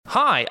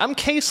Hi, I'm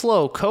Case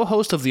Lowe,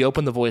 co-host of the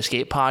Open the Voice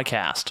Gate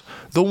podcast.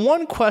 The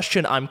one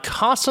question I'm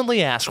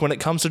constantly asked when it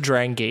comes to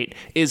Dragon Gate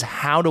is,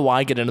 how do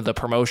I get into the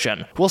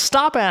promotion? Well,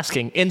 stop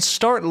asking and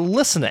start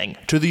listening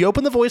to the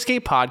Open the Voice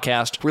Gate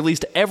podcast,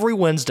 released every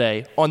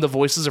Wednesday on the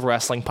Voices of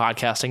Wrestling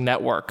podcasting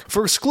network.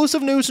 For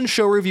exclusive news and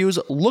show reviews,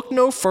 look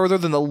no further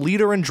than the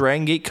leader in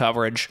Dragon Gate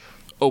coverage,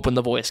 Open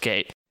the Voice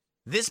Gate.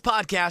 This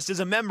podcast is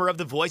a member of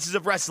the Voices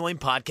of Wrestling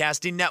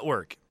podcasting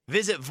network.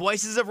 Visit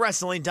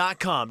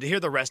voicesofwrestling.com to hear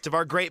the rest of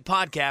our great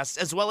podcasts,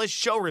 as well as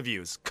show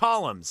reviews,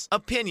 columns,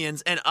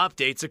 opinions, and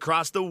updates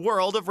across the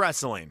world of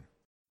wrestling.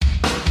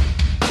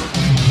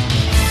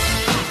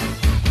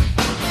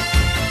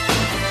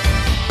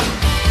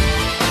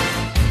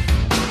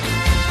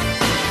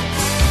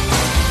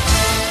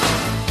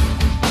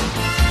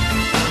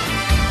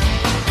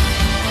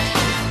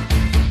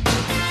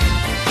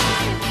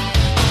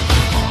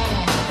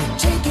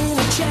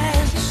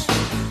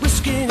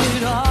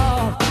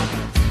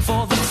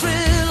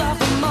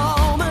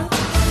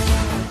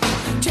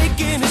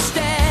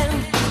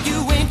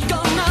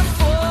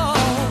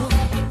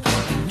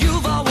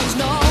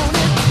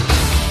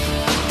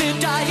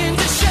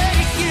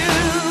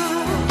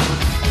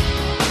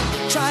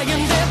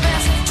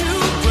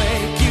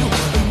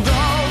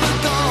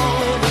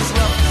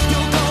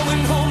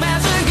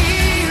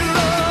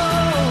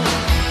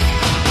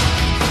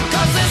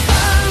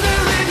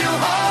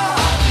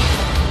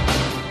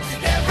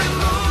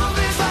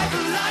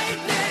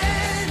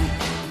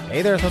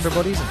 Hey there, Thunder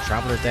Buddies and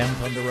Travelers down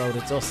Thunder Road.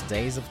 It's us,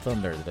 Days of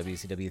Thunder, the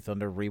WCW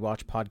Thunder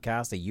rewatch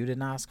podcast that you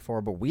didn't ask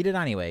for, but we did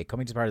anyway,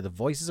 coming to part of the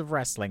Voices of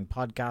Wrestling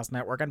podcast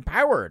network and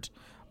powered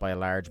by a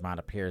large man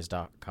at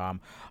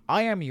Peers.com.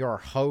 I am your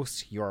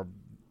host, your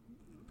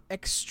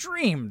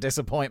extreme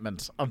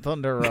disappointment on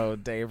Thunder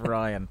Road, Dave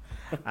Ryan,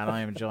 and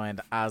I am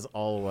joined, as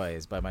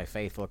always, by my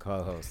faithful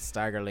co-host,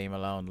 Stagger Lee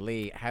Malone.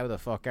 Lee, how the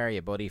fuck are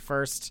you, buddy?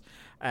 First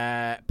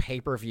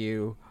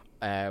pay-per-view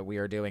we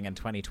are doing in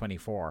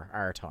 2024,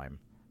 our time.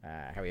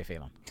 How are you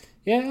feeling?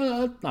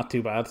 Yeah, not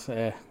too bad.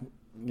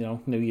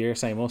 New year,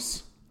 same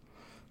us.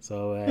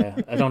 So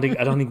I don't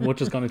think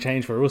much is going to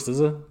change for us, is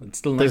it? It's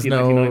still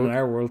 1999 in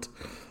our world.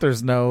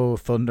 There's no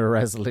Thunder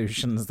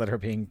resolutions that are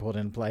being put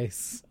in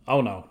place.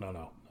 Oh no.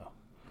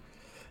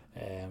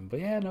 But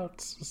yeah, no,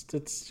 it's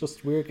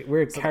just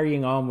we're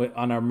carrying on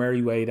on our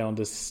merry way down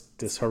this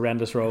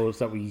horrendous road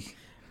that we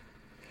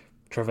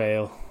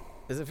travail.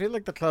 Does it feel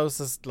like the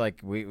closest,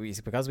 like we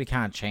because we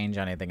can't change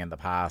anything in the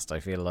past,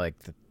 I feel like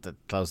the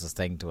closest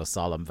thing to a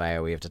solemn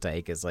vow we have to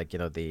take is like,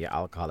 the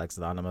Alcoholics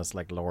Anonymous,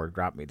 like, Lord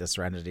grant me the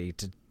serenity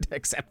to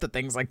accept the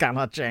things I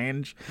cannot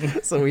change.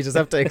 So we just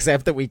have to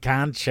accept that we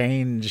can't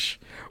change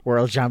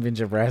World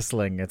Championship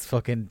Wrestling. It's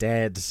fucking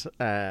dead.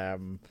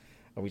 And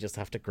we just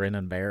have to grin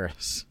and bear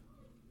it.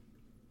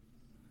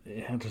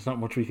 Yeah, there's not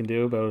much we can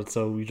do about it,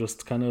 so we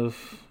just kind of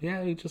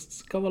we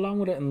just go along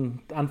with it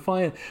and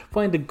find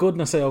the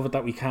goodness of it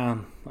that we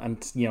can,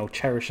 and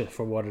cherish it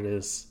for what it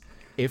is,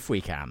 if we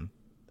can.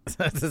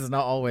 This is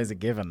not always a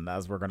given,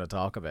 as we're going to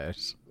talk about.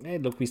 Hey,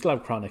 look, we still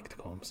have Chronic to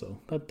come, so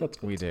that's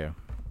good.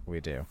 We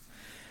do.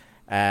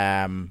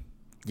 I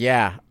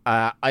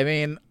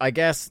mean, I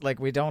guess like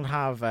we don't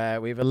have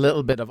we have a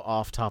little bit of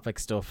off-topic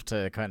stuff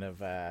to kind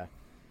of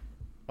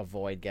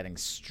avoid getting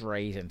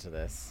straight into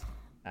this.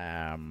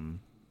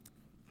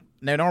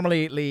 Now,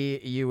 normally, Lee,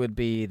 you would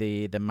be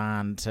the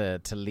man to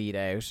lead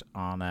out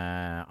on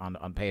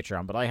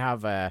Patreon, but I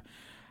have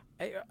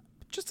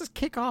just to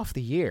kick off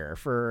the year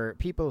for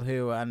people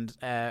who, and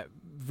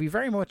we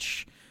very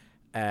much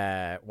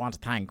want to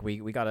thank.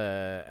 We got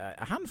a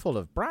handful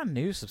of brand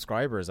new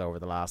subscribers over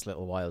the last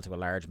little while to a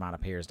large man at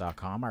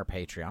Peers.com, our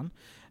Patreon.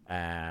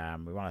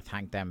 We want to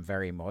thank them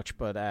very much,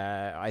 but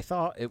I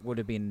thought it would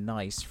have been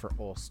nice for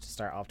us to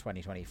start off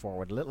 2024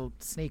 with a little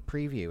sneak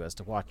preview as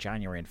to what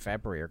January and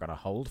February are going to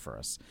hold for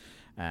us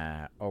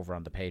over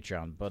on the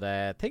Patreon.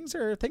 But things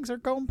are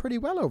going pretty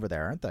well over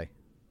there, aren't they?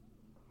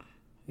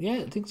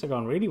 Yeah, things are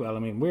going really well. I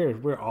mean,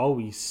 we're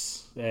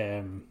always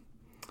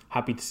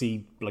happy to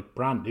see like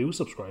brand new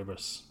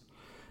subscribers.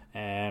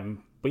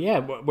 But yeah,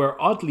 we're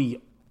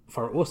oddly,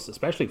 for us,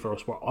 especially for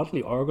us, we're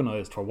oddly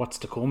organised for what's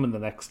to come in the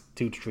next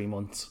 2 to 3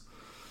 months.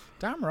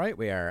 Damn right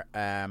we are.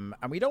 And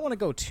we don't want to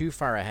go too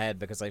far ahead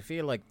because I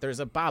feel like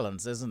there's a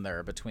balance, isn't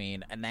there,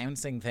 between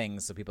announcing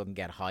things so people can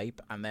get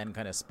hype and then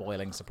kind of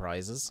spoiling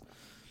surprises.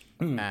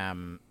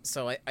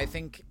 So I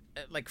think,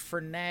 like,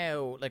 for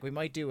now, like, we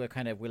might do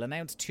we'll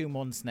announce 2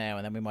 months now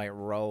and then we might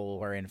roll,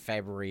 where in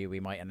February we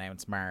might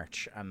announce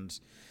March and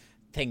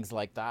things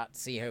like that.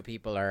 See how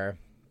people are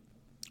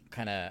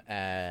kind of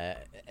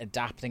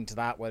adapting to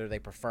that, whether they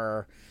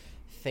prefer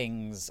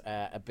things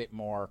a bit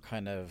more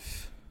kind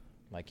of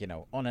like,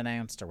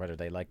 unannounced, or whether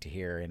they like to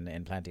hear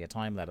in plenty of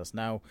time. Let us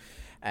know.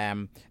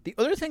 The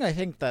other thing I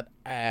think that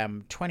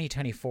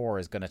 2024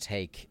 is going to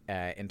take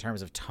in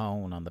terms of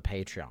tone on the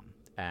Patreon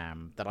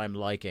that I'm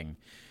liking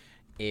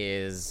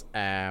is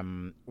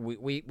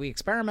we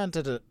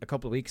experimented a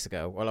couple of weeks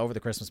ago, well, over the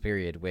Christmas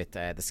period, with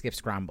the Skip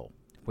Scramble,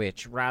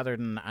 which, rather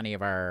than any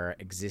of our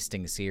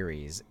existing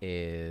series,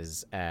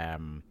 is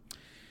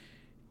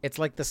it's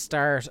like the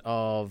start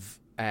of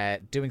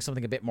doing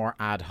something a bit more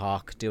ad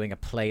hoc, doing a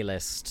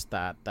playlist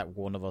that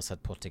one of us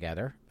had put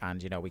together.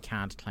 And, we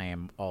can't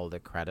claim all the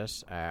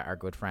credit. Our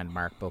good friend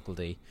Mark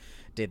Buckledy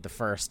did the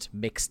first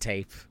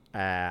mixtape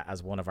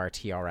as one of our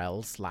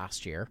TRLs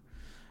last year.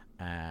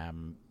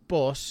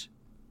 But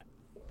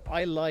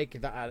I like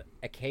that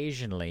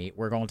occasionally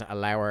we're going to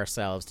allow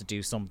ourselves to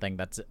do something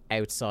that's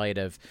outside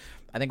of...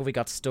 I think if we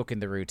got stuck in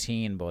the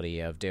routine,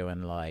 buddy, of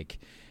doing like...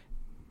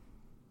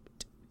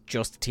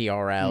 just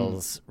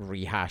TRLs,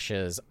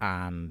 rehashes,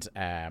 and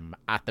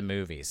at the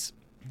movies.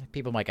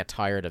 People might get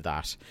tired of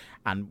that,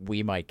 and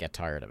we might get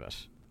tired of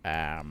it.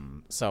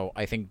 So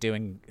I think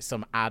doing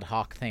some ad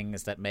hoc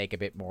things that make a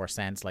bit more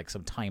sense, like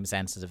some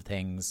time-sensitive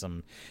things,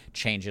 some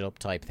change-it-up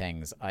type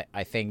things,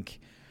 I think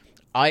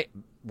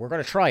we're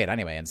going to try it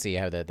anyway and see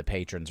how the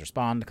patrons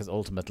respond, because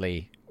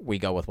ultimately we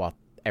go with what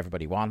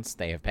everybody wants.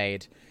 They have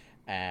paid.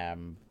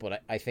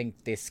 But I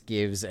think this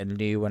gives a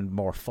new and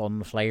more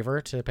fun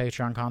flavor to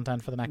Patreon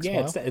content for the next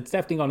while. It's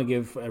definitely going to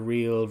give a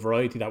real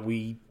variety that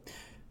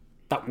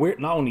we're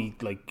not only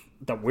like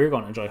that we're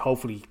going to enjoy.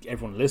 Hopefully,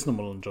 everyone listening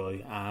will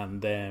enjoy,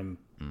 and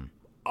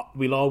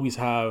we'll always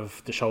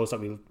have the shows that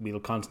we'll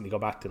constantly go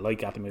back to,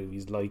 like at the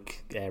movies,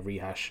 like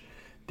Rehash.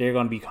 They're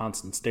going to be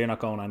constants. They're not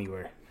going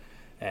anywhere.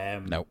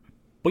 No.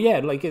 But yeah,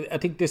 like I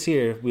think this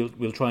year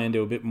we'll try and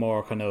do a bit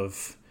more kind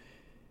of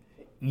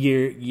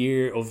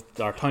year of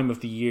our time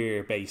of the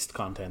year based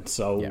content.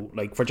 So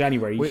like for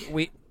January,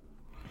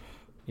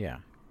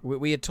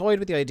 we had toyed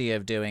with the idea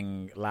of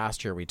doing,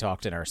 last year we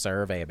talked in our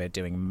survey about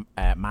doing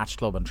Match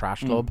Club and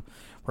Trash Club,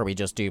 where we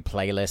just do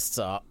playlists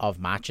of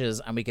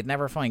matches, and we could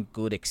never find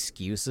good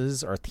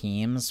excuses or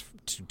themes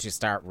to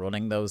start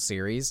running those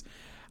series.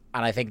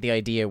 And I think the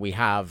idea we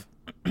have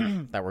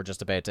that we're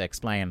just about to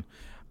explain,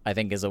 I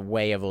think, is a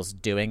way of us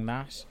doing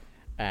that.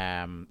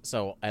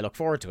 So I look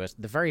forward to it.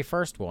 The very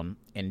first one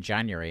in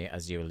January,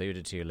 as you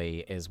alluded to,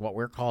 Lee, is what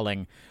we're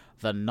calling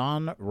the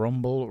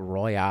Non-Rumble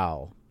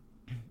Royale.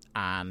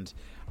 And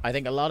I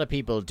think a lot of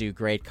people do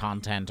great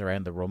content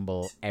around the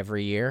Rumble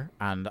every year,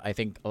 and I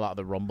think a lot of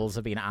the Rumbles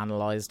have been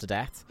analysed to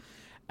death.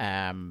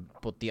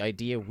 But the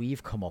idea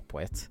we've come up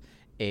with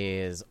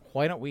is,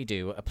 why don't we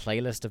do a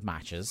playlist of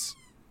matches,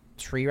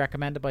 3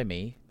 recommended by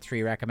me,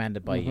 3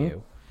 recommended by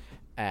you,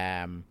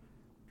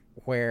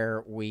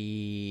 where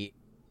we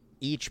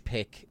each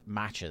pick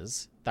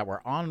matches that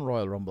were on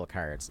Royal Rumble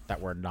cards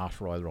that were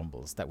not Royal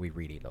Rumbles that we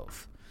really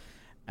love.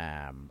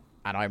 And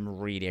I'm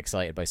really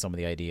excited by some of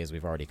the ideas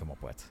we've already come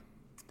up with.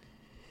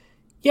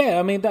 Yeah,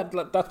 I mean,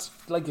 that's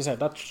like you said,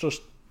 that's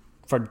just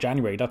for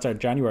January. That's our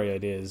January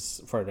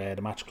ideas for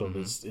the Match Club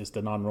is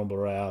the Non-Rumble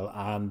Royale.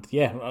 And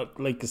yeah,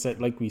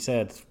 like we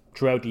said,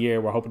 throughout the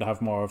year, we're hoping to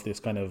have more of this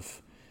kind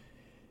of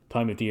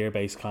time of the year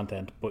based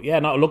content. But yeah,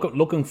 no,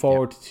 looking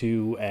forward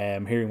to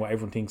hearing what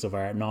everyone thinks of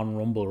our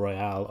Non-Rumble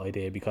Royale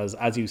idea, because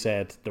as you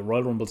said, the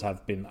Royal Rumbles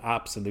have been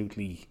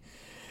absolutely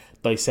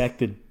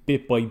dissected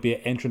bit by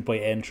bit, entrant by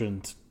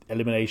entrant,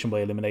 elimination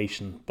by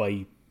elimination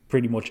by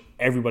pretty much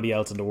everybody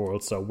else in the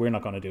world. So we're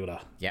not going to do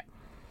that.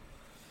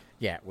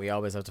 Yeah, we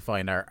always have to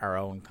find our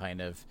own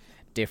kind of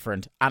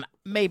different and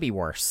maybe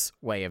worse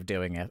way of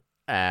doing it.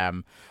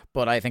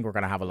 But I think we're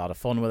going to have a lot of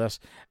fun with it.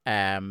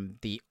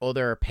 The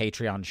other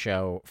Patreon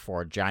show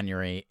for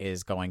January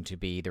is going to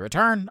be the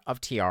return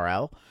of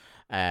TRL.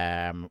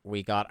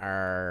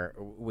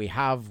 We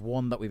have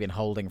one that we've been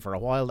holding for a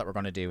while that we're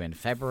going to do in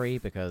February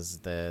because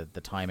the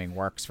timing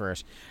works for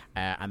it.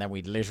 And then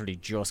we literally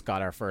just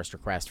got our first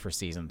request for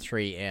season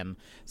 3 in.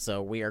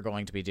 So we are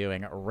going to be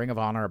doing Ring of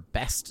Honor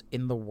Best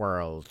in the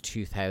World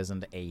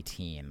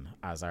 2018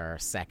 as our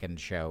second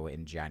show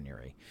in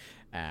January.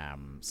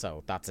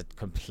 So that's a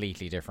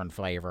completely different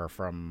flavor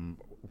from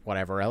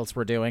whatever else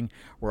we're doing.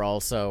 We're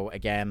also,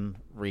 again,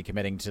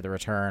 recommitting to the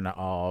return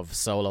of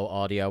solo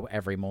audio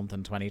every month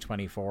in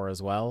 2024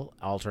 as well,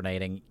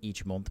 alternating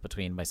each month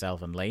between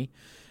myself and Lee.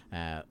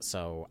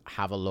 So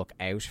have a look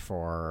out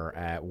for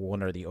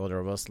one or the other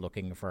of us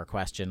looking for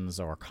questions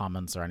or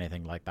comments or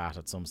anything like that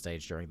at some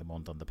stage during the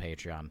month on the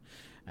Patreon.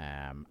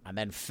 And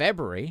then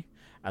February,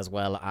 as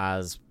well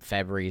as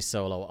February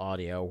solo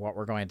audio, what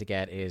we're going to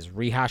get is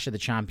Rehash of the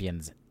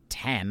Champions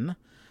 10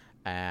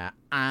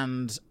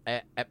 and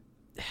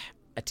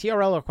a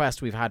TRL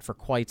request we've had for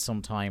quite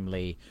some time,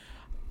 Lee,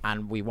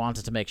 and we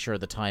wanted to make sure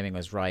the timing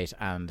was right.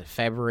 And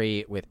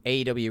February, with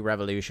AEW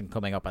Revolution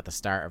coming up at the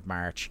start of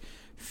March,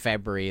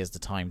 February is the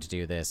time to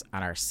do this.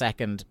 And our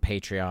second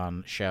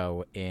Patreon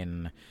show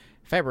in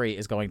February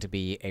is going to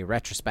be a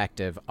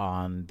retrospective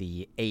on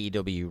the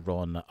AEW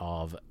run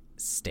of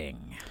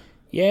Sting.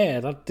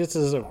 Yeah, this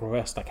is a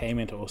request that came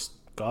into us,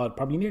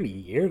 probably nearly a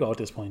year ago at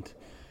this point.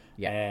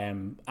 Yeah.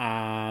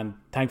 And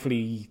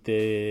thankfully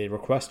the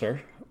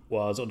requester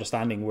was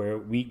understanding, where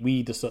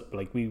we just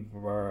like we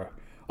were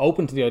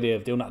open to the idea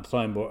of doing that at the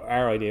time, but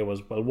our idea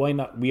was, well, why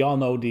not? We all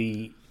know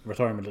the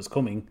retirement is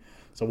coming,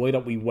 so why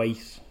don't we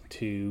wait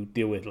to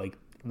do it like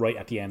right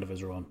at the end of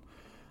his run?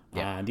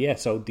 Yeah. And yeah,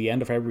 so the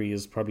end of February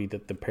is probably the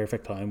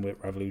perfect time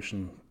with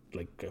Revolution,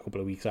 like a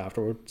couple of weeks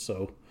afterwards.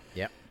 So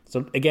yeah,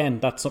 So again,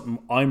 that's something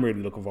I'm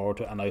really looking forward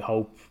to, and I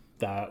hope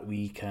that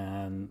we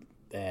can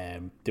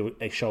do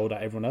a show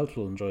that everyone else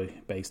will enjoy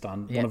based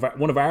on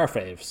one of our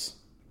faves.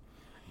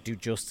 Do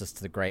justice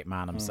to the great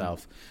man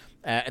himself.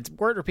 It's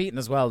worth repeating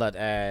as well that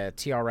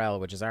TRL,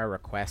 which is our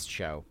request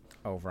show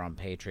over on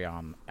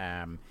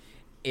Patreon,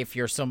 if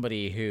you're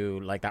somebody who,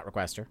 like that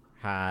requester,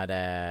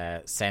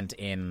 had sent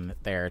in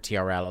their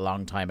TRL a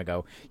long time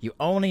ago, you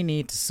only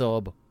need to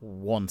sub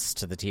once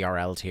to the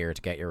TRL tier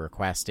to get your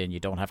request in. You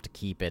don't have to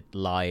keep it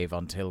live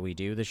until we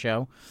do the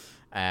show.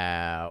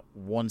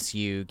 Once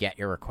you get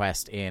your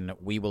request in,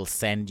 we will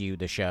send you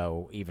the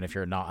show, even if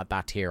you're not at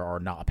that tier or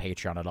not a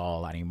Patreon at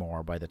all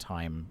anymore by the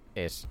time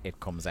it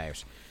comes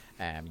out.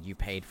 You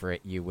paid for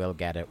it, you will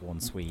get it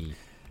once we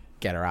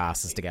get our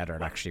asses together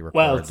and actually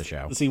record the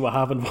show. See, what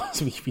happened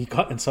was we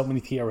got in so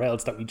many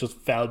TRLs that we just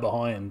fell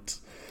behind.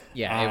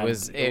 Yeah, it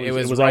was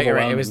right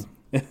around,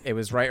 it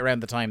was right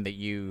around the time that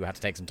you had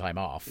to take some time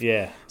off.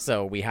 Yeah.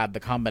 So we had the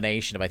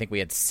combination of, I think we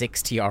had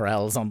 6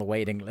 TRLs on the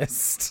waiting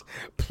list,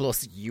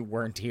 plus you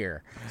weren't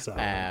here.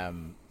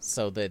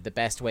 So the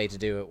best way to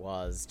do it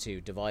was to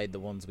divide the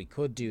ones we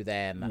could do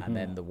then, and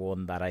then the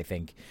one that I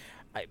think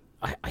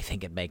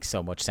it makes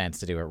so much sense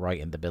to do it right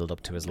in the build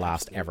up to his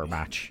last ever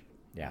match.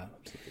 Yeah.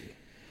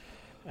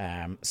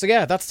 So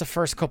yeah, that's the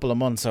first couple of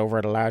months over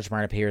at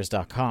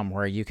largemarnapeers.com,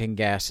 where you can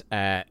get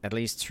at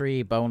least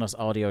 3 bonus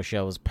audio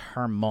shows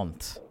per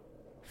month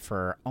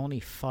for only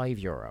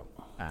 €5,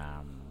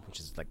 which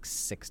is like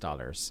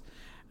 $6.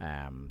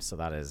 So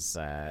that is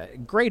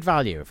great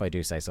value, if I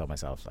do say so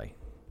myself. Like,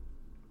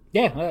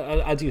 yeah,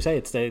 as you say,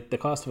 it's the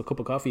cost of a cup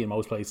of coffee in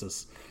most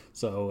places.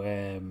 So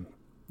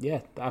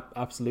yeah,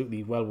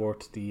 absolutely well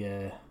worth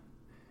the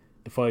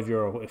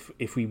 €5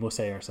 if we must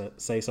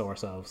say so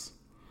ourselves.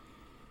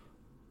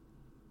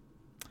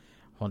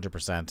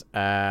 100%.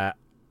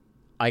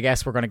 I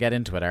guess we're going to get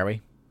into it, are we?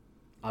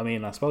 I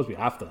mean, I suppose we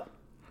have to.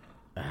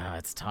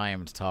 It's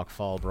time to talk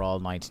Fall Brawl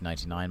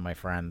 1999, my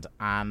friend.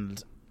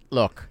 And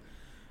look,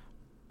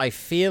 I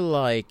feel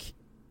like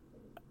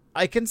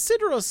I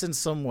consider us in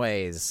some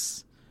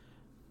ways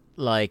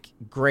like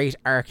great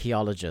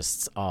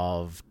archaeologists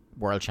of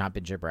World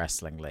Championship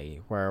Wrestling, Lee,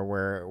 where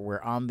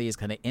we're on these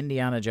kind of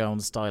Indiana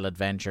Jones style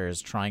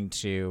adventures, trying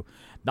to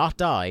not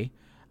die,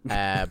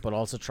 but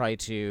also try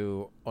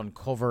to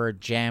uncover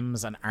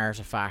gems and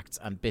artifacts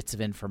and bits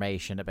of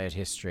information about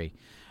history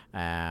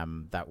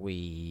that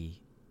we,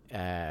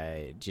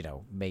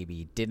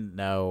 maybe didn't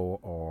know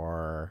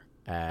or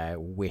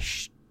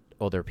wish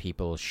other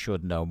people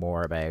should know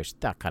more about,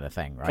 that kind of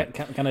thing, right?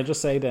 Can I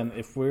just say then,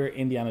 if we're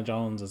Indiana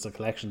Jones as a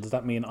collection, does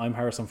that mean I'm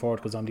Harrison Ford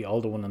because I'm the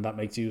older one, and that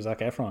makes you Zac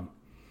Efron?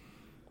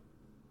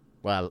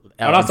 Well,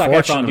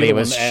 unfortunately, it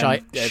was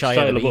Shia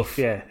LaBeouf.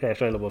 Yeah,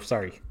 Shia LaBeouf.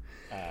 Sorry.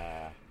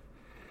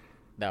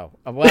 No,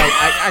 well,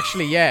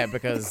 actually, yeah,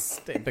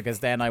 because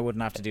then I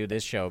wouldn't have to do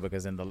this show,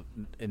 because in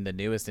the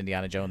newest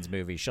Indiana Jones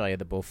movie, Shia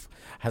LaBeouf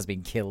has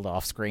been killed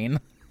off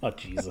screen. Oh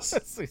Jesus!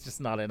 So he's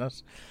just not in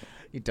it.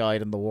 He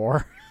died in the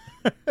war.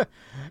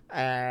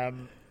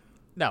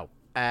 No.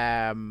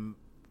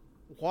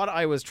 What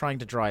I was trying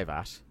to drive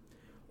at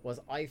was,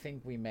 I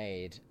think we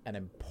made an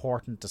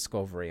important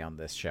discovery on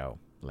this show,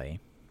 Lee.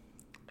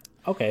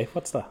 Okay,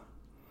 what's that?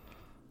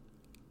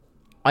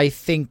 I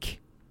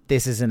think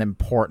this is an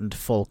important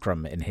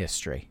fulcrum in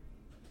history.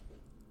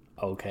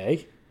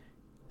 Okay.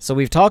 So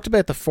we've talked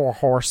about the 4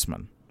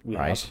 horsemen, we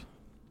right? Have.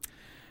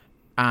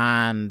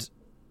 And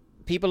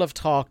people have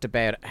talked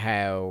about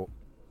how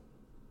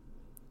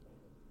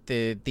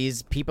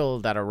these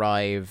people that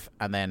arrive,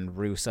 and then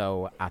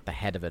Russo at the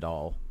head of it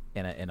all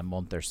in a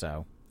month or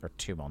so, or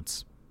 2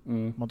 months,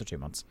 month or 2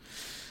 months.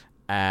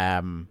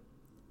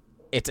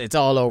 It's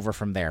all over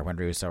from there when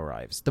Russo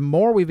arrives. The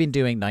more we've been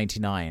doing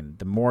 99,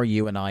 the more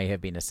you and I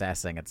have been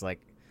assessing. It's like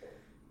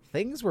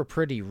things were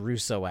pretty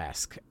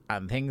Russo-esque,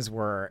 and things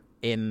were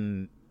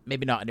in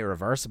maybe not an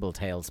irreversible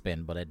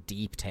tailspin, but a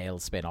deep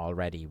tailspin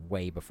already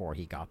way before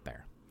he got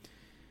there.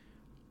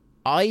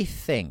 I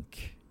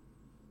think,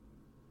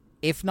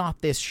 if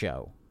not this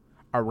show,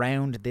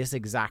 around this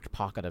exact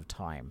pocket of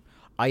time,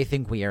 I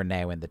think we are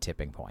now in the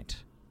tipping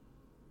point.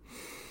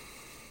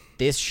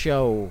 This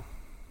show,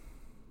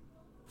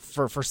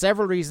 for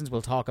several reasons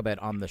we'll talk about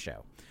on the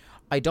show,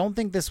 I don't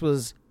think this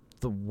was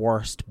the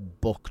worst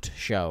booked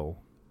show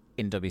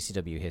in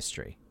WCW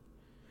history.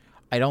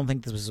 I don't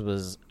think this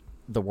was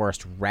the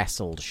worst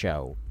wrestled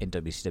show in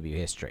WCW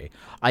history.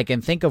 I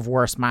can think of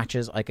worse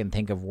matches. I can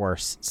think of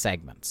worse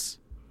segments.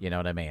 You know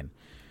what I mean?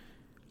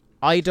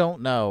 I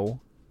don't know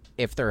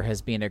if there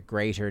has been a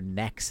greater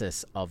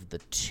nexus of the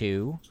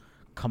two,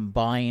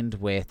 combined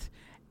with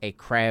a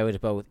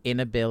crowd both in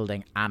a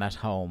building and at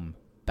home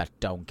that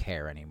don't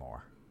care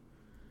anymore.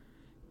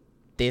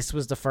 This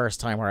was the first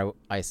time where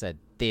I said,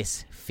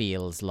 this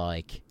feels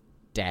like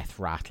Death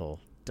Rattle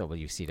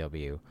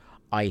WCW.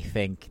 I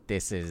think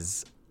this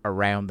is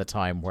around the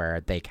time where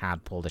they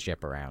can't pull the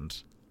ship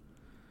around.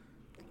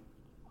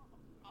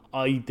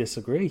 I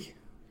disagree.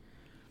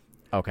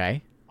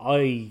 Okay.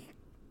 I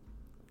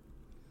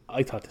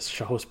thought this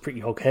show was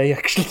pretty okay,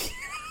 actually.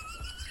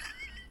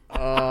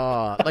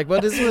 Like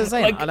what is what I'm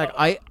saying?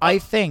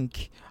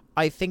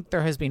 I think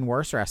there has been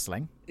worse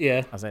wrestling.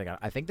 Yeah. I'll say it again.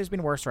 I think there's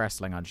been worse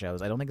wrestling on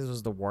shows. I don't think this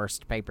was the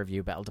worst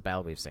pay-per-view bell to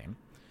bell we've seen.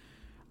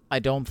 I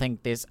don't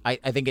think this. I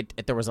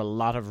think there was a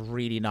lot of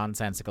really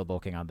nonsensical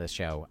booking on this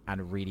show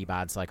and really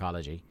bad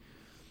psychology.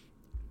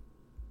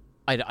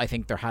 I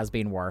think there has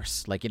been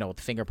worse. Like, the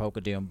finger poke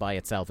of doom by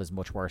itself is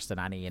much worse than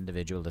any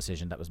individual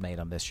decision that was made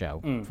on this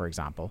show, for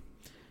example.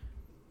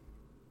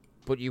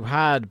 But you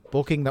had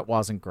booking that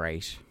wasn't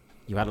great.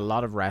 You had a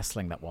lot of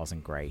wrestling that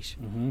wasn't great.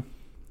 Mm-hmm.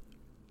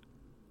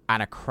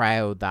 And a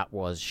crowd that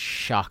was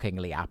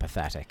shockingly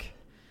apathetic.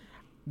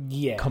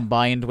 Yeah.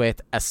 Combined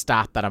with a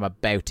stat that I'm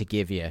about to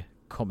give you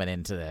coming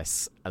into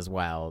this as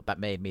well, that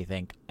made me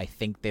think, I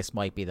think this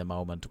might be the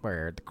moment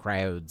where the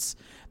crowds,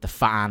 the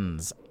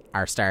fans,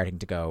 are starting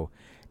to go,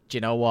 do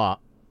you know what?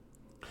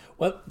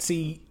 Well,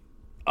 see,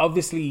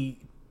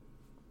 obviously,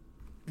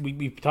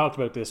 we've talked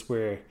about this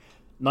where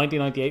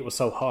 1998 was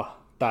so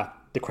hot that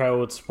the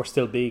crowds were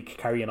still big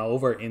carrying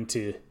over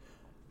into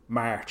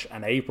March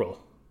and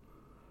April.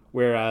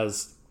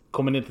 Whereas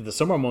coming into the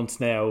summer months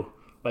now,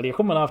 well, you're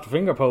coming off the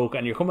finger poke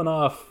and you're coming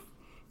off,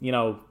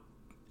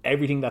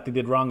 everything that they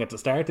did wrong at the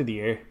start of the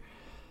year,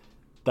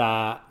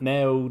 that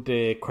now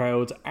the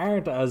crowds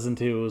aren't as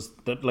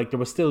enthused. That, like, there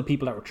was still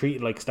people that were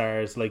treated like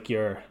stars, like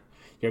your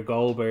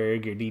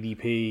Goldberg, your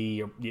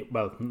DDP,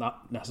 well,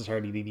 not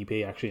necessarily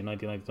DDP actually in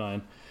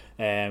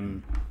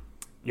 1999,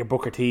 your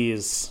Booker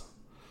T's,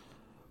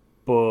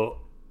 but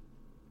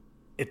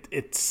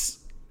it's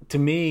to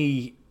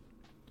me,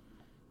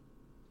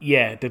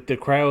 yeah, the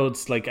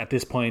crowds, like, at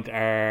this point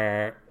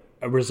are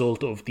a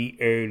result of the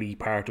early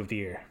part of the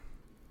year.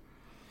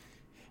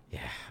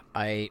 Yeah,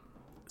 I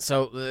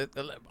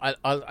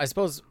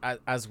suppose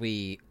as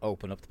we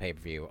open up the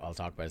pay-per-view, I'll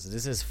talk about it. So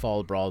this is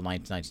Fall Brawl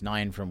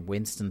 1999 from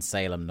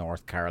Winston-Salem,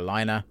 North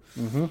Carolina.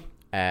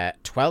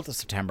 12th of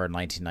September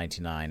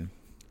 1999.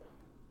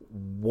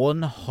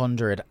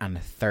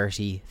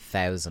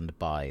 130,000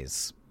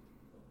 buys.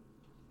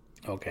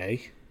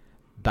 Okay.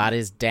 That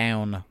is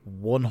down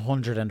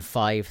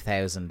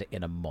 105,000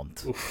 in a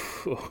month.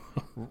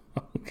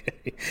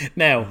 Okay.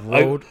 Now,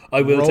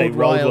 I will say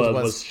Road Wild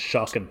was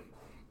shocking.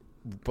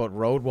 But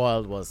Road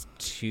Wild was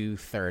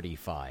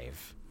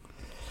 235.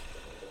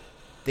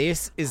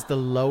 This is the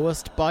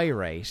lowest buy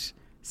rate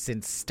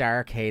since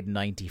Starrcade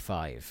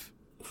 95.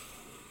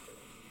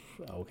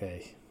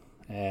 Okay.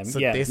 So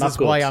yeah, this is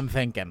why I'm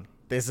thinking.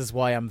 This is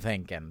why I'm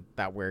thinking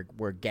that we're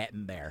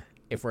getting there.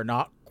 If we're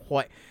not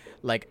quite,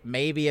 like,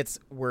 maybe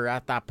we're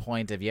at that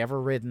point. Have you ever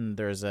ridden?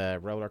 There's a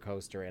roller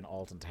coaster in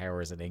Alton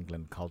Towers in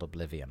England called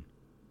Oblivion.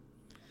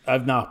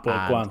 I've not,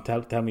 but go on.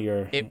 Tell me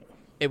your.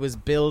 It was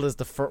billed as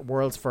the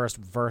world's first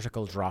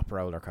vertical drop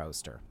roller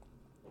coaster.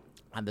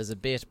 And there's a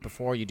bit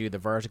before you do the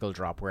vertical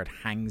drop where it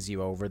hangs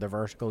you over the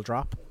vertical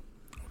drop.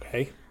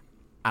 Okay.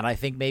 And I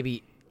think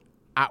maybe,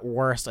 at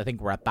worst, I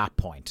think we're at that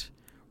point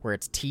where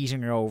it's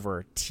teasing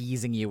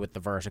you with the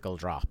vertical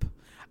drop.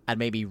 And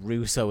maybe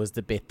Russo is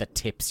the bit that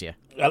tips you.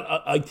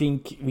 I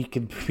think we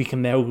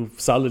can now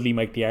solidly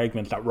make the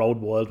argument that Road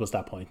Wild was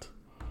that point.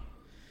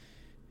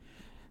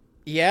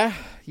 Yeah.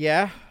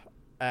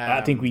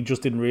 I think we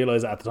just didn't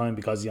realise it at the time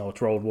because,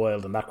 it's Road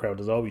Wild and that crowd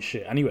is always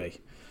shit anyway.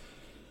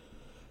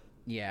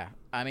 Yeah.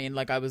 I mean,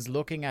 like, I was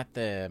looking at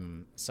the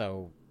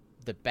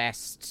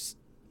best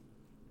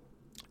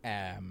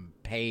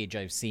page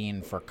I've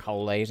seen for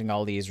collating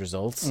all these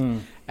results.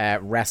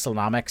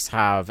 WrestleNomics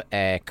have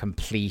a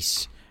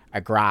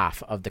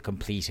graph of the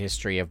complete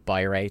history of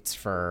buy rates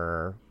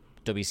for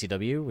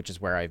WCW, which is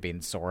where I've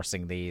been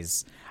sourcing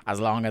these as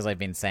long as I've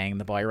been saying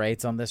the buy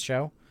rates on this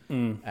show.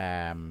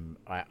 I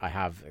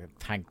have,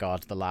 thank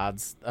God the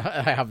lads,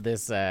 I have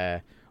this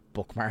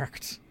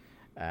bookmarked.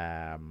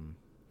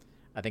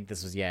 I think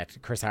this was,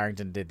 Chris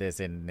Harrington did this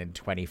in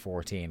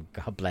 2014.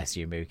 God bless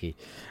you, Mookie.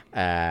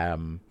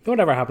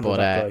 Whatever happened to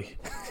that guy?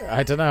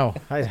 I don't know.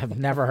 I have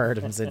never heard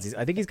of him since.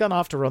 I think he's gone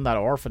off to run that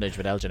orphanage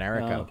with El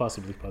Generico.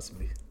 Possibly.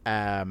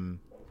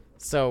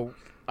 So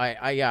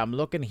I'm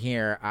looking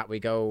here at, we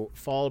go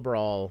Fall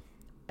Brawl,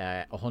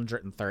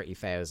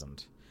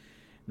 130,000.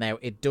 Now,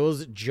 it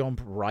does jump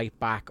right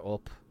back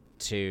up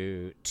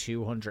to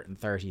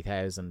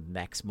 230,000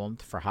 next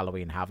month for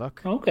Halloween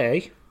Havoc.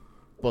 Okay.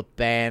 But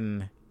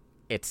then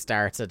it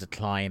starts a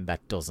decline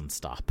that doesn't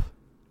stop.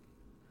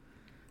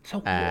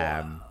 So,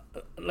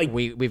 like,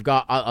 we've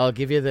got, I'll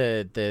give you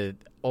the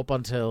up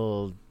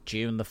until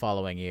June the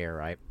following year,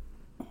 right?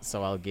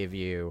 So I'll give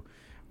you,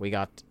 we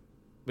got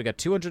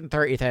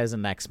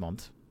 230,000 next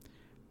month,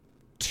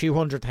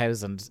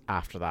 200,000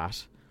 after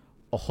that,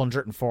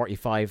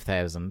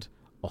 145,000,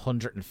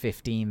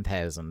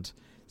 115,000,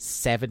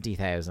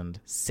 70,000,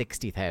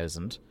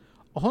 60,000,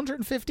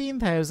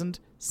 115,000,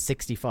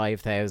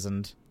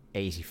 65,000,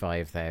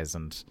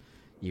 85,000.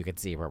 You can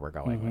see where we're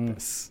going with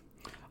this.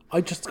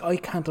 I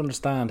can't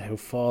understand how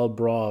Fall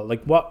Brawl,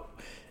 like, what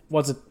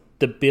was it,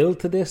 the build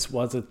to this?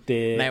 Was it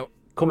the... Now,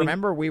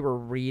 remember we were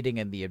reading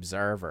in the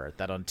Observer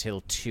that until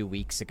 2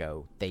 weeks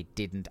ago they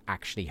didn't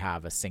actually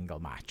have a single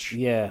match.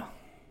 Yeah.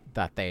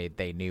 that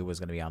they knew was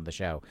going to be on the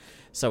show.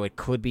 So it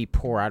could be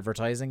poor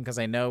advertising, because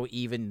I know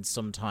even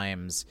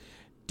sometimes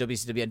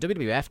WCW and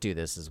WWF do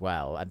this as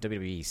well, and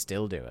WWE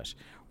still do it,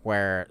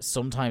 where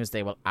sometimes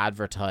they will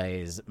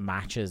advertise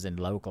matches in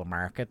local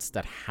markets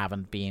that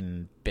haven't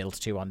been built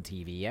to on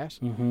TV yet.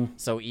 Mm-hmm.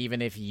 So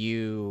even if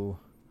you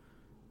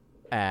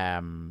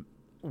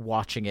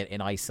watching it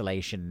in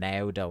isolation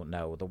now don't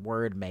know, the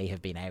word may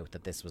have been out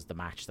that this was the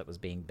match that was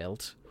being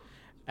built.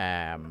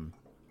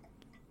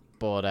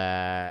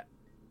 But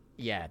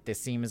this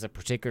seems a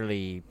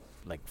particularly,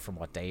 like from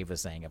what Dave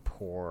was saying, a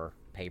poor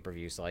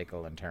pay-per-view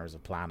cycle in terms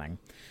of planning.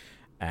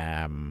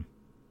 And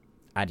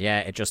yeah,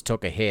 it just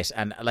took a hit.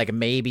 And like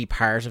maybe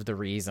part of the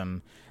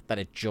reason that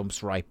it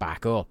jumps right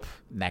back up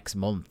next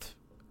month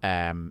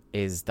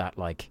is that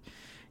like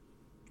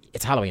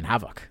it's Halloween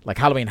Havoc. Like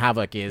Halloween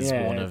Havoc is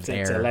one of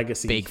their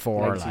big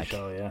four. Like,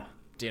 show, yeah.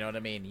 Do you know what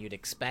I mean? You'd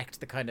expect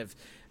the kind of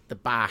the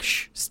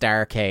Bash,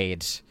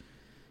 Starrcade,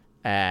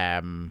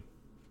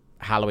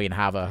 Halloween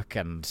Havoc,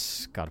 and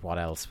God, what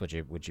else would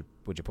you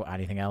put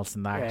anything else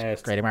in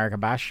that? Great American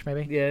Bash,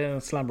 maybe. Yeah,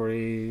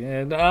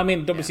 Slamboree. Yeah, I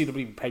mean,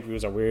 WCW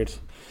pay-per-views are weird.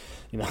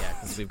 You know, yeah,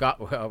 because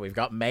we've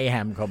got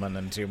Mayhem coming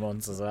in 2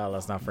 months as well.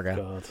 Let's not forget.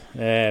 God.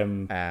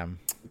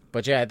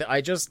 But yeah,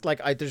 I just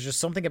like there's just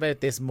something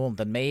about this month,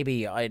 and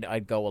maybe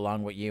I'd go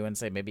along with you and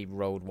say maybe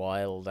Road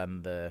Wild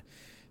and the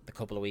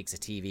couple of weeks of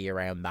TV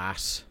around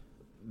that.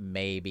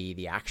 Maybe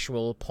the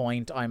actual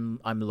point I'm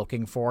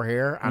looking for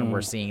here, and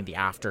we're seeing the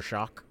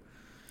aftershock.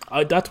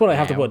 That's what I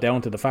have to put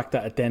down to the fact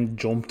that it then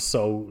jumped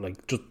so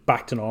like just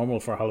back to normal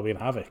for Halloween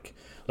Havoc.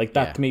 Like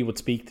that to me would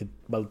speak to,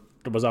 well,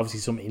 there was obviously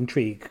some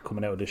intrigue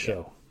coming out of this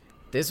show.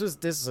 This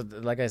is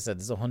like I said,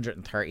 this is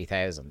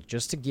 130,000.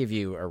 Just to give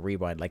you a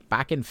rewind, like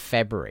back in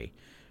February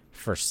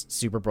for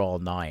Super Brawl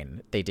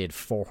 9, they did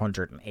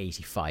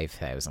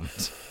 485,000.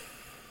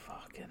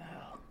 Fucking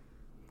hell.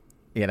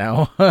 You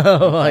know,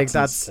 like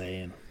that's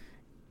insane.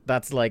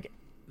 That's like,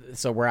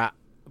 so we're at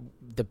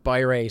the buy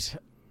rate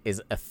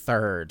is a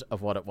third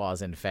of what it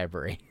was in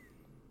February.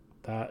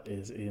 That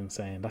is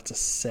insane. That's a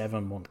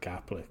 7-month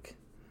gap, like.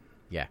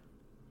 Yeah.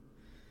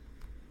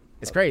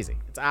 It's crazy.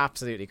 It's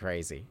absolutely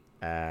crazy.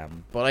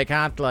 But I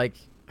can't, like,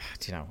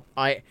 you know,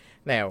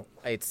 now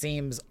it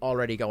seems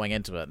already going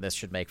into it, and this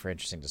should make for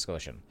interesting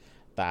discussion,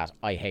 that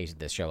I hated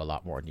this show a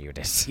lot more than you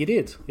did. You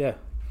did, yeah.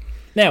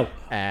 Now,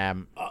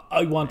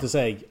 I want to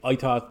say, I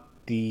thought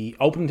the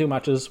opening 2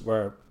 matches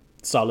were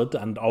solid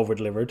and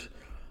over-delivered.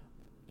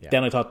 Yeah.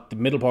 Then I thought the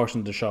middle portion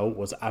of the show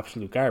was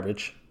absolute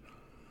garbage.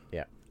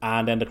 Yeah.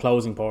 And then the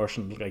closing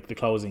portion, like the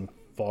closing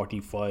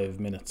 45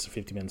 minutes,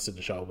 50 minutes of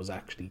the show was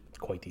actually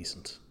quite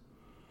decent.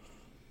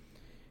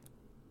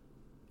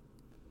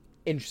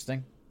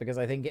 Interesting, because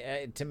I think,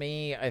 to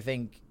me, I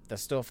think the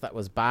stuff that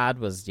was bad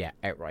was,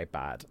 outright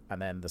bad.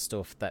 And then the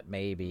stuff that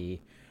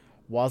maybe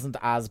wasn't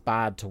as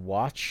bad to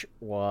watch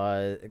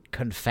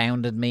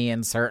confounded me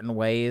in certain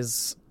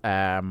ways,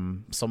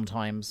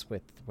 sometimes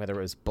with whether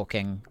it was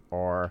booking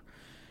or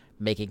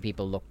making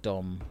people look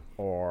dumb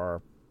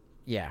or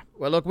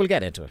well, look, we'll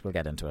get into it.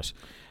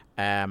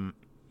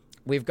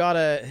 We've got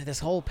this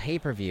whole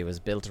pay-per-view is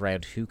built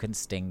around who can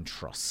Sting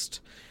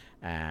trust.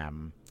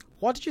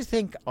 What did you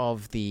think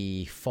of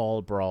the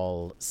Fall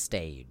Brawl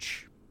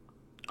stage?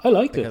 I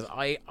liked it.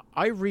 Because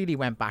I really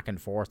went back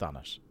and forth on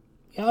it.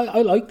 Yeah,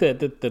 I liked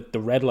the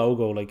red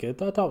logo. Like I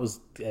thought it was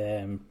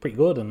pretty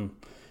good, and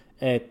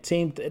it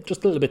seemed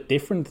just a little bit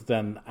different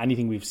than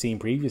anything we've seen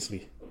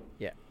previously.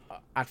 Yeah.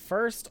 At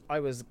first, I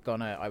was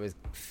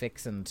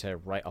fixing to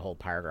write a whole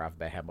paragraph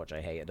about how much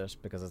I hated it,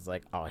 because it's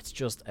like, oh, it's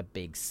just a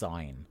big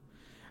sign.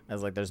 I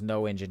was like, there's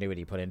no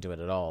ingenuity put into it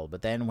at all.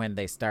 But then when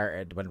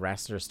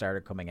wrestlers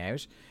started coming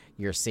out,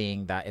 you're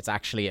seeing that it's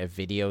actually a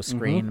video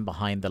screen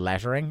behind the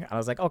lettering. And I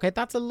was like, okay,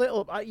 that's a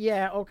little,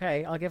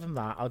 okay, I'll give him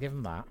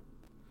that.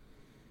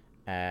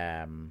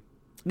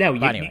 Now,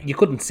 you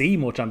couldn't see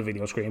much on the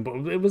video screen, but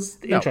it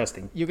was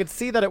interesting. You could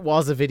see that it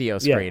was a video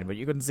screen, but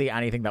you couldn't see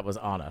anything that was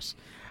on it.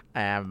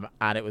 And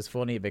it was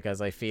funny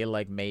because I feel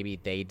like maybe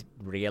they'd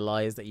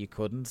realised that you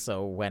couldn't.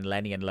 So when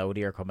Lenny and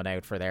Lodi are coming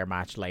out for their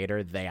match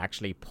later, they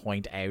actually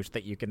point out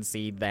that you can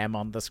see them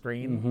on the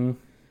screen.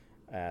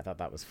 I thought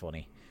that was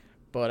funny.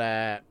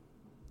 But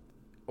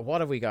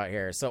what have we got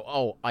here?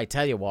 So, I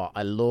tell you what,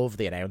 I love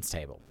the announce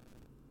table.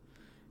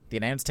 The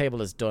announce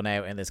table is done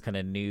out in this kind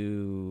of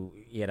new,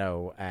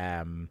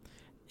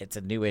 it's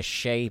a newish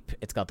shape.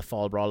 It's got the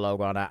Fall Brawl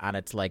logo on it, and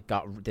it's like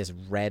got this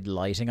red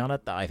lighting on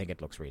it that I think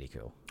it looks really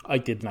cool. I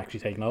didn't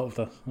actually take note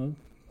of that.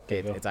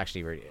 It's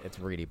actually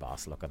really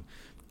boss looking.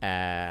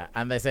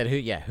 And they said,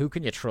 who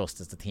can you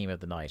trust as the theme of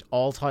the night?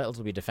 All titles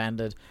will be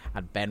defended,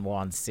 and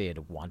Benoit and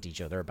Sid want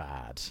each other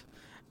bad.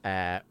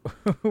 They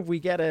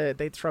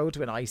throw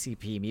to an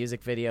ICP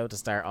music video to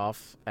start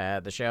off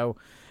the show.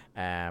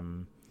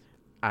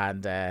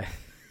 And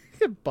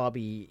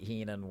Bobby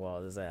Heenan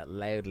was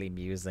loudly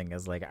musing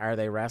as like, are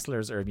they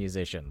wrestlers or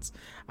musicians?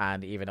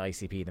 And even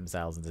ICP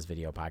themselves in this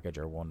video package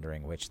are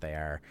wondering which they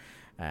are.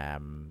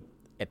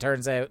 It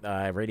turns out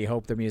I really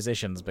hope they're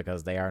musicians,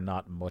 because they are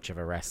not much of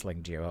a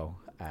wrestling duo.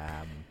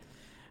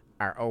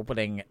 our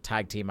opening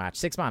tag team match,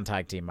 6-man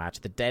tag team match,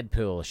 the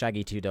Deadpool,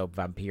 Shaggy 2 Dope,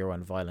 Vampiro,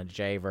 and Violent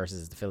J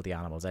versus the Filthy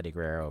Animals, Eddie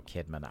Guerrero,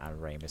 Kidman,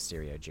 and Rey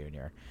Mysterio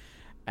Jr.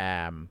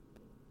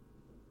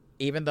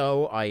 Even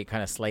though I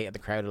kind of slated the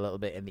crowd a little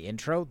bit in the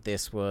intro,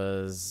 this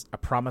was a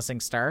promising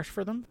start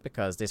for them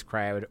because this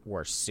crowd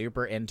were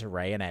super into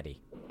Rey and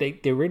Eddie.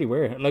 They really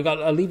were. Like,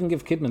 I'll even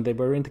give Kidman, they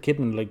were into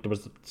Kidman. Like, there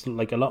was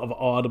like a lot of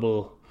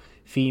audible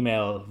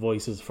female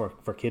voices for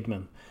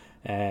Kidman.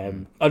 I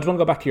just want to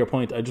go back to your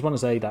point. I just want to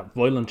say that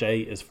Violent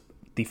J is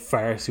the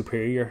far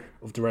superior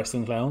of the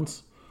wrestling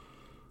clowns.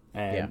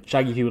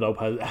 Shaggy 2 Dope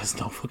has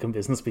no fucking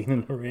business being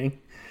in the ring.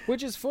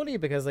 Which is funny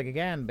because, like,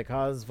 again,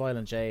 because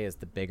Violent J is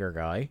the bigger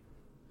guy,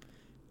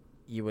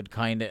 you would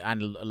kind of,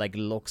 and like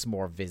looks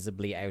more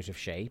visibly out of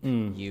shape,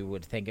 you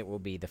would think it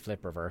would be the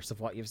flip reverse of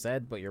what you've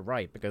said, but you're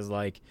right, because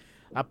like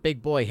that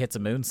big boy hits a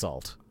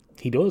moonsault.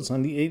 He does,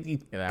 and he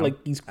like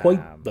he's quite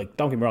like,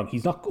 don't get me wrong,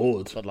 he's not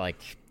good,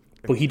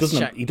 but he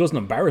doesn't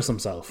embarrass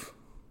himself.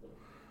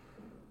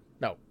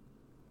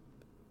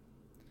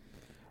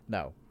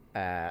 No.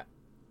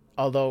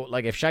 Although,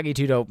 like, if Shaggy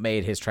 2 Dope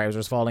made his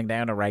trousers falling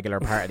down a regular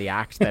part of the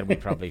act, then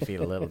we'd probably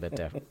feel a little bit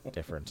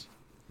different.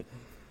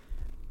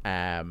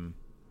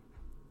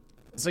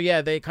 So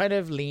yeah, they kind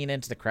of lean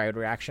into the crowd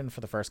reaction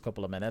for the first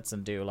couple of minutes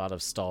and do a lot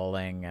of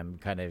stalling and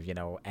kind of, you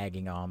know,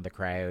 egging on the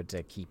crowd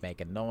to keep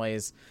making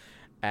noise.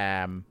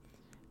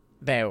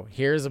 Now,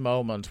 here's a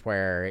moment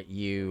where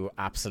you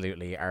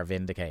absolutely are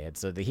vindicated.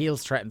 So the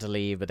heels threaten to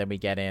leave, but then we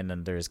get in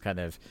and there's kind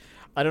of,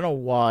 I don't know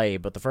why,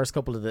 but the first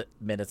couple of the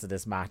minutes of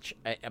this match,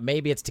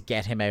 maybe it's to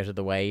get him out of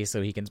the way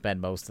so he can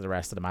spend most of the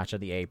rest of the match on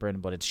the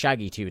apron, but it's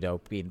Shaggy 2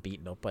 Dope being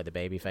beaten up by the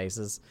baby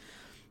faces.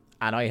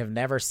 And I have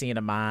never seen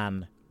a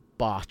man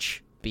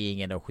botch being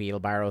in a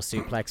wheelbarrow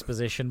suplex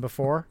position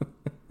before.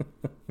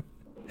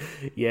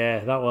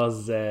 Yeah, that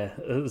was it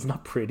was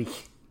not pretty.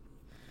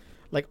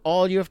 Like,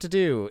 all you have to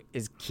do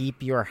is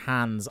keep your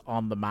hands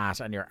on the mat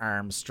and your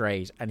arms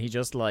straight, and he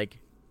just, like,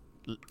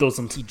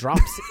 doesn't.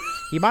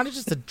 He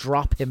manages to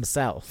drop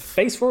himself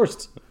face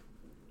first.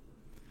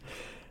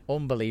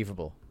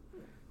 Unbelievable.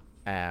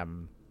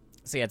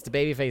 So yeah, it's the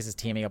baby faces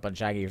teaming up on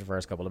Shaggy for the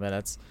first couple of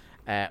minutes.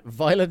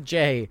 Violent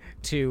J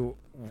to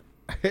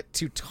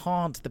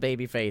taunt the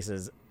baby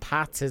faces,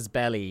 pats his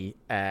belly,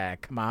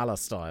 Kamala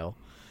style,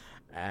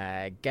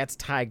 gets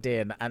tagged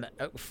in and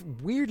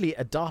weirdly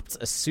adopts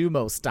a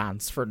sumo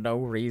stance for no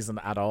reason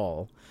at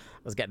all.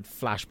 I was getting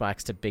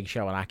flashbacks to Big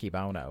Show and Aki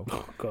Bono.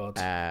 Oh God.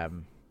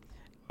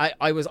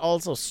 I was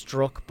also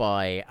struck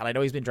by, and I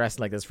know he's been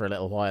dressing like this for a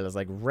little while, is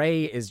like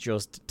Rey is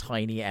just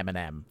tiny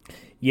Eminem.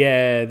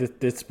 Yeah,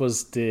 this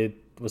was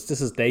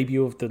his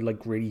debut of the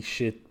like really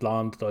shit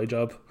blonde dye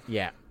job.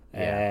 Yeah.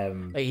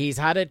 Like, he's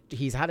had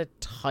it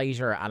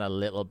tighter and a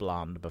little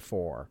blonde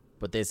before,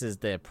 but this is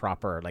the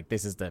proper, like,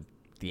 this is the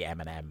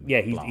Eminem.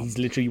 Yeah, he's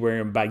literally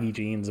wearing baggy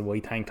jeans, a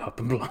white tank top,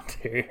 and blonde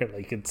hair.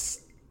 Like,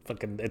 it's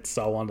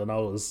so on the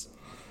nose.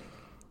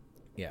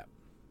 Yeah.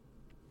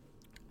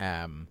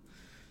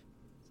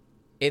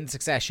 In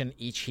succession,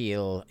 each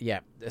heel. Yeah.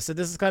 So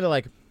this is kind of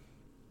like,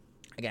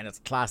 again, it's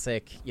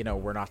classic. You know,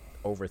 we're not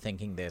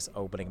overthinking this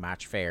opening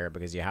match fair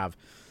because you have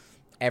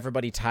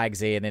everybody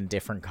tags in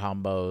different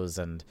combos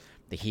and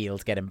the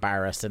heels get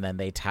embarrassed and then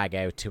they tag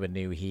out to a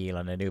new heel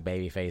and a new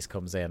babyface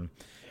comes in.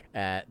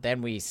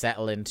 Then we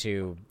settle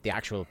into the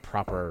actual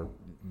proper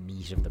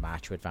meat of the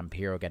match with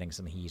Vampiro getting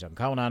some heat on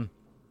Conan.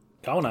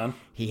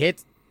 He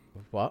hits...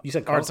 What? You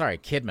said Conan? Oh, sorry,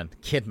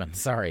 Kidman,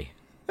 sorry.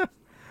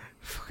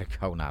 Fucking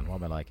Conan,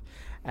 what am I like?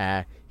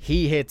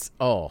 He hits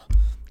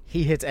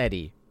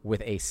Eddie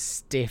with a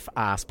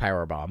stiff-ass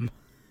powerbomb.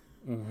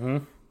 Mm-hmm.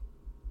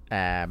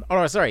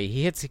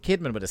 He hits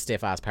Kidman with a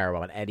stiff-ass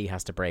powerbomb and Eddie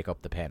has to break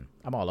up the pin.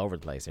 I'm all over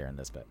the place here in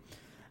this bit.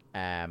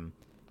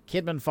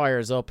 Kidman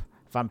fires up,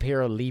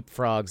 Vampiro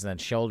leapfrogs and then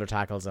shoulder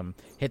tackles him,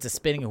 hits a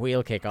spinning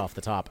wheel kick off the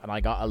top, and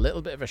I got a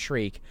little bit of a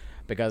shriek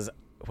because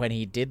when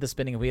he did the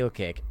spinning wheel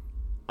kick,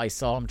 I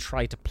saw him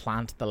try to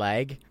plant the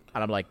leg,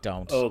 and I'm like,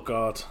 don't. Oh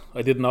God,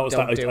 I didn't notice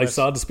that. I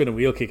saw the spinning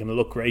wheel kick and it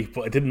looked great,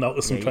 but I didn't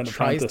notice him trying to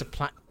plant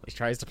it. He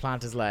tries to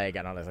plant his leg,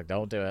 and I was like,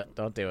 don't do it.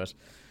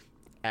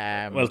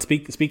 Well,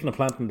 speaking of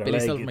planting their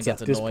leg, it's at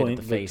this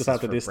point, just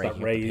after this, that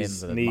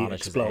Rey's knee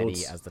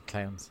explodes. As the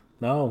clowns.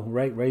 No,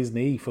 Rey's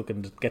knee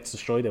fucking gets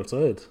destroyed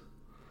outside.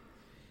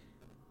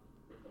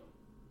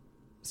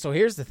 So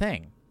here's the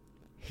thing.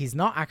 He's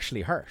not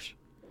actually hurt.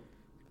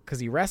 Because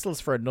he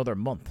wrestles for another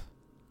month.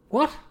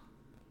 What?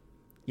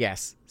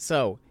 Yes.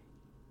 So,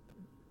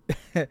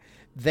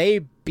 they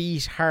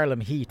beat Harlem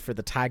Heat for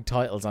the tag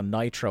titles on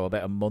Nitro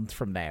about a month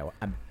from now.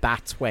 And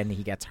that's when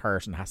he gets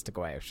hurt and has to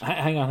go out.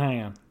 Hang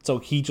on. So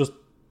he just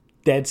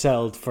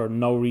dead-celled for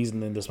no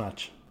reason in this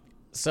match.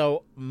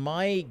 So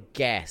my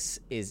guess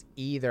is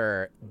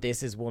either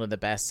this is one of the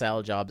best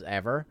sell jobs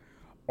ever,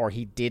 or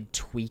he did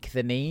tweak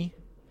the knee.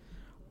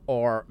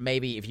 Or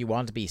maybe, if you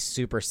want to be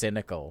super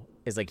cynical,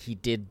 is like he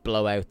did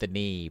blow out the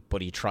knee,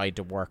 but he tried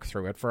to work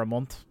through it for a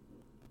month.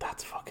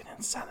 That's fucking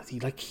insanity.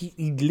 Like,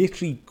 he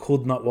literally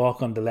could not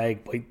walk on the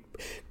leg by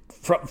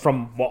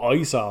from what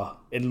I saw,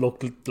 it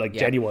looked like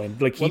genuine.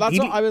 Like that's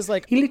what I was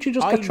like. He literally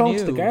just got thrown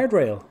to the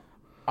guardrail.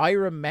 I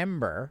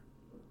remember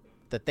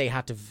that he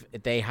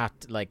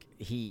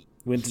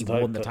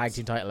won the tag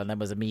team title and then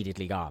was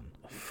immediately gone.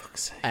 Oh,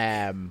 fuck's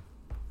sake.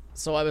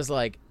 So I was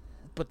like,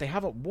 but they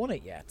haven't won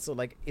it yet. So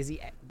like, is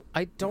he?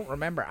 I don't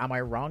remember. Am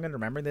I wrong in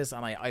remembering this?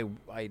 And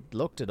I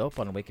looked it up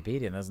on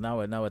Wikipedia, and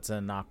no, it's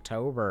an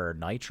October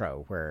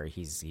Nitro where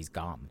he's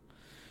gone,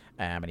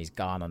 and he's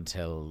gone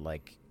until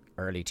like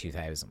early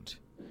 2000.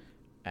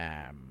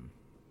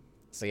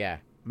 So yeah,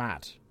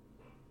 mad.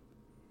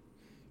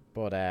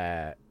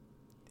 But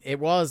it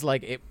was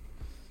like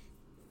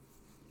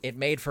it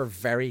made for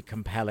very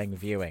compelling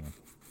viewing.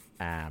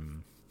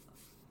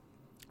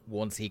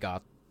 Once he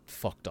got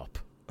fucked up.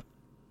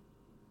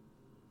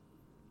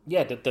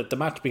 Yeah, the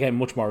match became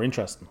much more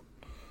interesting.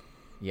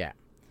 Yeah.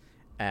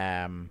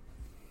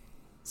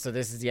 So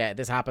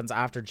this happens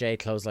after Jay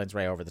clotheslines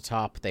Ray over the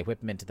top. They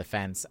whip him into the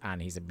fence,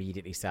 and he's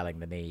immediately selling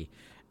the knee.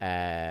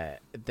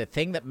 The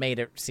thing that made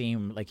it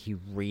seem like he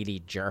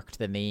really jerked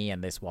the knee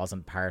and this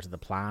wasn't part of the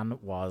plan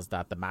was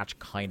that the match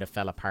kind of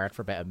fell apart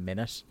for about a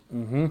minute.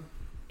 Mm-hmm.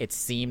 It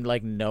seemed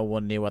like no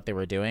one knew what they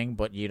were doing,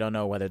 but you don't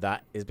know whether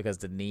that is because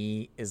the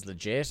knee is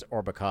legit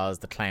or because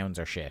the clowns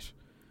are shit.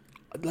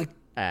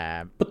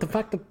 But the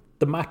fact that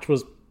the match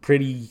was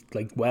pretty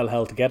like well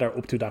held together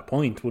up to that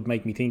point would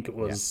make me think it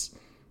was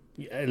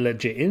a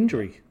legit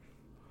injury.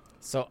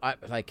 So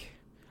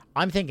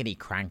I'm thinking he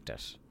cranked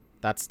it.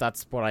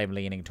 That's what I'm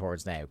leaning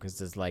towards now, because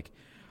there's like,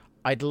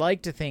 I'd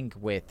like to think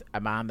with a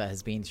man that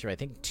has been through I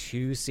think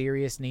 2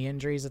 serious knee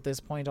injuries at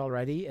this point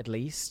already, at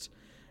least,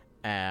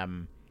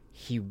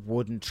 he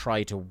wouldn't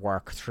try to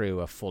work through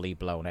a fully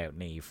blown out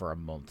knee for a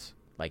month.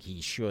 Like, he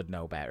should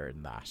know better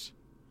than that.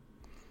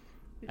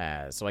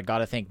 So I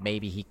gotta think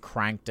maybe he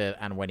cranked it,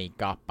 and when he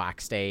got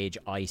backstage,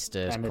 iced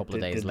it a couple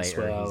of days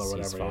later.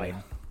 He's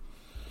fine.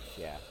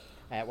 Yeah.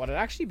 What would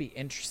actually be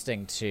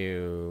interesting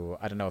to,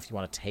 I don't know if you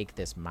want to take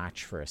this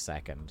match for a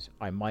second.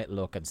 I might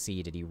look and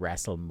see, did he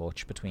wrestle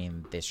much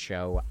between this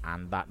show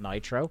and that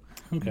Nitro,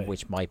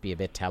 which might be a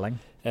bit telling.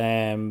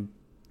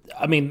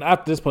 I mean,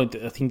 at this point,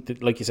 I think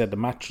that, like you said, the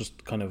match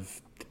just kind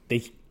of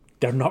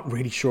they're not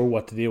really sure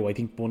what to do. I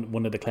think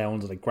one of the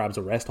clowns like grabs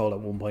a rest hold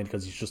at one point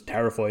because he's just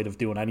terrified of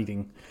doing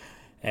anything.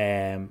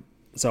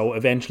 So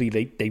eventually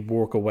they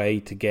work a way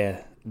to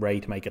get Ray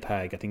to make a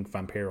tag. I think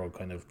Vampiro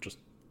kind of just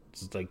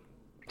like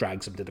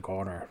drags him to the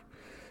corner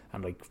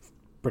and like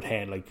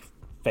pretend like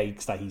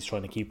fakes that he's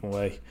trying to keep him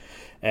away.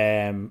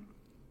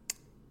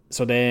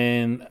 So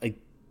then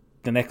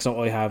the next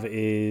note I have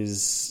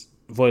is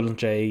Violent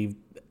J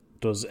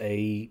does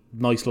a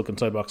nice looking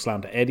sidewalk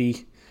slam to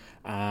Eddie,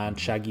 and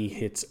Shaggy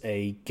hits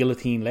a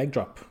guillotine leg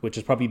drop, which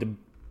is probably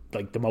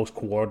the most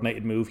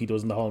coordinated move he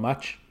does in the whole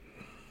match.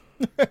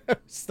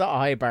 It's not a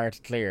high bar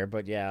to clear,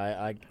 but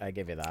yeah, I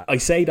give you that. I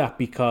say that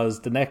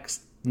because the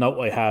next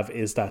note I have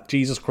is that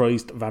Jesus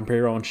Christ,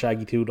 Vampiro and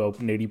Shaggy 2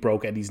 nearly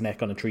broke Eddie's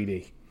neck on a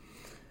 3D.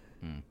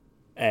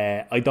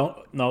 I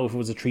don't know if it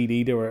was a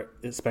 3D they were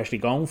especially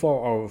going for,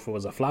 or if it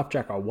was a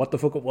flapjack, or what the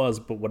fuck it was,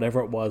 but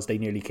whatever it was, they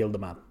nearly killed the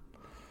man.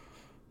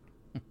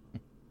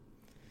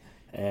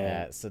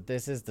 So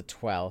this is the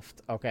 12th.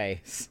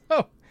 Okay,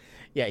 so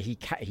yeah,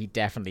 he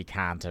definitely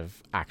can't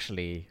have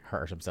actually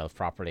hurt himself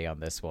properly on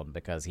this one,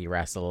 because he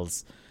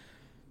wrestles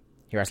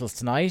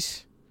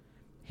tonight.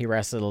 He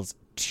wrestles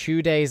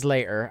 2 days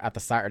later at the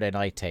Saturday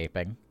night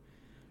taping.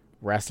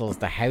 Wrestles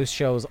the house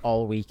shows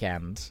all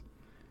weekend.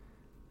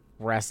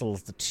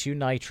 Wrestles the 2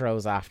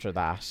 Nitros after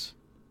that.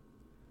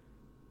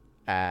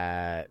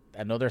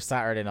 Another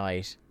Saturday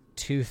night.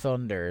 2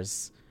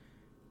 Thunders.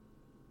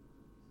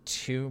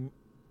 3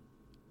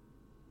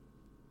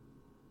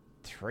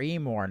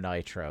 more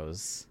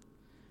Nitros.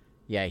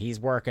 Yeah, he's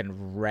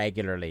working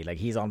regularly. Like,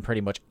 he's on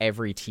pretty much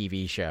every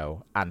TV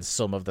show and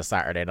some of the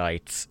Saturday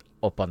nights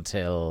up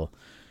until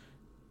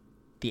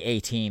the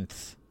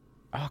 18th.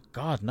 Oh,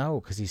 God, no,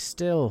 because he's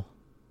still...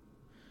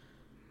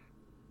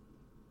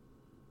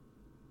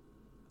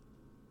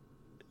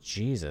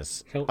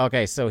 Jesus.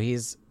 Okay, so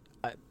he's...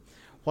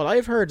 what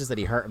I've heard is that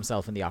he hurt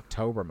himself in the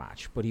October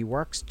match, but he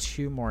works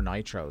 2 more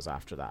Nitros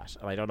after that.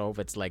 And I don't know if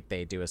it's like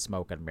they do a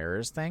smoke and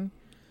mirrors thing.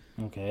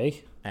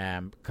 Okay.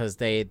 Because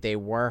they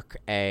work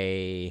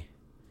a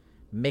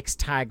mixed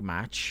tag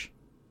match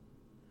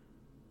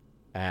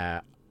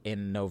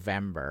in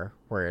November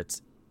where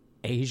it's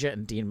Asia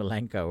and Dean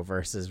Malenko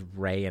versus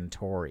Ray and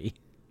Tori.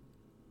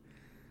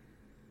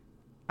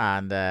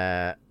 And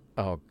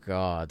oh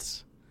God,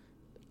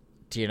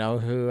 do you know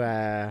who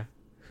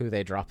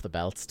they drop the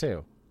belts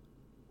to?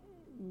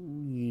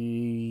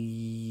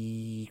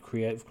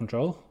 Creative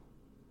Control.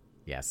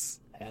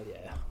 Yes. Hell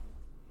yeah.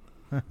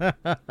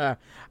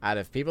 And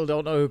if people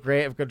don't know who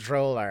Creative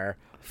Control are,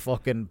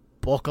 fucking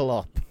buckle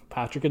up.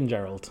 Patrick and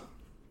Gerald.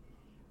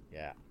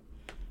 Yeah.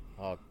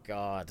 Oh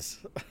God.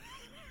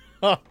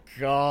 Oh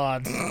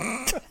God.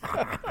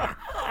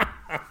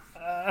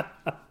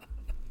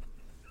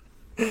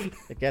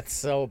 It gets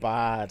so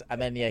bad.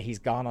 And then yeah, he's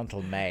gone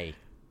until May.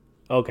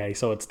 Okay,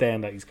 so it's then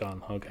that he's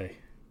gone. Okay.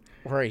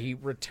 where he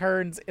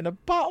returns in a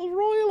battle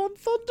royal on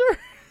Thunder.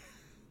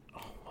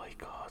 Oh my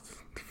god,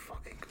 the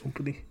fucking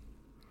company.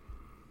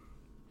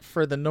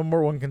 For the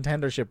number one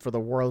contendership for the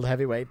World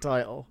Heavyweight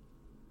title.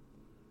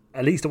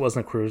 At least it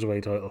wasn't a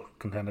Cruiserweight title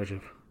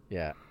contendership.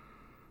 Yeah.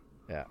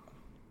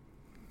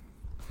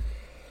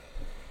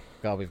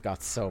 God, we've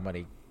got so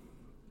many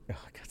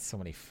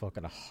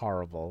fucking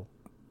horrible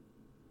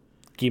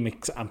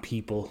gimmicks and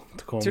people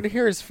to come. To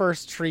hear his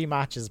first 3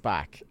 matches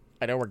back.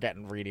 I know we're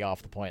getting really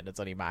off the point and it's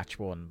only match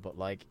 1, but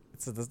like,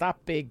 so there's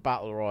that big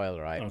battle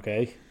royal, right?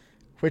 Okay.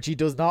 Which he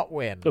does not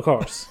win. Of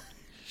course.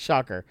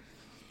 Shocker.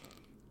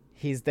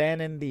 He's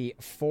then in the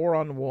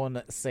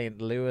 4-on-1 St.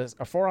 Louis,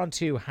 or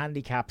 4-on-2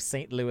 handicap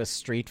St. Louis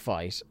street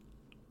fight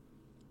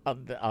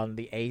on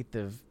the 8th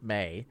of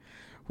May,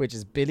 which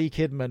is Billy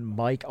Kidman,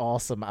 Mike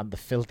Awesome, and the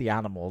Filthy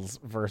Animals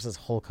versus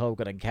Hulk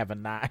Hogan and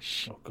Kevin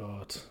Nash. Oh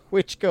god.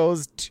 Which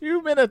goes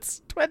 2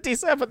 minutes,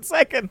 27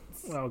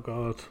 seconds. Oh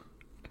god.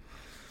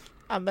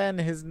 And then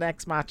his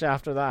next match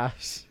after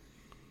that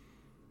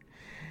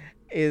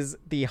is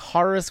the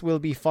Horace will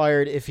be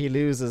fired if he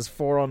loses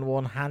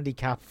 4-on-1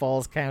 handicap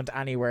falls count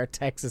anywhere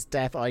Texas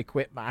Death I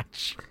Quit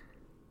match.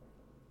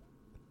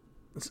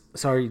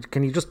 Sorry,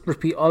 can you just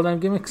repeat all them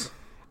gimmicks?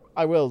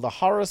 I will. The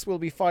Horace will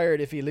be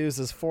fired if he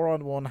loses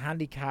 4-on-1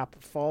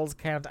 handicap falls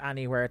count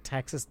anywhere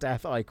Texas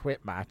Death I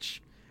Quit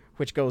match,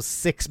 which goes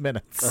 6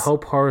 minutes. I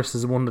hope Horace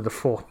is one of the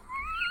 4.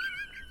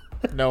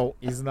 No,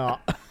 he's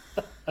not.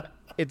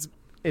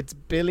 It's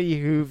Billy,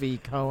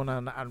 Hoovy,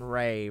 Conan, and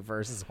Ray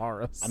versus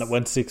Horace. And it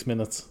went 6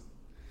 minutes.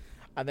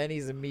 And then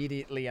he's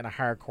immediately in a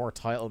hardcore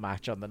title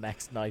match on the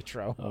next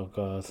Nitro. Oh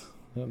god.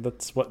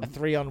 That's what a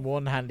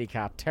 3-on-1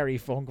 handicap, Terry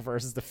Funk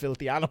versus the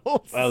Filthy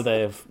Animals. Well,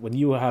 Dave, when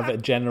you have a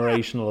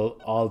generational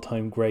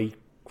all-time great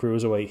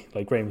cruiserweight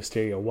like Rey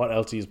Mysterio, what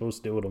else are you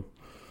supposed to do with him?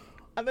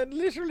 And then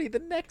literally the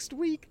next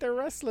week they're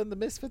wrestling the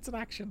Misfits in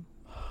action.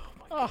 Oh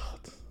my god.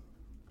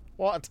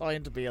 What a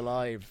time to be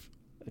alive.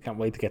 I can't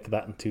wait to get to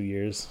that in 2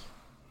 years.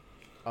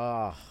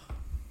 Oh.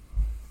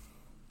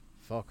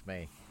 Fuck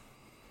me.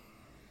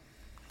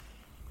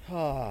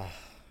 Oh.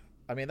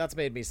 I mean, that's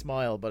made me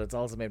smile, but it's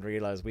also made me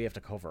realise we have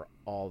to cover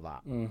all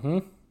that. Mm-hmm.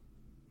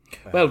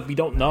 Well, we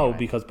don't know,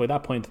 because by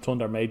that point the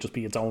Thunder may just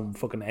be its own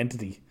fucking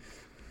entity.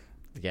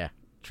 Yeah,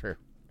 true.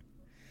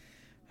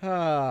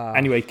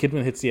 Anyway,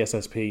 Kidman hits the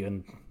SSP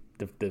and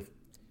the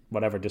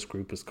whatever this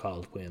group is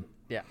called win.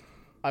 Yeah.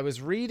 I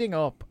was reading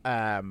up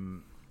while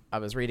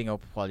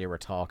you were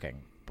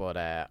talking, but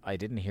I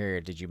didn't hear.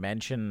 Did you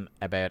mention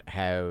about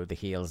how the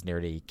heels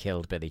nearly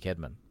killed Billy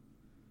Kidman?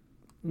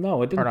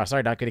 No, I didn't. Or no,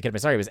 sorry, not Billy Kidman.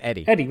 Sorry, it was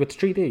Eddie. Eddie with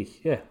 3D,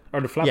 yeah. Or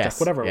the flapjack,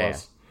 whatever it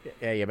was.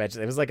 Yeah, you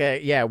mentioned it. It was like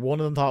one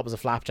of them thought it was a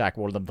flapjack,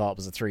 one of them thought it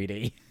was a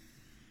 3D.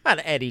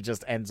 And Eddie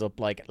just ends up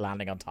like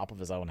landing on top of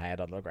his own head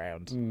on the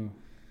ground.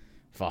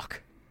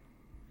 Fuck.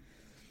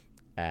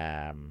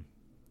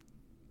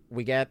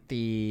 We get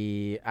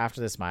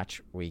after this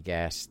match, we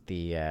get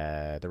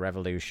the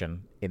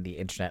Revolution in the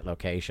internet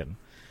location.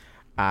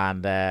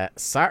 And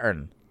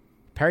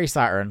Perry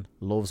Saturn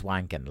loves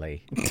wanking,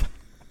 Lee.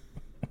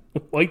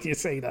 Why do you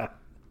say that?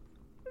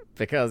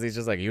 Because he's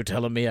just like, you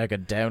telling me I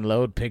can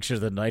download pictures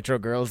of the Nitro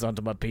Girls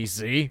onto my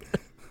PC?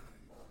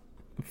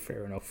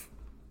 Fair enough.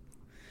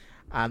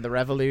 And the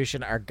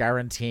Revolution are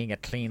guaranteeing a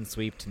clean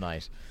sweep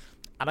tonight.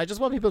 And I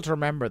just want people to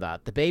remember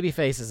that. The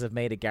babyfaces have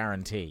made a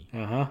guarantee.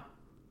 Uh-huh.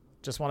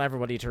 Just want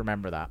everybody to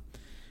remember that.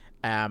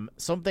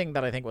 Something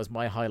that I think was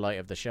my highlight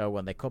of the show,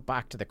 when they cut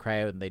back to the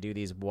crowd and they do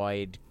these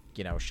wide,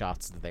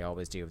 shots that they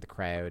always do of the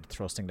crowd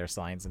thrusting their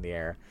signs in the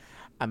air.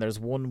 And there's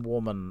one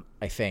woman,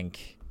 I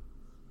think,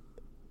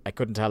 I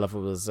couldn't tell if it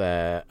was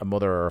a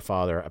mother or a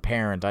father, a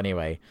parent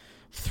anyway,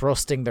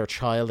 thrusting their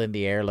child in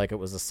the air like it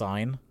was a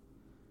sign.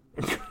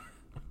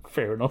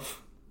 Fair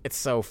enough. It's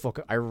so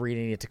fucking... I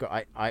really need to go...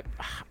 I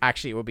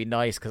actually, it would be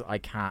nice, because I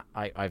can't...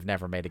 I've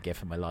never made a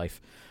GIF in my life.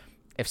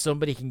 If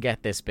somebody can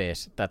get this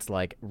bit, that's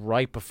like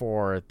right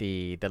before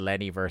the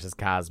Lenny versus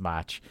Kaz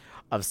match,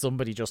 of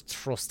somebody just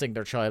thrusting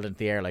their child into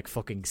the air like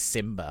fucking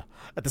Simba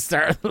at the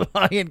start of the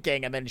Lion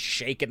King and then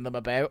shaking them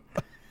about.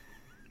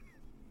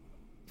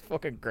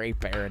 Fucking great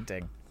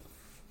parenting.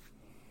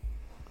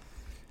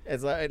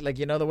 It's like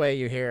the way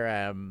you hear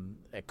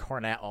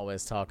Cornette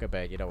always talk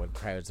about, when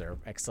crowds are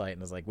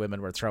exciting, is like women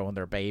were throwing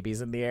their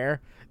babies in the air.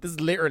 This is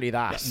literally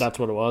that. That's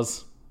what it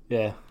was.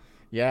 Yeah.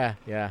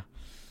 Yeah.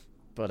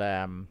 But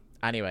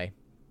anyway,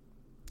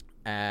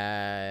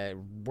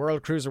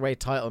 World Cruiserweight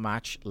title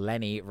match,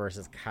 Lenny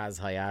versus Kaz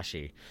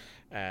Hayashi.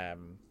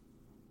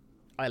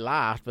 I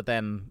laughed, but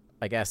then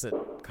I guess it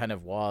kind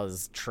of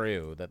was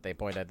true that they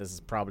point out this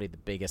is probably the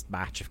biggest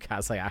match of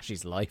Kaz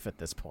Hayashi's life at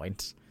this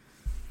point.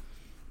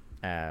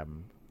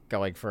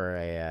 Going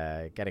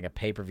for getting a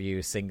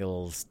pay-per-view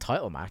singles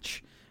title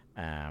match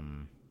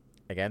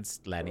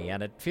against Lenny,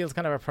 and it feels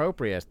kind of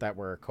appropriate that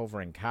we're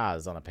covering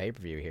Kaz on a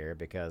pay-per-view here,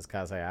 because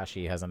Kaz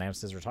Hayashi has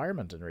announced his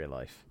retirement in real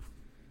life.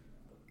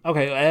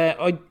 Okay,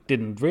 I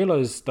didn't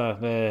realise that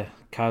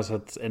Kaz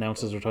had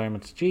announced his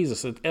retirement.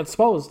 Jesus, I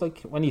suppose,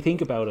 like, when you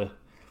think about it,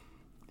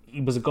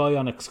 he was a guy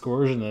on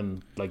excursion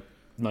in, like,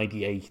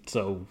 '98.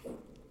 So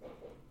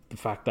the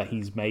fact that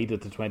he's made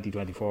it to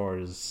 2024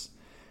 is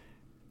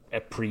a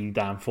pretty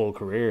damn full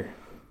career.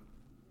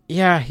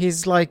 Yeah,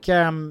 he's like,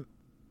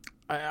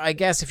 I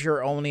guess if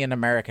you're only an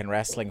American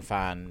wrestling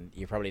fan,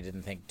 you probably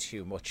didn't think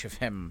too much of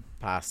him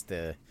past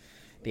the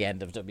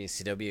end of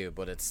WCW,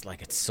 but it's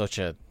such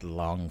a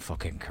long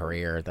fucking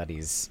career that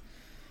he's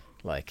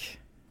like,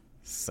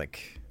 it's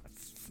like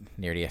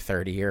nearly a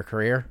 30-year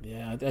career.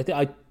 Yeah,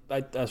 I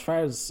as far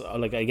as,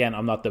 like, again,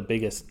 I'm not the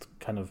biggest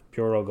kind of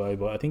Puro guy,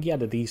 but I think he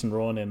had a decent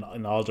run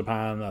in All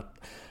Japan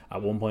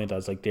at one point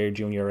as like their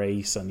junior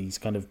ace, and he's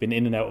kind of been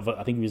in and out of it.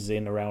 I think he was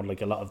in around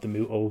like a lot of the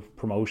Muto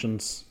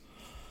promotions.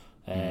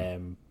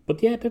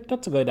 But yeah,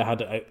 that's a guy that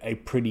had a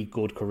pretty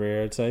good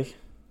career, I'd say.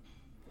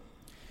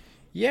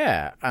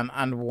 Yeah,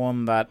 and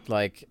one that,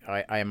 like,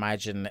 I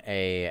imagine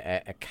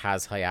a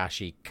Kaz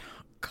Hayashi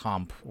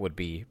comp would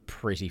be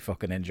pretty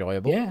fucking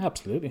enjoyable. Yeah,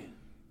 absolutely.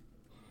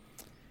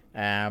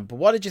 But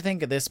what did you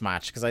think of this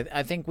match? Because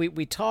I think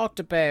we talked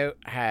about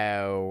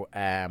how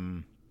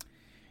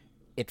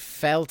it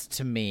felt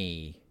to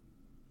me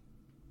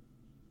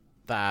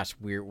that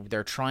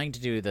they're trying to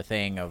do the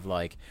thing of,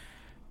 like,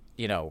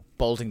 you know,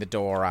 bolting the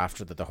door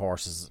after the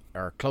horses,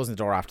 or closing the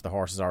door after the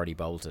horse is already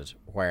bolted,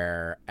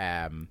 where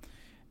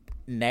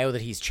now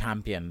that he's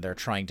champion, they're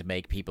trying to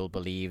make people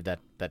believe that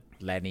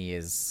Lenny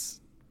is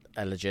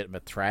a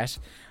legitimate threat.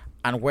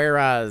 And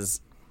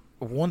whereas,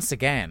 once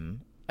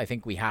again, I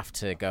think we have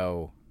to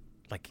go,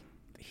 like,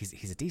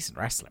 he's a decent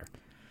wrestler.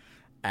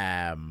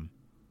 I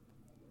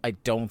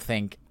don't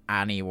think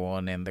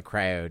anyone in the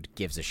crowd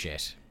gives a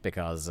shit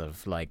because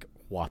of, like,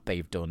 what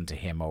they've done to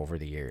him over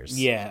the years.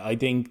 Yeah, I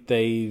think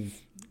they've,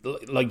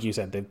 like you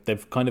said,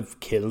 they've kind of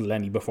killed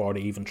Lenny before they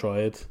even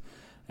tried.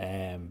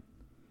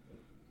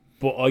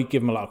 But I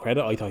give him a lot of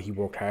credit. I thought he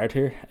worked hard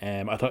here.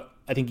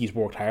 I think he's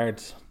worked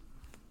hard,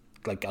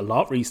 like, a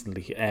lot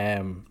recently.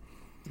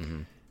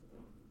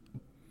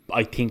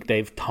 I think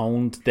they've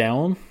toned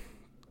down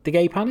the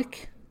gay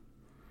panic.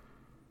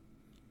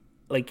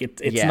 Like,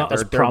 it's not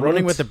as prominent. They're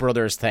running with the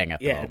brothers thing at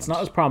the moment. It's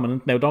not as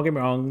prominent. Now, don't get me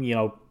wrong, you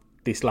know,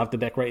 they still have to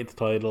decorate the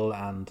title,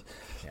 and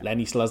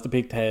Lenny still has the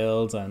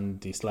pigtails, and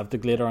they still have the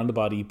glitter on the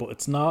body, but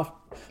it's not,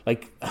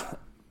 like,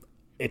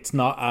 it's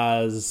not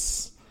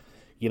as,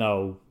 you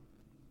know,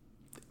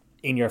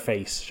 in your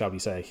face, shall we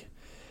say.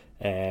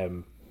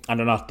 And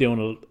they're not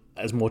doing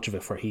as much of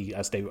it for Heat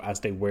as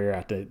they were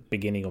at the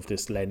beginning of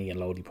this Lenny and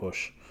Lodi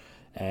push.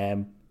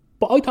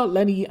 But I thought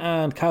Lenny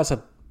and Kaz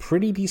had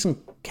pretty decent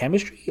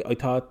chemistry. I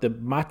thought the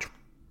match,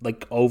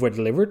 like,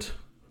 over-delivered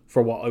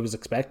for what I was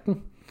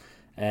expecting.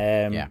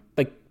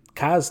 Like,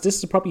 Kaz, this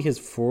is probably his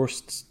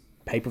first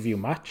pay-per-view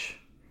match.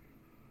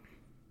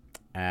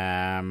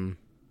 Pay-per-view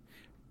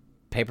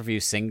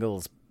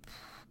singles,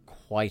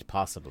 quite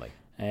possibly.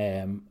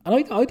 And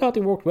I thought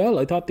they worked well.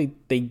 I thought they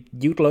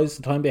utilised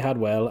the time they had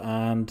well,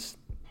 and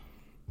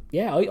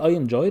yeah, I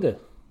enjoyed it.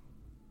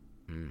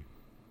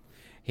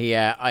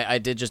 I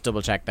did just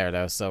double check there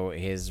though. So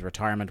his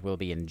retirement will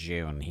be in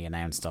June. He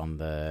announced on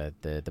the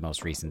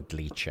most recent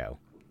Glee show.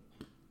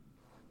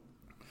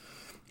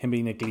 Him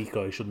being a Glee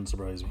guy shouldn't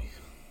surprise me.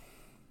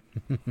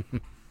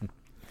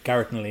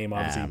 Garrett and Liam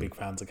obviously big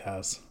fans of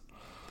Kaz.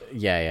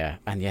 Yeah,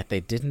 and yet they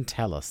didn't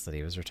tell us that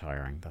he was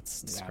retiring.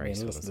 That's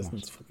disgraceful. Listen,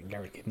 it's fucking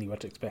Garrett Kidney. What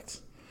to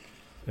expect?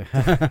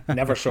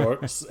 Never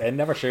shares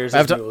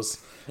his views.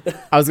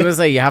 I was going to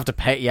say you have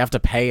to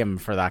pay him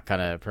for that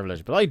kind of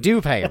privilege, but I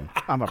do pay him.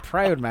 I'm a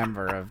proud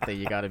member of the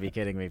You Gotta Be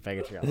Kidding Me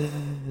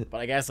Patreon. But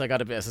I guess I got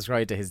to be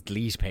subscribed to his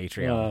Delete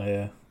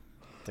Patreon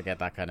to get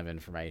that kind of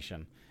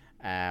information.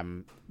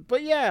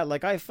 But yeah,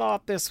 like, I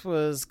thought this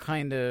was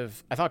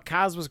I thought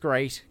Kaz was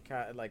great,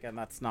 like, and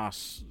that's not,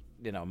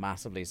 you know,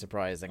 massively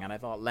surprising. And I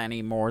thought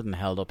Lenny more than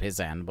held up his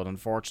end, but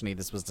unfortunately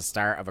this was the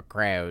start of a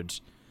crowd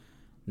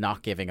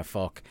not giving a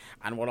fuck.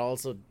 And what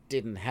also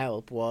didn't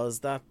help was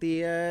that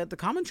the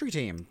commentary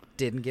team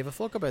didn't give a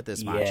fuck about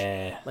this match.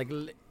 Yeah. Like,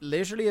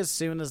 literally as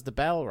soon as the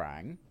bell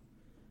rang,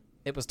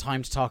 it was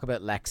time to talk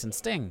about Lex and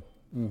Sting.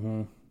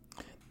 Mm-hmm.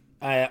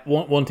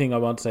 One thing I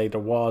want to say,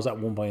 there was at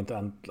one point,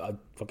 and I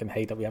fucking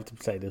hate that we have to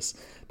say this,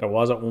 there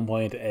was at one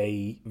point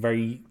a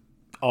very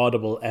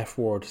audible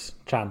F-word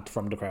chant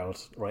from the crowd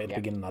right at the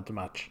beginning of the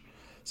match.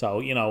 So,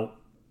 you know,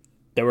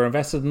 they were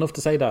invested enough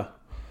to say that.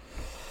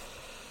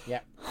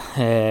 Yeah.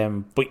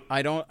 But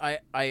I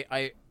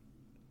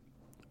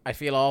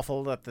feel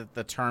awful that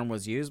the term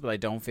was used, but I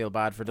don't feel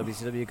bad for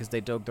WCW because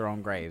they dug their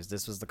own graves.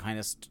 This was the kind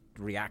of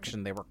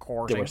reaction they were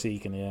courting. They were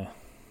seeking, yeah.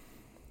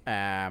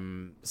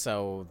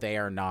 So they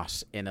are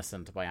not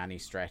innocent by any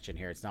stretch in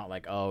here. It's not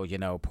like, oh, you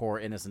know, poor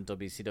innocent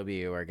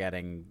WCW are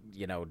getting,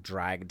 you know,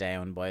 dragged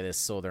down by this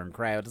southern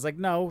crowd. It's like,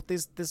 no,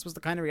 this was the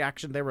kind of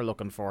reaction they were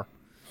looking for.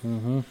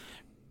 Mm-hmm.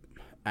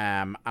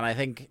 And I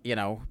think, you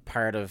know,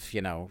 part of,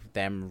 you know,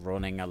 them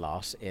running a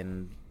lot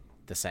in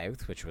the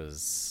South, which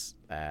was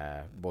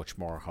much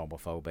more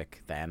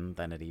homophobic then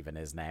than it even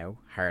is now,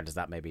 hard as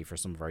that may be for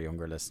some of our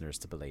younger listeners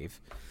to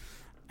believe,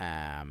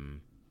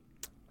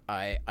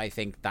 I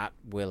think that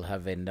will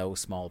have in no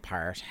small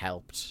part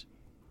helped,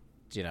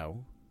 you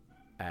know,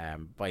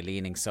 by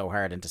leaning so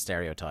hard into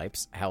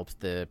stereotypes, helped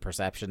the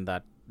perception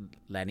that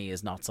Lenny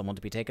is not someone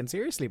to be taken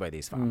seriously by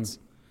these fans.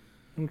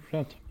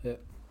 100%.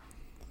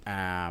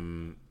 Yeah.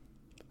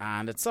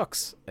 And it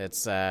sucks.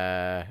 It's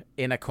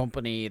in a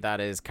company that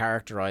is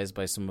characterized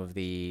by some of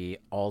the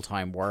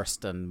all-time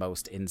worst and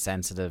most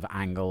insensitive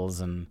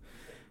angles and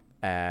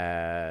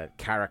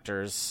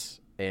characters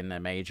in a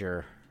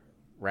major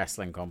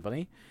wrestling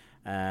company.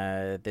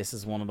 This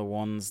is one of the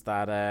ones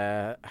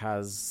that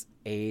has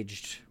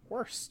aged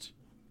worst,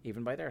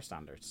 even by their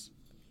standards.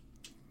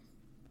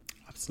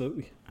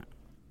 Absolutely.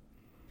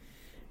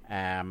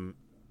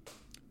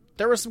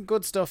 There was some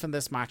good stuff in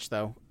this match,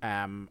 though.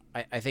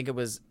 I think it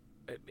was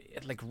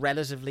like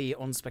relatively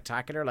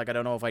unspectacular. Like, I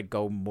don't know if I'd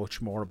go much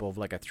more above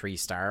like a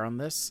 3-star on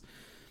this.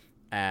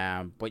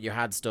 But you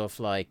had stuff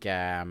like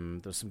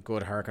there's some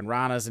good Hurricane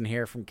Ranas in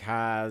here from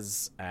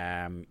Kaz.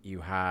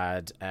 You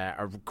had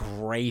a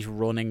great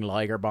running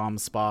Liger Bomb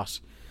spot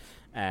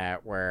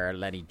where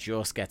Lenny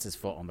just gets his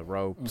foot on the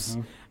ropes.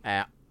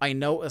 I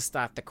noticed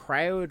that the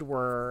crowd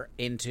were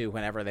into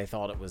whenever they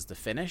thought it was the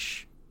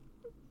finish,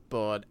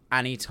 but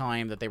any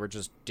time that they were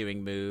just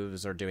doing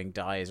moves or doing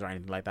dives or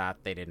anything like that,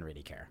 they didn't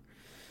really care.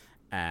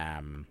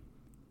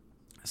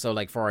 So,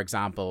 like, for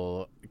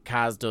example,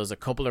 Kaz does a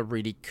couple of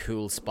really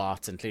cool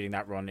spots, including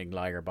that running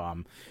Liger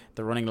Bomb.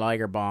 The running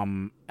Liger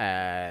Bomb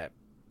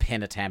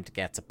pin attempt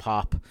gets a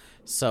pop.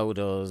 So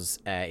does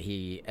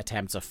he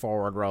attempts a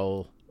forward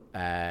roll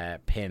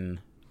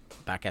pin.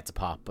 That gets a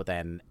pop. But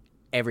then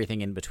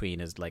everything in between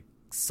is, like,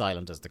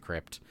 silent as the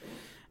crypt.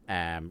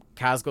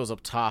 Kaz goes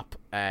up top.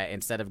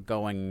 Instead of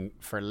going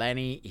for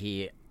Lenny,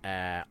 he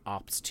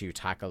opts to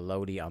tackle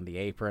Lodi on the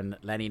apron.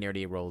 Lenny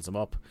nearly rolls him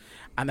up,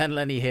 and then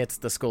Lenny hits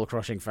the skull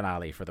crushing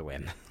finale for the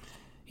win.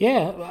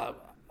 Yeah,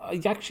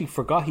 I actually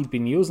forgot he'd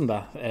been using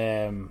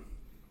that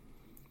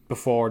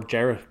before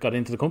Jarrett got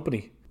into the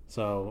company.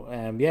 So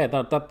yeah,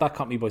 that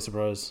caught me by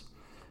surprise.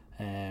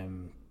 But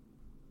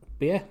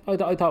yeah,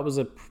 I thought it was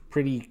a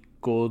pretty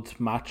good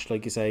match,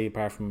 like you say.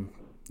 Apart from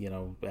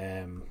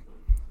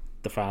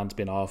the fans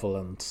being awful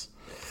and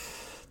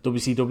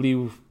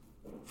WCW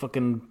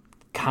fucking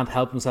can't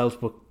help themselves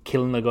but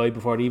killing a guy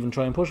before they even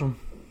try and push him.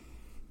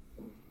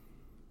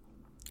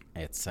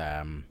 It's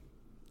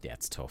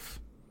it's tough.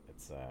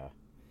 It's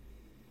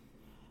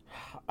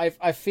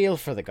I feel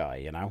for the guy,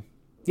 you know.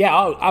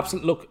 Yeah,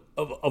 absolutely. Look,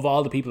 of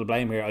all the people to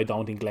blame here, I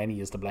don't think Lenny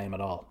is to blame at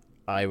all.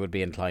 I would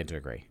be inclined to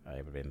agree.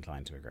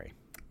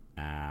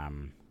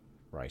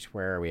 Right,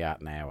 where are we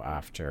at now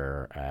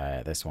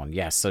after this one?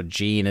 Yes, so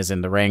Gene is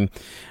in the ring,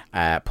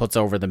 puts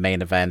over the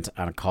main event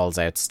and calls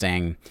out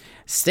Sting.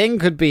 Sting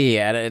could be,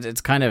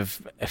 it's kind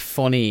of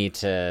funny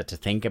to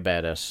think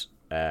about it,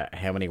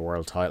 how many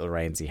world title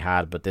reigns he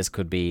had, but this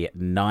could be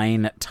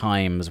 9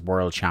 times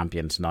world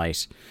champion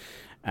tonight.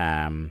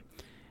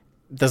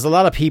 There's a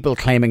lot of people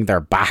claiming they're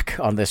back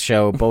on this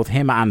show. Both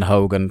him and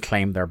Hogan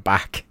claim they're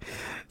back.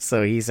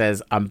 So he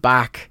says, I'm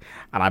back,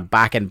 and I'm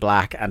back in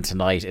black, and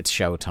tonight it's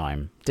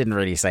showtime. Didn't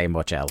really say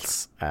much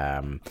else.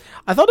 I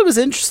thought it was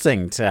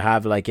interesting to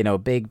have, like,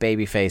 big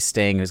babyface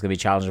Sting who's going to be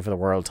challenging for the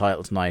world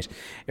title tonight.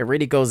 It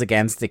really goes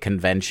against the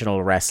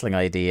conventional wrestling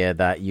idea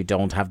that you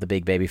don't have the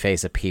big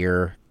babyface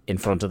appear in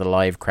front of the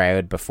live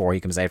crowd before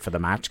he comes out for the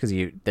match, because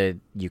you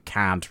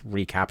can't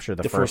recapture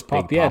the first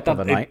big pop of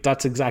the night.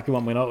 That's exactly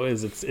what we know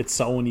is. It's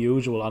so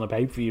unusual on a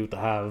pay-per-view to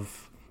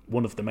have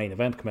one of the main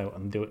event come out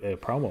and do a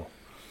promo.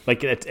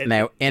 Like it's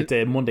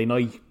a Monday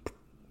night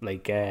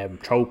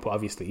trope,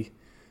 obviously,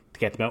 to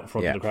get them out in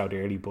front of the crowd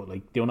early, but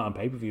like doing it on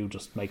pay-per-view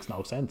just makes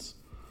no sense.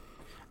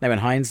 Now, in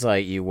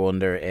hindsight, you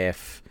wonder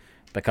if,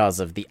 because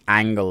of the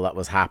angle that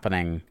was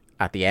happening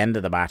at the end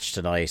of the match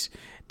tonight,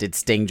 did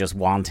Sting just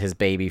want his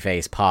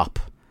babyface pop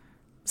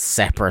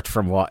separate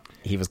from what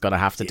he was going to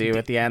have to do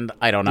at the end?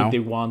 I don't know. Did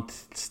they want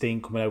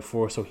Sting coming out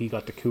first so he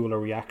got the cooler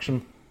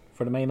reaction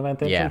for the main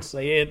event entrance?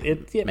 Yeah,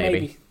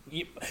 maybe.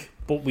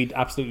 But we'd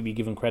absolutely be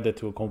giving credit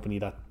to a company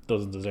that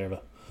doesn't deserve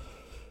it.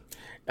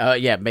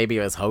 Maybe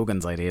it was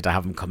Hogan's idea to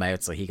have him come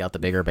out so he got the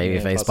bigger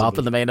babyface pop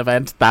in the main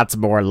event. That's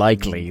more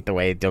likely the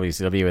way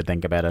WCW would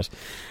think about it.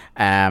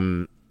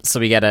 So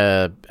we get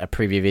a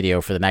preview video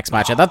for the next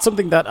match. And that's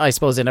something that, I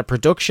suppose, in a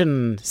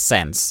production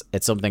sense,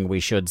 it's something we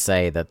should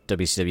say that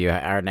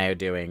WCW are now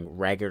doing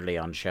regularly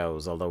on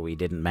shows, although we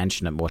didn't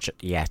mention it much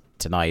yet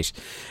tonight,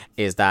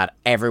 is that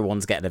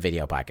everyone's getting a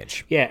video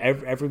package. Yeah,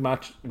 every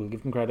match, we'll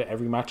give them credit,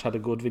 every match had a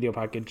good video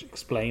package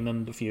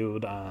explaining the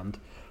feud and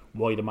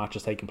why the match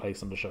is taking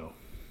place on the show.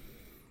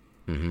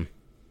 Mm-hmm.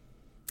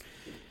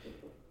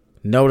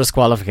 No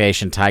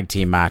disqualification tag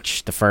team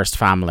match, the First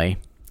Family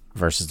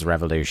versus the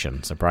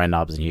Revolution. So Brian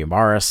Knobbs and Hugh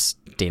Morris,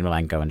 Dean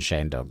Malenko and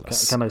Shane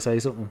Douglas. Can I say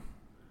something?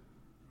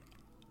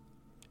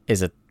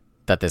 Is it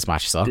that this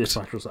match sucked? This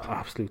match was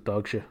absolute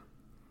dog shit.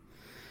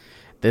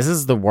 This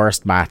is the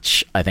worst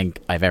match I think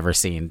I've ever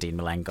seen Dean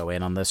Malenko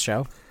in on this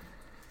show.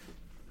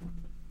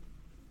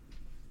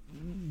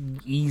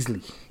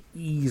 Easily.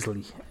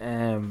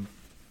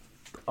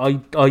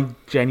 I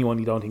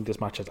genuinely don't think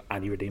this match has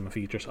any redeeming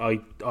features.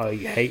 I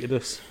hated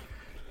this.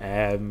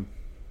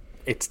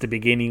 it's the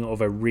beginning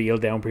of a real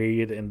down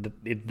period in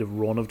the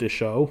run of the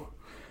show.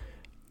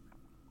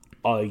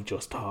 I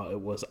just thought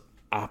it was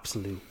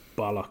absolute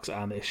bollocks,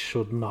 and it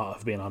should not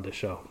have been on the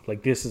show.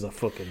 Like, this is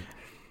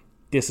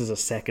a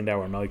second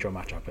hour Nitro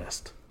match at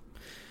best.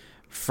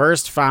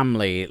 First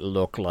Family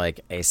look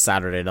like a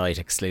Saturday night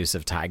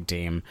exclusive tag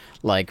team.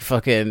 Like,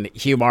 fucking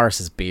Hugh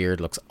Morris's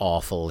beard looks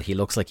awful. He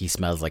looks like he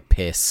smells like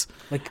piss.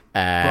 Like,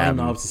 Brian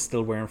Knobbs is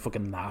still wearing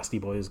fucking Nasty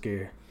Boys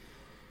gear.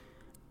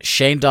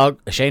 Shane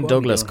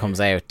Douglas comes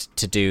out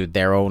to do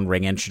their own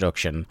ring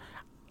introduction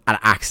and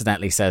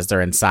accidentally says they're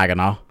in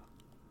Saginaw.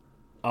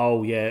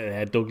 Oh,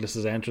 yeah,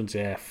 Douglas's entrance,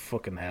 yeah,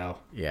 fucking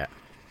hell. Yeah.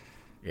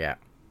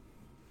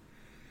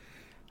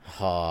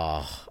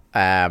 Oh,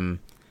 and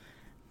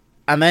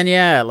then,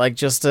 yeah, like,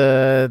 just,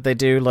 they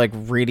do, like,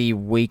 really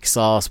weak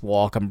sauce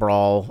walk and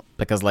brawl,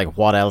 because, like,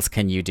 what else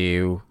can you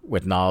do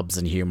with Knobbs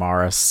and Hugh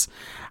Morris?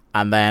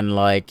 And then,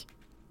 like,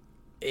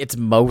 it's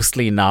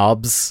mostly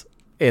Knobbs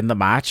in the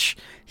match.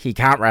 He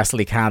can't wrestle,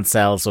 he can't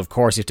sell, so of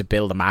course you have to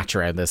build a match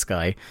around this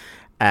guy.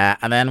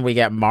 And then we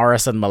get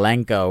Morris and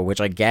Malenko,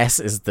 which I guess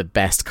is the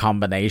best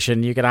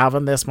combination you could have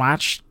in this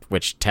match,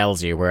 which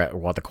tells you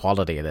what the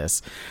quality of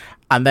this.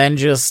 And then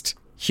just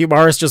Hugh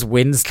Morris just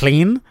wins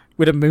clean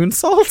with a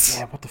moonsault.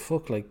 Yeah, what the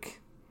fuck? Like,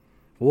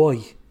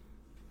 why?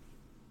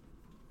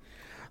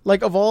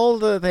 Like, of all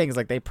the things,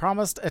 like, they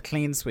promised a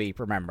clean sweep,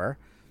 remember?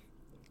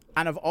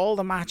 And of all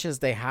the matches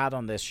they had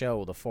on this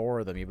show, the four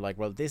of them, you'd be like,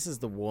 well, this is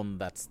the one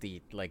that's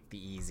the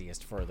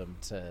easiest for them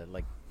to,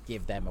 like,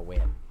 give them a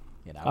win.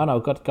 You know? I know,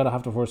 gotta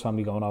have the First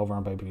Family going over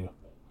on pay-per-view.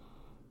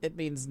 It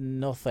means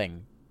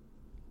nothing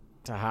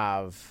to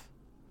have,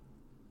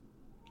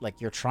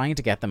 like, you're trying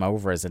to get them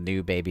over as a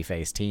new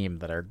babyface team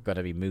that are going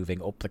to be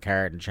moving up the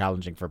card and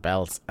challenging for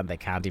belts, and they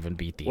can't even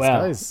beat these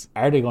guys.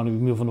 Are they going to be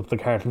moving up the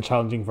card and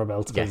challenging for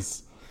belts?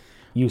 Because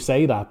you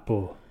say that,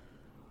 but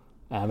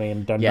I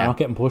mean, they're not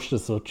getting pushed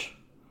as such.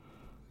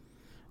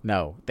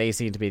 No, they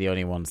seem to be the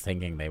only ones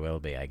thinking they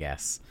will be, I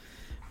guess.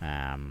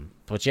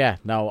 But yeah,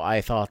 no, I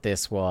thought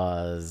this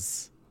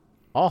was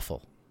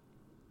awful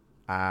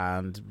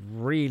and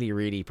really,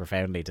 really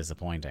profoundly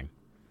disappointing.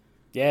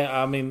 Yeah,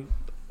 I mean,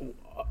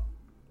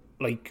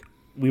 like,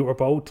 we were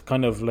both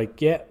kind of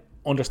like,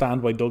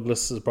 understand why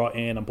Douglas is brought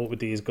in and put with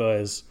these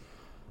guys,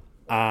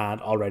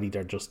 and already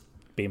they're just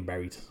being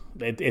buried.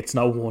 It's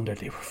no wonder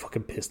they were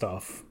fucking pissed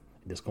off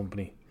in this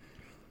company.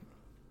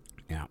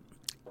 Yeah.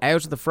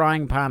 Out of the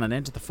frying pan and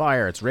into the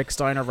fire, it's Rick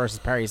Steiner versus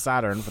Perry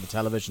Saturn for the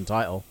television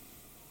title.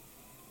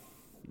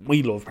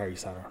 We love Perry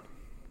Saturn.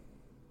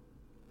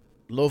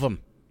 Love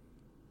him.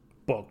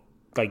 But,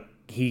 like,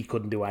 he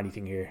couldn't do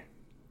anything here.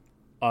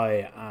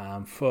 I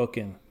am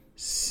fucking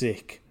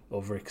sick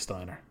of Rick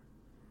Steiner.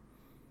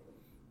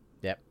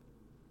 Yep.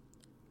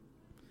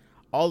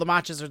 All the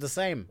matches are the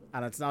same,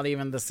 and it's not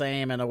even the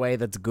same in a way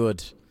that's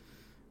good.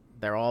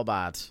 They're all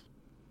bad.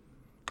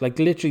 Like,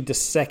 literally, the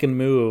second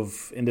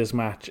move in this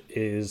match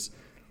is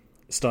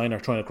Steiner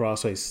trying to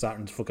crossface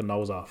Saturn's fucking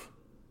nose off.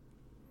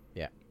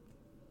 Yeah.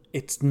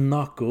 It's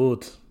not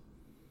good.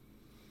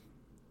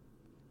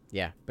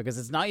 Yeah, because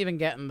it's not even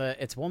getting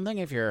it's one thing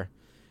if you're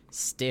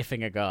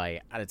stiffing a guy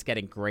and it's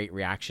getting great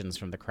reactions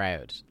from the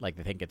crowd, like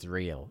they think it's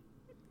real.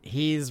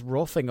 He's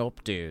roughing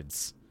up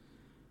dudes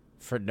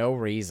for no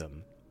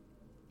reason,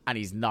 and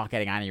he's not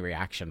getting any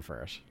reaction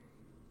for it.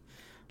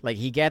 Like,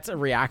 he gets a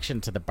reaction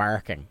to the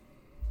barking,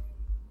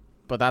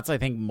 but that's, I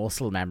think,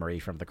 muscle memory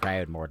from the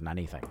crowd more than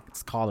anything.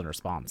 It's call and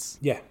response.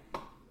 Yeah.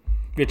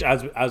 Which,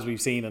 as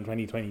we've seen in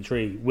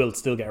 2023, will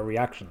still get a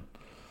reaction.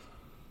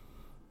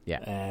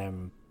 Yeah.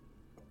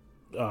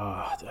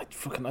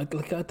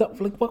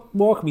 What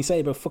more can we say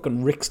about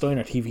fucking Rick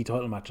Steiner TV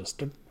title matches?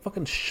 They're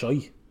fucking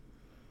shy.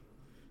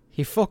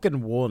 He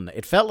fucking won.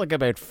 It felt like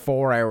about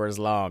 4 hours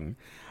long,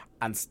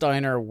 and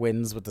Steiner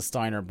wins with the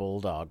Steiner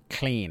Bulldog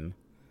clean.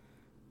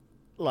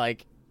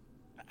 Like,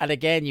 and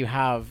again, you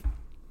have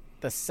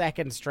the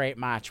second straight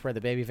match where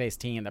the babyface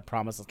team that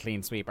promised a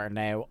clean sweep are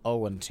now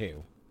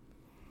 0-2.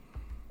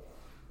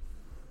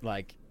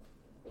 Like,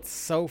 it's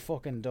so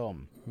fucking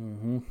dumb.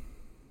 Mm-hmm.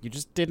 You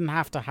just didn't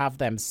have to have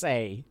them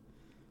say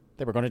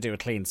they were going to do a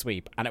clean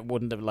sweep, and it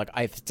wouldn't have, like,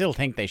 I still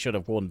think they should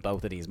have won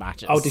both of these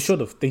matches. Oh, they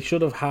should have. They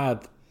should have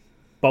had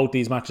both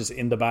these matches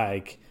in the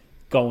bag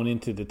going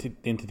into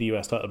the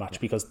US title match,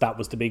 because that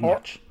was the big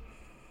match.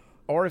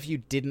 Or if you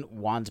didn't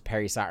want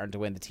Perry Saturn to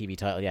win the TV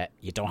title yet,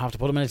 you don't have to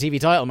put him in a TV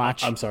title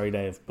match. I'm sorry,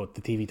 Dave, but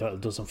the TV title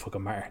doesn't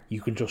fucking matter.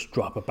 You can just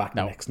drop it back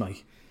the next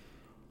night.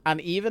 And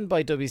even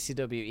by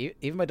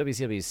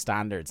WCW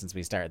standards, since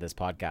we started this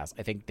podcast,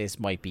 I think this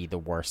might be the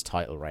worst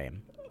title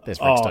reign.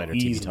 This Rick Steiner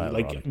TV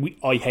title run.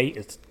 I hate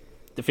it.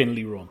 The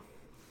Finlay run.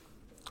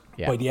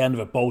 Yeah. By the end of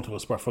it, both of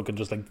us were fucking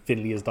just like,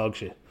 Finlay is dog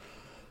shit.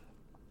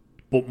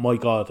 But my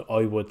God,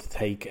 I would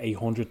take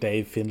 100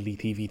 Dave Finlay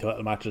TV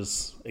title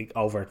matches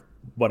over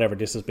whatever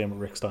this has been with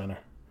Rick Steiner.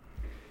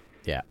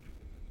 Yeah.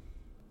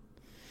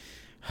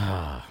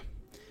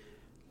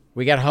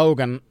 We get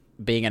Hogan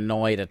being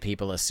annoyed at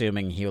people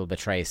assuming he will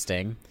betray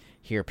Sting.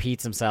 He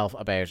repeats himself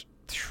about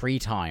 3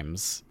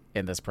 times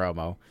in this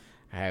promo.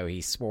 how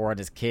he swore on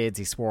his kids,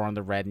 he swore on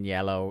the red and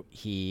yellow.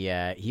 He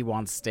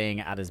wants Sting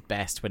at his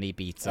best when he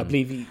beats him. I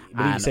believe he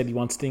said he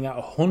wants Sting at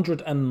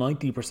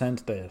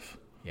 190%, Dave.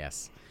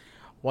 Yes.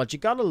 What you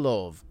gotta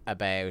love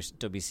about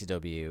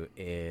WCW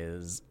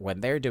is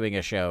when they're doing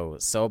a show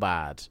so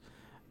bad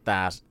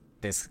that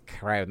this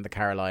crowd in the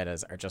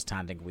Carolinas are just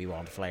chanting, "We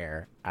want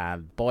Flair,"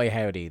 and boy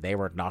howdy, they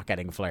were not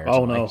getting Flair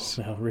tonight.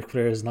 No, Ric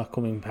Flair is not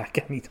coming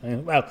back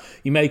anytime. Well,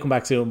 he may come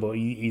back soon, but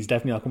he's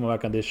definitely not coming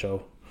back on this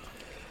show.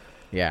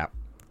 Yeah.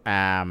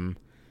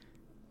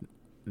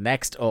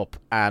 Next up,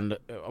 and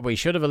we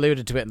should have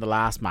alluded to it in the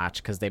last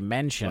match because they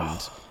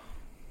mentioned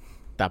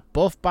that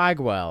Buff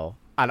Bagwell,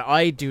 and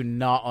I do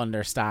not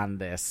understand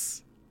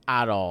this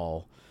at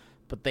all,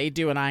 but they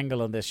do an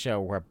angle on this show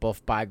where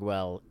Buff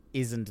Bagwell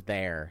isn't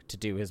there to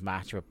do his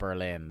match with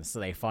Berlin, so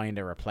they find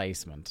a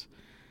replacement.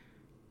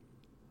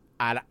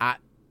 And at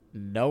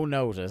no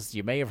notice,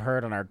 you may have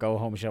heard on our Go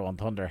Home show on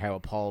Thunder how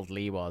appalled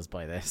Lee was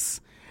by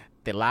this.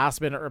 The last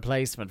minute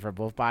replacement for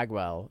Buff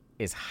Bagwell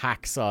is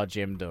Hacksaw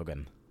Jim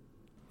Duggan.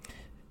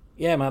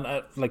 Yeah,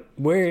 man.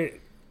 Where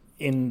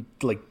in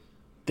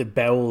the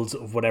bowels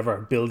of whatever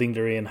building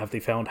they're in have they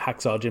found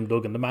Hacksaw Jim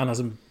Duggan? The man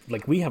hasn't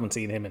we haven't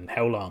seen him in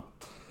how long?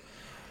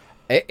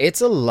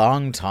 It's a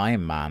long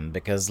time, man.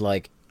 Because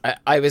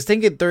I was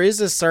thinking there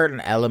is a certain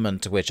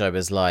element to which I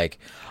was like,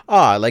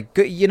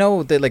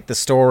 the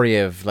story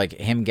of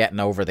him getting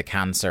over the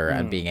cancer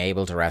and being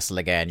able to wrestle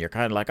again. You're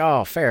kind of like,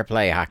 oh, fair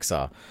play,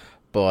 Hacksaw.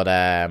 But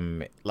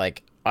I'm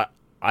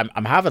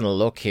having a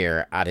look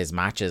here at his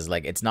matches.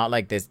 It's not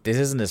like this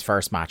isn't his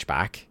first match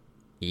back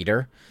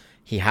either.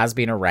 He has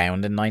been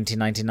around in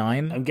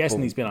 1999. I'm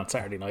guessing he's been on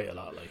Saturday night a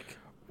lot.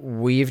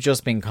 We've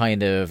just been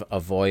kind of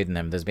avoiding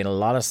him. There's been a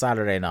lot of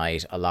Saturday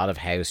night, a lot of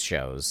house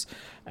shows.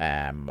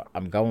 I'm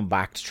going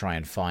back to try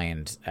and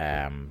find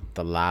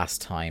the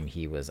last time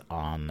he was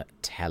on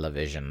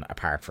television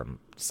apart from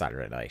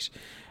Saturday night.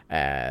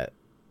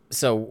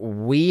 So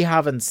we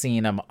haven't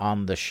seen him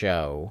on the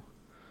show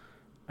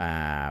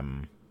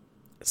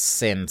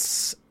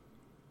since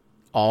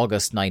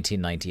August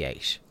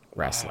 1998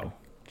 wrestling. Wow.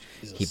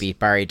 He beat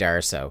Barry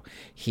Darsow.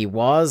 He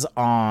was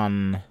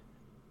on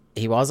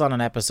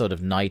an episode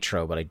of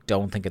Nitro, but I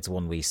don't think it's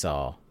one we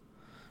saw.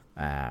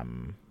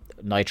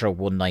 Nitro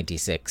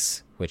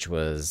 196, which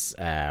was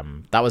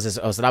that was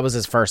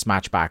his first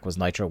match back, was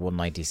Nitro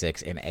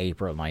 196 in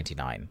April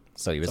 99.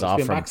 So he was off.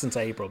 He's been back since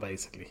April,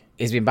 basically.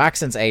 He's been back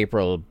since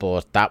April,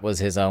 but that was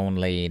his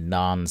only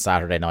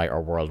non-Saturday night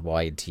or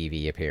worldwide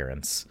TV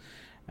appearance.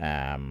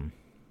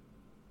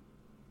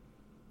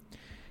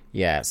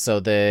 So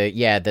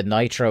the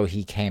Nitro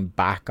he came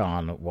back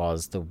on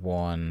was the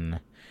one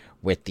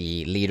with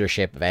the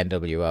leadership of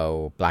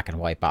NWO Black and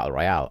White Battle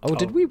Royale. Oh,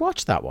 did we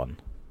watch that one?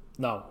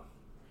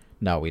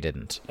 No, we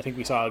didn't. I think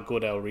we saw a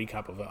good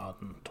recap of it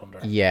on Thunder.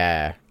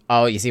 Yeah.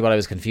 Oh, you see, what I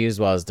was confused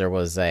was there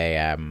was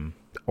a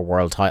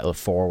world title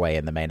 4-way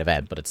in the main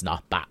event, but it's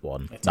not that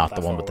one. It's not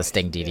the one with the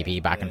Sting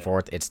DDP back and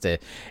forth. It's the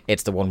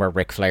one where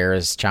Ric Flair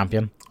is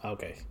champion.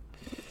 Okay.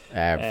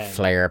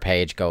 Flair,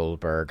 Page,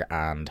 Goldberg,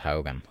 and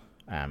Hogan.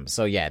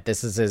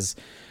 This is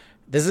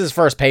his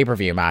first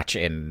pay-per-view match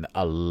in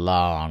a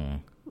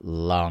long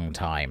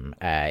time.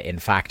 In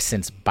fact,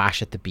 since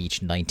Bash at the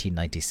Beach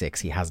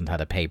 1996, he hasn't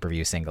had a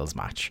pay-per-view singles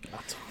match.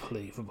 That's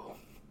unbelievable.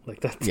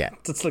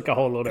 That's like a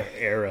whole other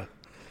era.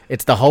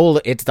 It's the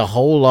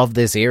whole of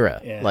this era.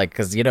 Yeah.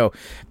 Because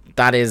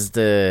that is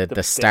the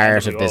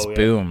start of this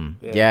boom.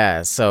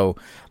 Yeah. So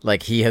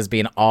he has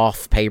been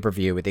off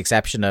pay-per-view with the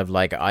exception of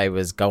I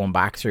was going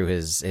back through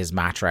his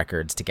match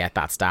records to get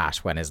that stat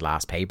when his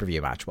last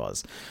pay-per-view match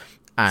was,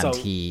 and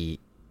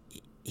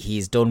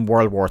he's done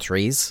World War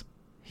III's.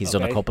 He's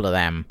done a couple of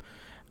them.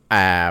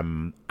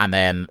 And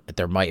then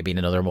there might have been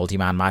another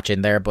multi-man match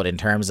in there, but in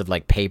terms of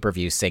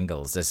pay-per-view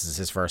singles, this is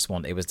his first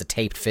one. It was the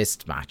taped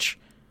fist match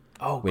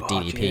with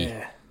DDP.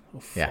 Yeah. Oh,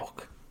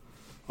 fuck.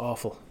 Yeah.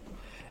 Awful.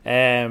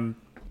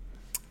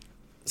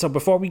 So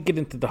before we get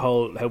into the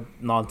whole how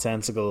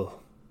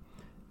nonsensical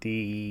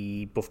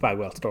the Buff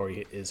Bagwell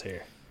story is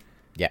here.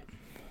 Yeah.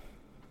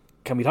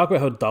 Can we talk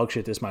about how dog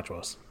shit this match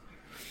was?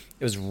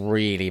 It was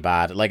really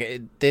bad.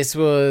 This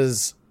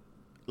was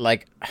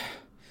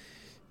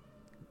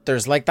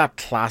there's that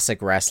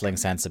classic wrestling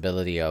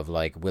sensibility of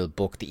we'll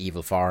book the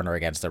evil foreigner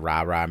against the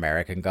rah-rah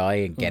American guy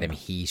and get him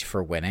heat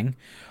for winning.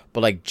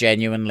 But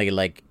genuinely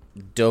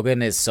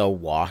Duggan is so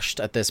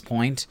washed at this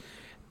point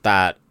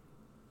that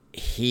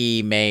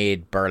he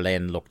made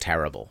Berlin look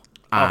terrible.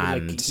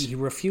 And he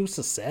refused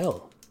to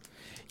sell.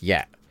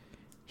 Yeah.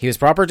 He was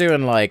proper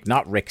doing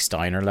not Rick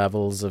Steiner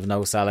levels of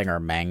no selling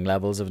or Meng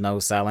levels of no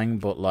selling,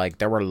 but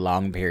there were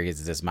long periods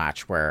of this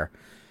match where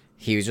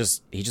he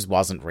just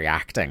wasn't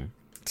reacting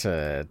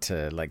to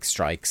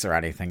strikes or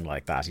anything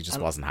like that. He just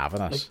wasn't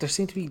having it. There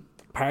seemed to be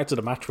parts of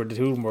the match where the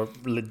two of them were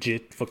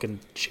legit fucking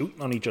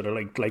shooting on each other,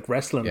 like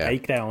wrestling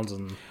takedowns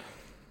and.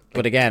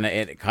 But again,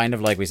 it kind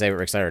of we say with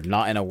Rick Steiner,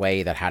 not in a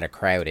way that had a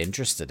crowd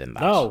interested in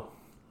that. No,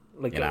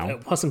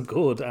 it wasn't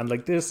good. And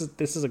this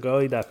is a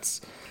guy that's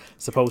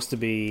supposed to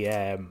be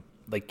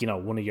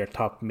one of your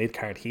top mid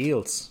card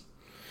heels.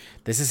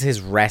 This is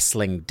his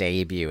wrestling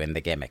debut in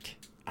the gimmick.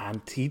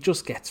 And he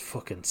just gets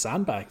fucking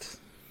sandbagged.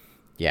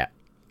 Yeah.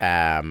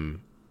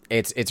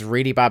 It's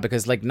really bad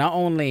because, like, not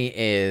only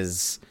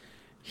is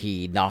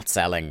he not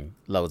selling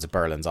loads of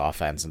Berlin's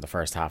offense in the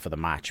first half of the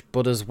match,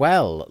 but as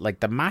well, like,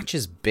 the match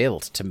is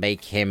built to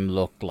make him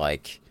look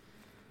like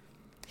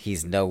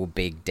he's no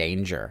big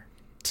danger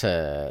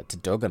to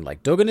Duggan.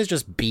 Like, Duggan is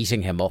just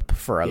beating him up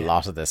for a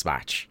lot of this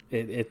match.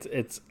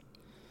 It's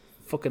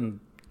fucking,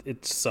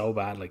 it's so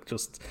bad. Like,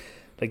 just,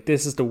 like,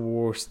 this is the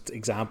worst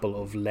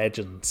example of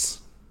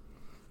legends,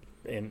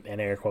 in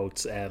air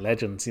quotes,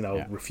 legends, you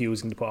know,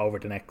 refusing to put over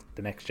the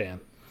next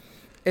gen.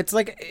 It's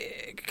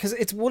like, because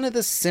it's one of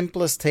the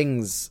simplest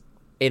things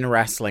in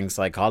wrestling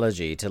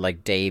psychology to,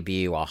 like,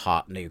 debut a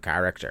hot new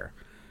character,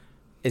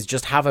 is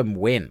just have him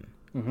win.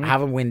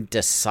 Have him win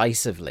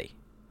decisively.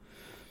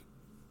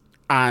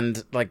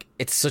 And, like,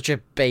 it's such a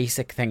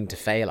basic thing to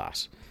fail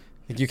at.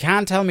 Like, you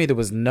can't tell me there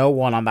was no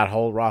one on that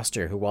whole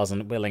roster who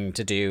wasn't willing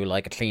to do,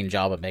 like, a clean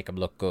job and make him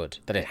look good.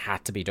 That it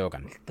had to be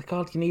Duggan. Like,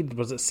 all you needed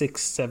was a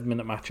 6-7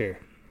 minute match here.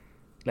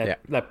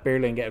 Let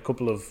Berlin get a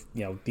couple of,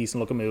 you know, decent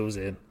looking moves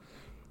in.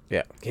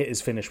 Yeah. Hit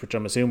his finish, which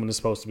I'm assuming is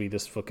supposed to be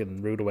this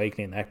fucking Rude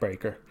Awakening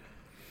neckbreaker.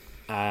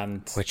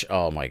 And which,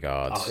 oh my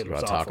god, you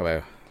want to talk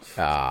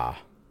about?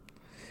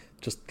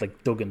 Just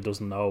like Duggan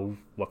doesn't know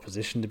what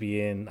position to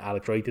be in.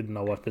 Alex Wright didn't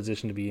know what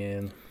position to be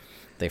in.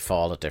 They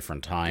fall at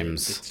different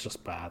times. It's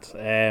just bad.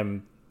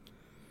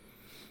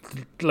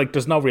 Like,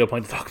 there's no real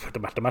point to talk about the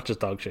match. The match is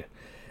dog shit.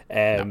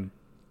 No.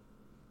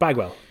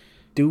 Bagwell.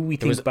 Do we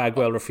think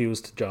Bagwell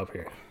refused the job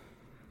here?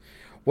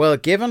 Well,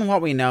 given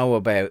what we know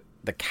about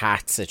the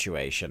cat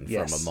situation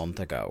from a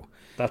month ago,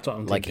 that's what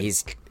I'm like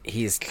thinking.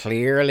 he's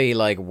clearly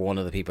like one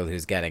of the people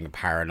who's getting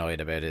paranoid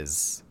about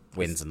his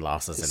wins and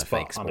losses in a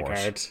fake sport. On the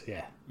card.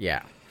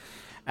 Yeah.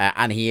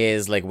 And he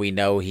is, like, we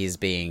know he's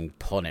being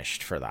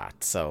punished for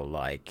that. So,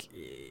 like,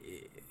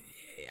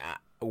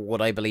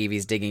 would I believe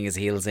he's digging his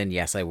heels in?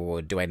 Yes, I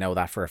would. Do I know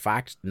that for a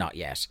fact? Not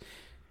yet.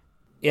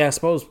 Yeah, I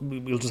suppose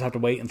we'll just have to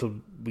wait until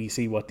we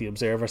see what the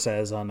Observer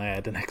says on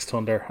the next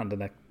Thunder and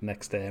the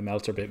next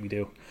Meltzer bit we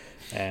do.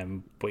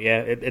 But yeah,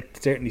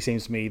 it certainly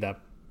seems to me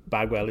that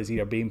Bagwell is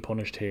either being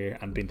punished here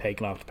and being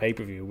taken off the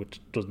pay-per-view,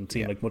 which doesn't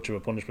seem like much of a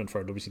punishment for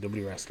a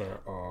WCW wrestler,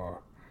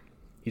 or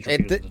he's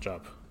refusing the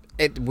job.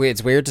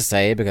 It's weird to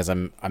say because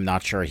I'm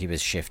not sure he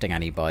was shifting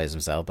any buys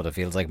himself, but it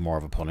feels like more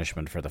of a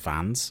punishment for the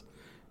fans.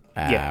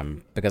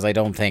 Because I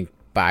don't think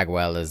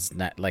Bagwell is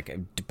like,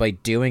 by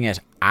doing it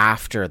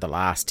after the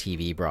last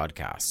TV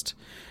broadcast,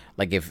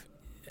 like, if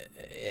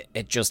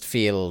it just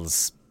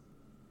feels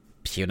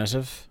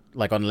punitive,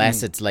 like,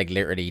 unless it's like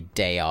literally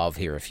day of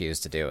he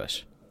refused to do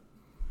it.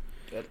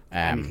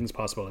 Anything's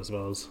possible, I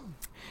suppose.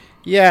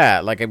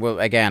 Yeah, like,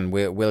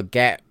 we'll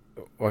get,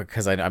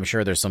 because I'm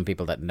sure there's some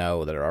people that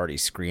know that are already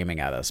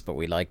screaming at us, but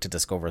we like to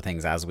discover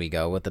things as we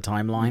go with the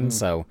timeline.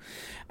 So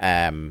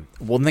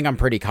one thing I'm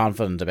pretty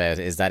confident about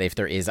is that if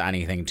there is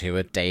anything to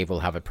it, Dave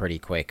will have it pretty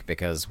quick,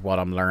 because what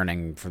I'm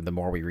learning from the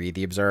more we read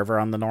the Observer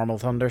on the normal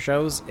Thunder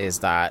shows is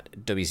that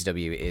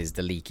WCW is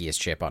the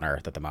leakiest ship on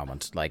earth at the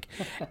moment. Like,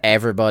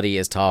 everybody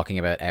is talking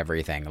about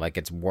everything. Like,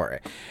 it's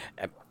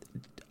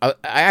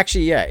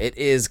it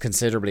is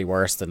considerably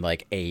worse than,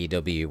 like,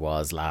 AEW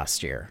was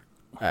last year.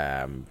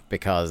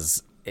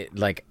 Because it,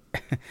 like,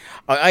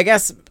 I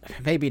guess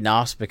maybe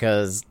not,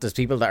 because there's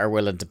people that are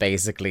willing to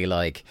basically,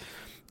 like,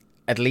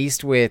 at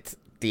least with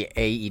the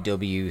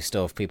AEW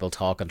stuff, people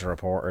talking to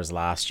reporters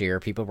last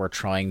year, people were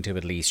trying to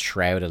at least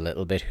shroud a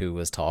little bit who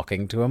was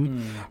talking to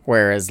him.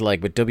 Whereas,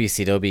 like, with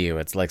WCW,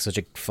 it's like such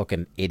a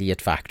fucking idiot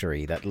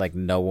factory that, like,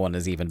 no one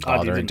is even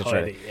bothering to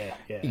try.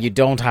 You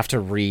don't have to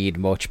read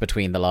much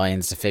between the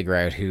lines to figure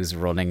out who's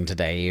running to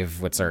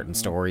Dave with certain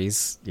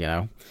stories, you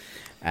know.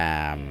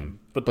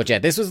 But yeah,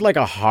 this was like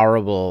a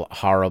horrible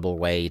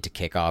way to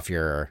kick off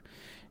your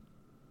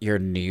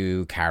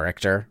new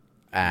character.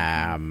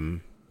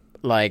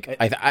 Like,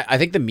 I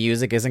think the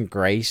music isn't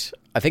great.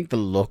 I think the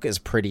look is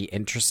pretty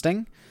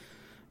interesting.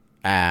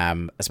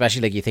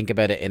 Especially, like, you think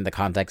about it in the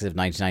context of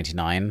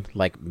 1999.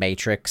 Like,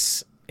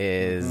 Matrix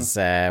is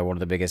one of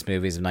the biggest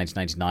movies of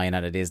 1999,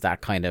 and it is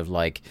that kind of,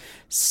 like,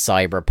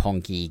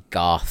 cyberpunky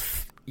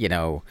goth, you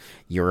know,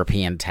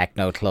 European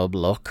techno club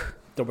look.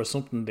 There was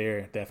something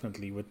there,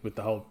 definitely, with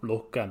the whole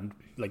look, and,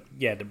 like,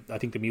 I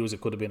think the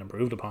music could have been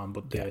improved upon,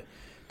 but the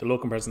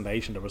look and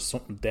presentation, there was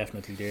something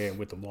definitely there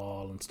with the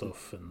wall and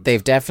stuff. And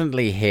they've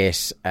definitely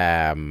hit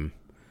the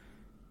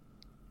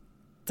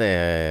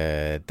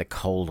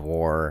Cold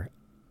War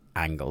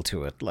angle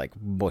to it, like,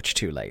 much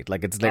too late.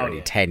 Like, it's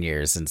literally 10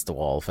 years since the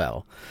wall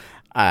fell,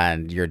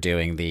 and you're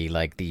doing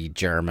the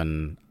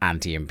German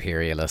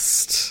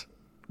anti-imperialist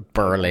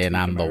Berlin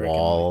and the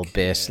wall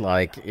bit,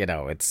 like, you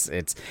know, it's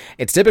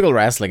typical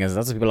wrestling, is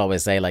that's what people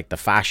always say, like, the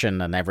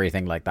fashion and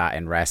everything like that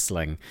in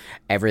wrestling,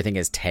 everything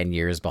is 10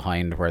 years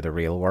behind where the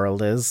real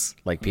world is.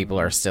 Like, people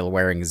are still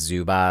wearing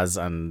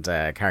Zubaz and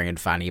carrying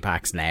fanny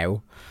packs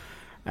now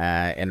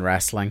in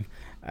wrestling,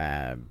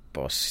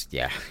 but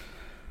yeah,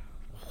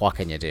 what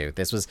can you do?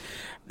 This was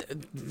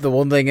The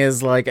one thing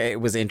is, like, it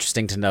was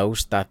interesting to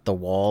note that the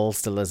wall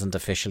still isn't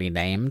officially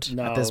named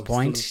at this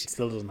point.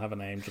 Still doesn't have a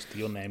name, just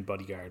the unnamed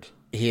bodyguard.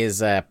 He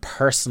is a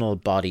personal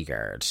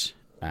bodyguard.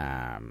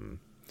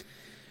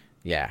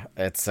 Yeah,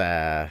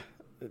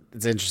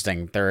 it's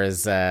interesting.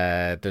 There's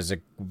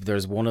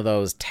one of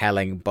those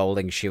telling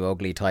bowling shoe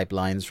ugly type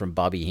lines from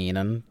Bobby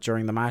Heenan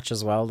during the match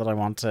as well that I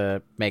want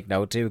to make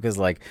note to, because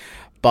like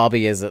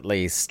Bobby is at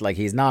least like,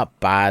 he's not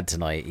bad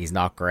tonight, he's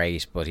not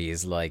great, but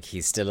he's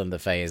still in the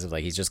phase of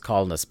like, he's just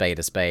calling a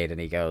spade,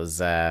 and he goes,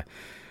 what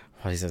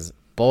he says,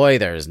 boy,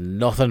 there's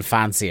nothing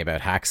fancy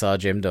about Hacksaw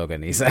Jim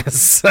Duggan, he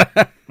says.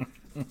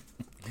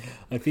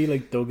 I feel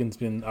like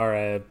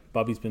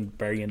Bobby's been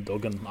burying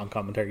Duggan on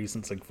commentary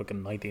since like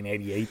fucking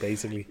 1988,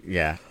 basically.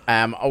 Yeah.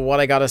 What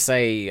I gotta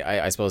say,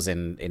 I suppose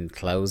in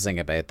closing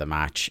about the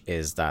match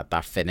is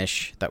that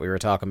finish that we were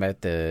talking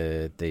about,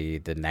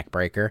 the neck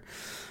breaker,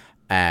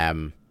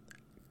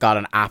 got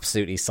an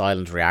absolutely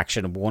silent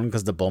reaction. One,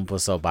 because the bump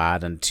was so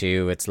bad, and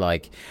two, it's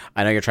like,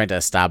 I know you're trying to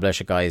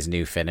establish a guy's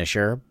new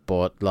finisher,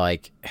 but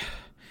like,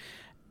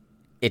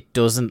 it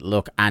doesn't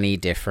look any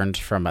different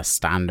from a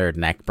standard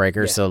neck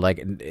breaker. Yeah. So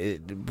like,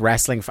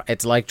 wrestling,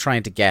 it's like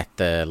trying to get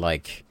the,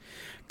 like,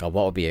 God,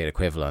 what would be an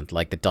equivalent?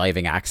 Like the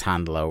diving axe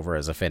handle over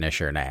as a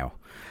finisher now.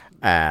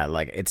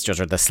 Like it's just,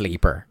 or the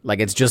sleeper. Like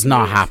it's just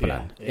not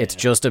happening. Yeah. It's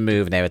just a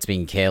move now. It's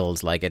being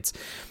killed. Like it's,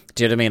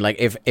 do you know what I mean? Like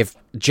if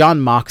John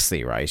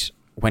Moxley, right,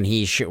 when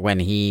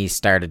he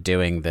started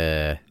doing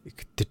the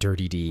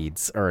dirty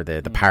deeds or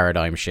the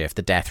paradigm shift,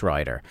 the Death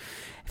Rider,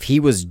 if he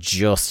was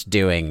just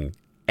doing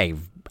a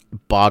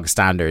bog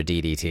standard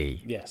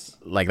DDT, yes,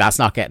 like that's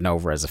not getting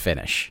over as a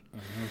finish.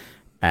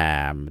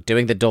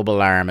 Doing the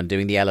double arm and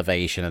doing the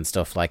elevation and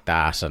stuff like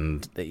that,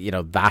 and you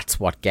know, that's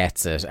what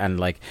gets it. And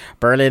like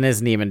Berlin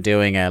isn't even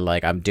doing a,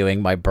 like, I'm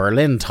doing my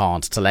Berlin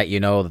taunt to let you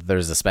know that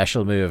there's a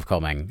special move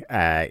coming.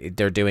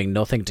 They're doing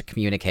nothing to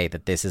communicate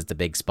that this is the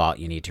big spot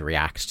you need to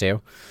react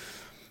to.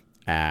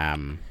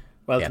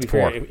 Well, to be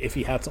fair, if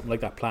he had something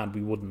like that planned,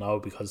 we wouldn't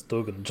know, because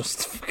Duggan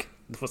just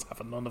was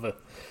having none of it.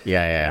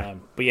 Yeah.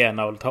 But yeah,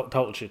 no,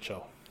 total shit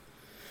show.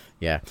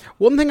 Yeah.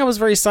 One thing I was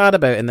very sad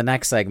about in the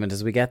next segment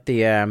is we get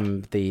the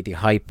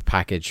hype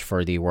package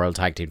for the World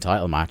Tag Team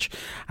title match,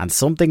 and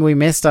something we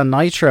missed on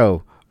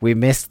Nitro. We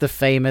missed the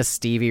famous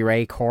Stevie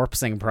Ray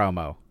corpsing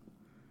promo.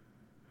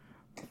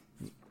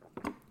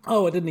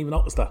 Oh, I didn't even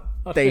notice that.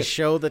 They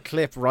show the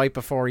clip right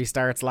before he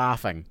starts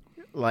laughing.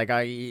 Like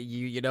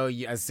you know,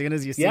 as soon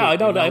as you see, I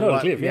know the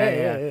what, clip.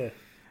 Yeah.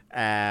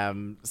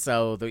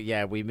 So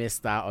we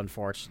missed that,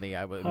 unfortunately.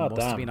 Have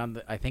been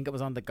on I think it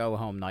was on the Go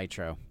Home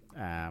Nitro.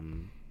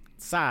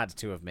 Sad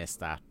to have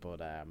missed that,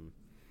 but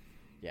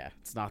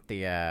it's not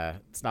the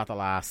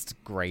last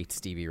great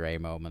Stevie Ray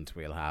moment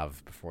we'll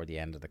have before the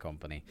end of the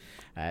company.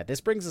 This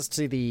brings us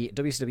to the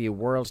WCW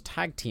World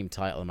Tag Team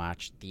title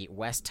match, the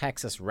West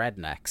Texas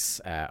Rednecks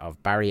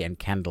of Barry and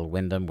Kendall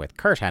Windham with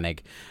Kurt Hennig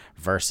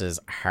versus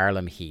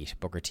Harlem Heat,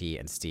 Booker T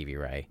and Stevie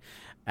Ray.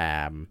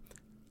 I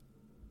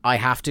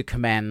have to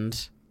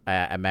commend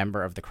a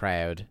member of the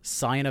crowd,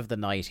 sign of the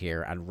night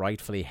here, and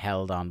rightfully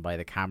held on by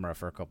the camera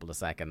for a couple of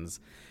seconds.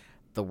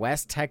 The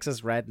West Texas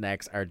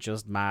Rednecks are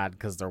just mad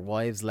because their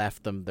wives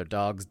left them, their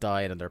dogs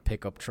died, and their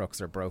pickup trucks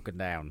are broken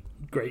down.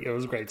 Great. It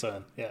was a great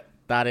sign. Yeah.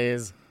 That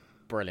is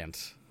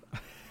brilliant.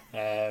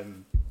 I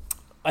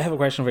have a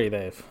question for you,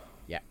 Dave.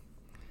 Yeah.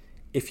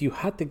 If you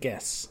had to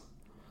guess,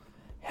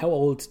 how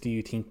old do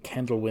you think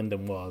Kendall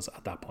Windham was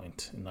at that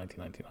point in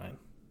 1999?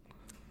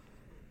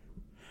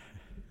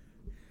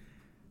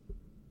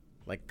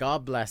 Like,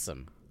 God bless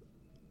him.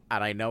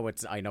 And I know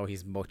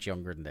he's much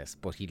younger than this,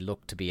 but he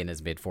looked to be in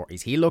his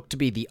mid-40s. He looked to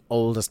be the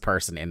oldest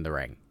person in the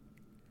ring.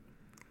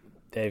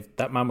 Dave,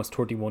 that man was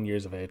 31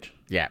 years of age.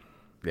 Yeah.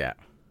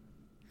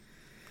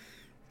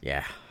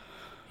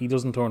 He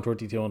doesn't turn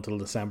 32 until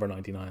December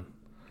 99.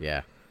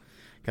 Yeah.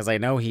 Because I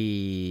know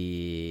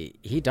he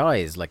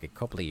dies like a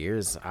couple of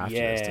years after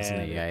this,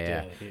 doesn't he?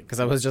 Yeah. Because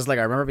I was just like,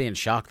 I remember being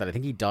shocked that I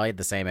think he died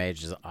the same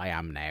age as I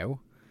am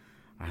now.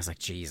 I was like,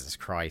 Jesus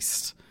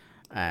Christ.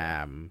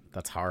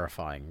 That's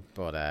horrifying.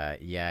 But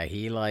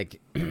he, like,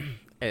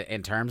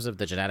 in terms of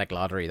the genetic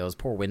lottery, those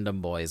poor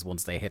Wyndham boys,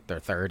 once they hit their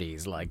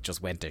 30s, like,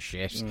 just went to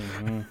shit.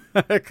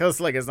 Because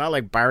like, it's not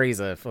like Barry's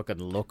a fucking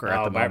looker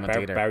at the moment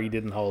either. Barry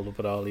didn't hold up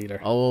at all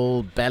either.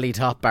 Old belly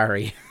top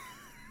Barry.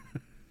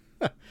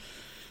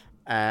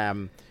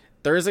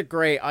 There is a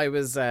great,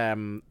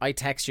 I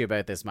text you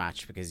about this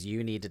match because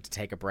you needed to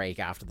take a break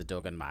after the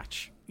Duggan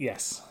match.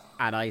 Yes.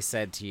 And I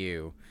said to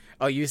you,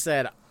 you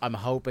said, I'm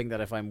hoping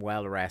that if I'm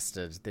well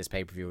rested, this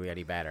pay-per-view will be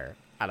any better.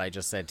 And I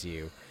just said to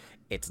you,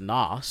 it's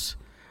not,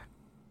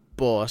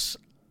 but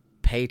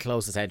pay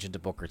close attention to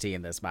Booker T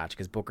in this match,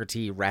 because Booker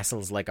T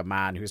wrestles like a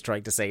man who's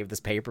trying to save this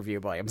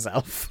pay-per-view by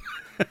himself.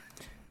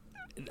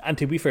 And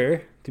to be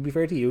fair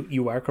to you,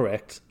 you are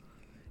correct.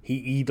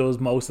 He does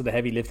most of the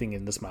heavy lifting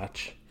in this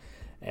match.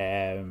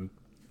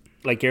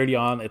 Like early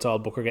on, it's all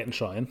Booker getting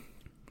shine.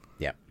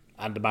 Yeah.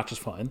 And the match is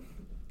fine.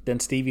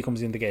 Then Stevie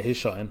comes in to get his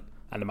shine,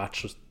 and the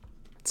match just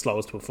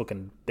slows to a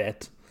fucking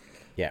death.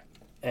 Yeah.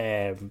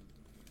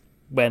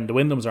 when the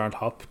Wyndhams are on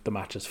top, the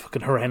match is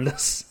fucking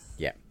horrendous.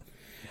 Yeah.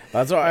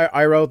 That's what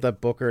I wrote,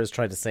 that Booker is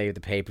trying to save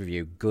the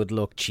pay-per-view. Good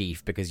luck,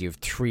 Chief, because you have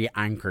 3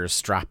 anchors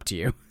strapped to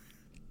you.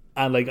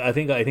 And like I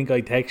think I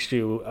texted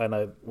you and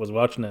I was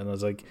watching it and I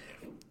was like,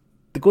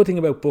 the good thing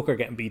about Booker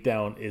getting beat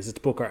down is it's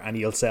Booker and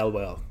he'll sell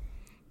well.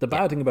 The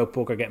bad thing about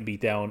Booker getting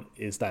beat down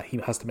is that he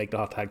has to make the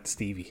hot tag to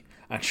Stevie.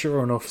 And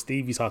sure enough,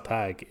 Stevie's hot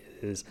tag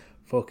is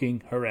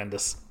fucking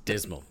horrendous.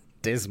 Dismal.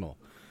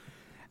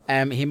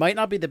 He might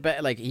not be the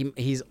best. Like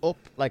he's up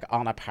like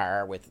on a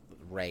par with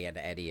Ray and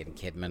Eddie and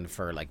Kidman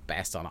for like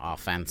best on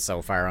offense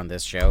so far on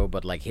this show,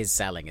 but like his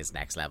selling is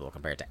next level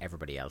compared to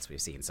everybody else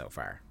we've seen so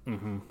far.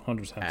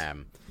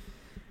 100%.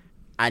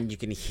 And you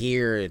can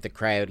hear the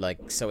crowd,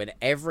 like, so in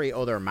every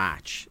other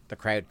match, the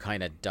crowd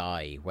kind of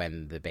die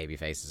when the baby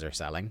faces are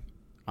selling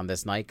on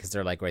this night, because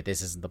they're like, right,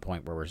 this isn't the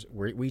point where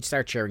we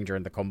start cheering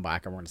during the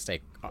comeback and we're going to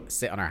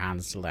sit on our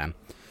hands till then.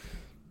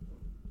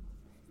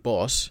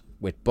 But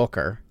with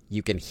Booker,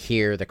 you can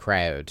hear the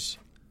crowd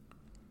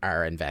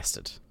are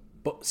invested.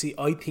 But see,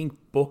 I think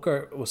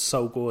Booker was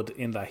so good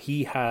in that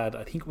he had,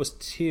 I think it was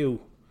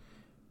 2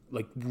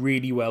 like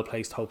really well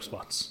placed hope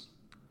spots.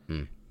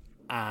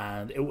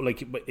 And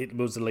it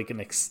was like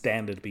an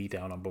extended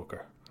beatdown on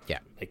Booker. Yeah.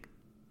 Like,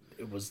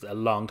 it was a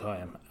long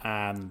time.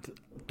 And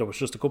there was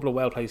just a couple of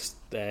well-placed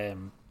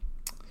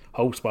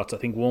hope spots. I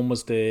think one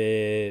was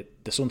the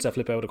sunset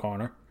flip out of the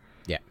corner.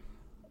 Yeah.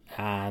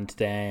 And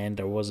then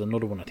there was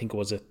another one. I think it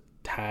was a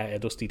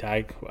dusty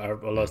tag. I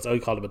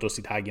call it a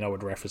dusty tag, where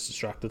the ref is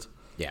distracted.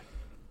 Yeah.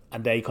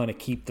 And they kind of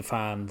keep the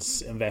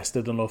fans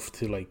invested enough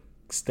to, like,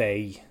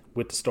 stay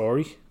with the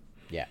story.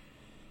 Yeah.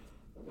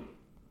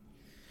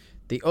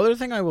 The other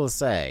thing I will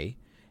say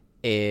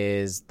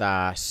is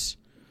that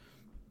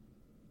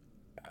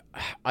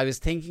I was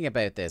thinking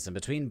about this, and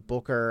between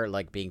Booker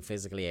like being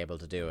physically able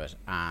to do it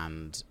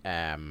and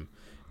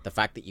the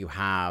fact that you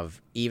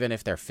have, even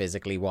if they're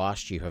physically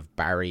washed, you have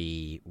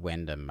Barry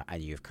Windham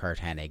and you have Kurt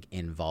Hennig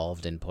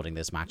involved in putting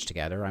this match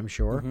together, I'm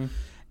sure,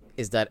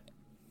 is that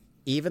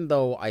even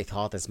though I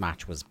thought this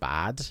match was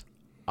bad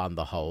on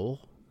the whole,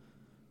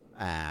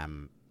 I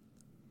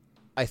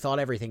thought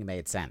everything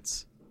made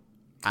sense.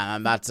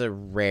 And that's a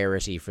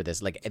rarity for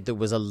this. Like, there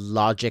was a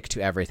logic to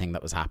everything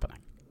that was happening.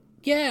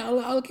 Yeah,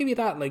 I'll give you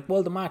that. Like,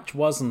 well, the match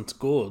wasn't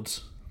good.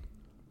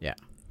 Yeah.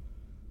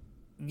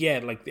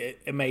 Yeah, like,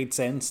 it made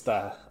sense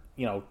that,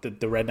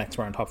 the Rednecks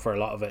were on top for a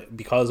lot of it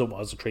because it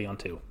was a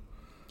 3-on-2.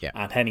 Yeah.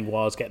 And Henny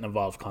was getting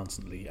involved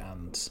constantly.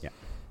 And,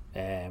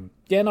 yeah.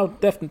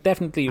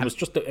 Definitely it was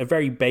just a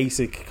very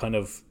basic kind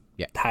of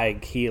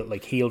tag heel,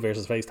 like heel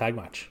versus face tag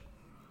match.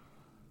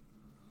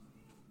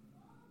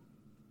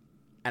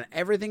 And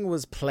everything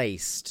was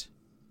placed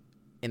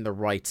in the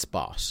right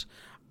spot.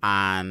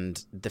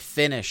 And the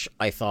finish,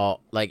 I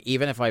thought, like,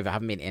 even if I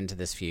haven't been into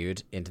this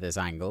feud, into this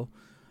angle,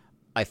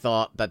 I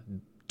thought that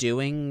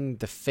doing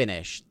the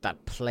finish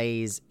that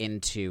plays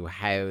into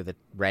how the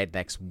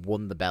Rednecks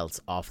won the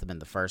belts off them in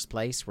the first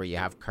place, where you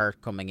have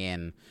Kurt coming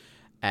in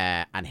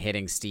and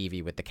hitting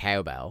Stevie with the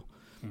cowbell.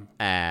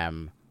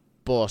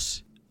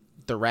 But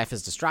the ref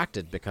is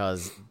distracted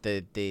because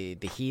the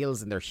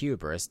heels in their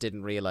hubris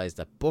didn't realize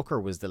that Booker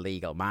was the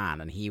legal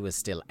man and he was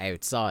still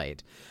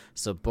outside.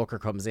 So Booker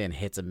comes in,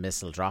 hits a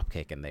missile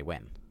dropkick, and they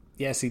win.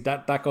 Yeah, see,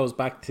 that goes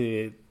back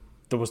to,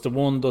 there was the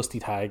one dusty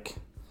tag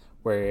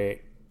where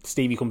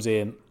Stevie comes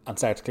in and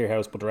starts to clear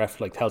house, but the ref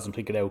tells him to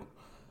take it out.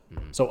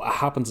 So it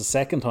happens a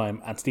second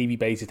time and Stevie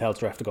basically tells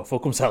the ref to go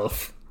fuck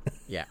himself.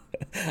 Yeah.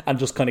 And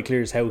just kind of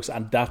clears house,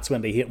 and that's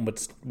when they hit him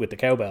with the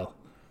cowbell.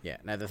 Yeah.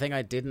 Now, the thing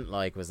I didn't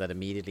like was that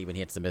immediately when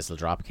he hits the missile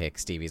dropkick,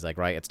 Stevie's like,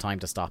 right, it's time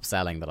to stop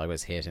selling that I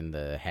was hit in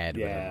the head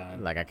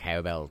with a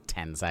cowbell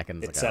 10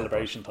 seconds ago. It's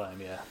celebration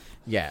time, yeah.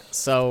 Yeah.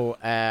 So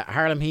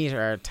Harlem Heat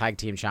are tag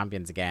team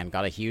champions again.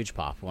 Got a huge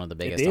pop, one of the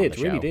biggest on the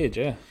show. It really did,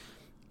 yeah.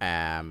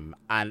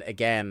 And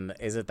again,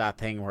 is it that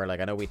thing where,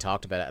 I know we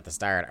talked about it at the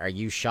start, are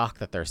you shocked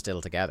that they're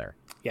still together?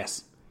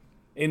 Yes.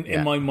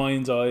 In my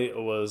mind's eye, it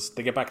was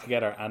they get back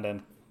together and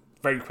then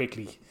very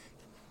quickly,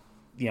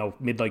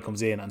 Midnight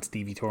comes in and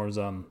Stevie turns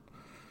on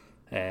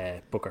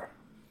Booker.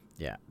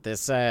 Yeah.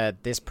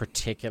 This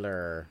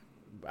particular,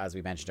 as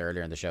we mentioned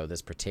earlier in the show,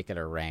 this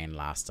particular reign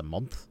lasts a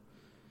month.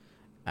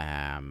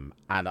 And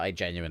I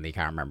genuinely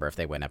can't remember if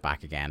they win it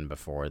back again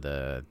before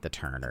the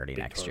turn early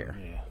next year.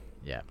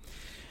 Yeah.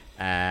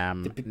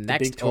 The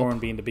big turn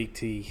being the big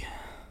T.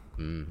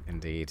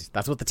 Indeed.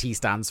 That's what the T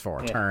stands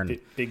for. Turn.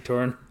 Big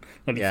turn.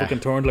 And he fucking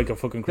turned like a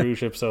fucking cruise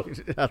ship, so.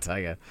 I'll tell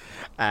you.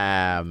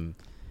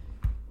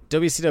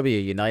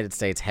 WCW United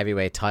States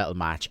Heavyweight title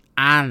match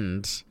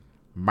and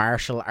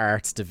Martial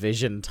Arts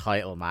Division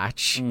title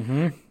match.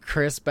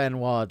 Chris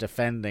Benoit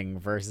defending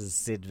versus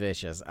Sid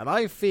Vicious. And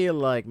I feel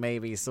like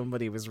maybe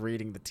somebody was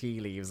reading the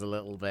tea leaves a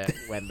little bit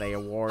when they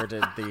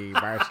awarded the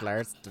Martial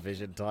Arts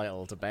Division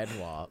title to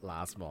Benoit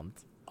last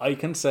month. I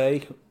can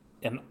say,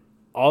 in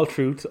all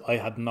truth, I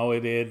had no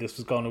idea this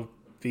was going to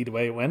be the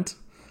way it went.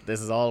 This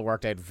has all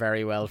worked out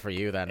very well for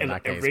you then, in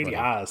that case. It really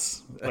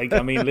has.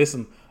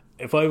 Listen,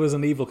 if I was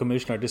an evil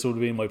commissioner, this would have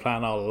been my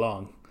plan all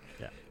along.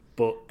 Yeah.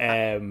 But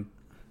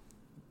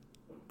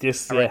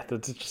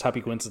That's just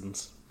happy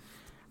coincidence.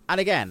 And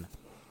again,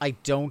 I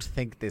don't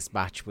think this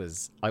match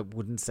was... I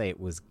wouldn't say it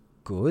was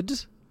good.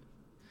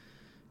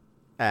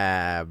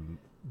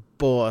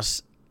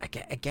 But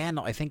again,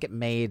 I think it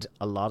made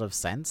a lot of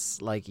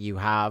sense. Like, you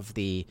have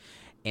the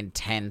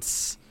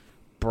intense,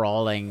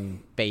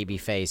 brawling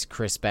babyface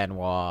Chris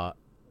Benoit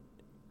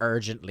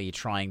urgently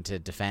trying to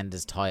defend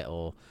his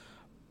title.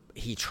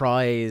 He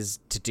tries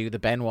to do the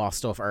Benoit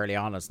stuff early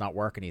on. It's not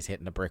working. He's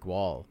hitting a brick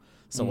wall.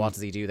 So what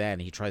does he do then?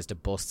 He tries to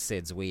bust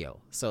Sid's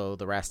wheel. So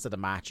the rest of the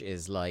match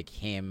is like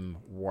him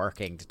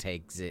working to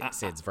take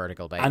Sid's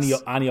vertical base.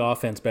 Any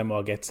offense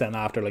Benoit gets then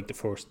after like the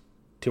first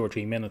 2 or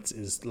 3 minutes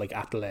is like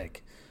at the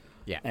leg.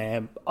 Yeah.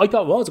 I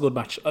thought it was a good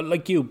match,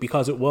 like you,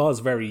 because it was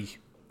very...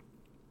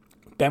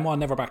 Benoit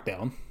never backed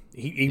down.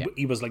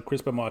 He was like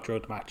Chris Benoit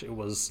throughout the match. It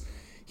was,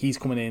 he's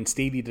coming in,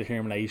 steely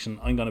determination.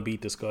 I'm going to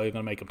beat this guy. I'm going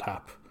to make him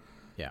tap.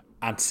 Yeah.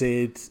 And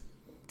Sid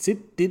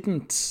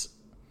didn't...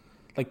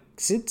 Like,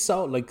 Sid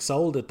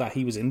sold it that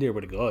he was in there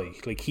with a guy.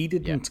 Like, he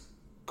didn't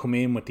come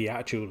in with the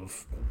attitude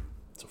of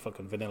it's a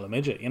fucking vanilla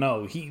midget. You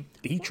know, he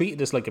treated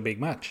this like a big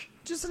match.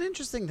 Just an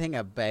interesting thing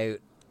about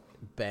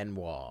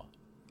Benoit,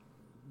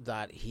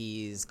 that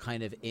he's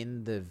kind of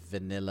in the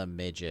vanilla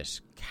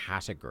midget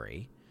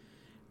category,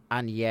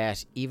 and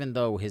yet, even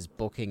though his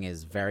booking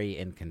is very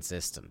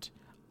inconsistent,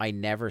 I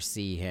never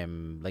see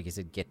him, like I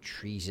said, get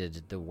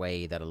treated the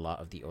way that a lot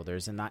of the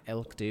others in that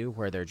ilk do,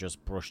 where they're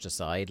just brushed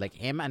aside. Like,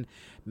 him and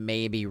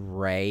maybe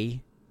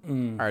Ray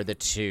are the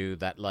two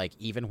that, like,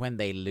 even when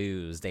they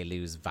lose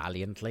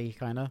valiantly,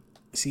 kind of.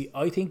 See,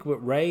 I think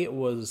with Ray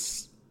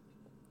was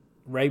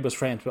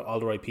friends with all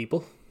the right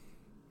people,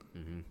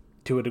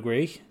 to a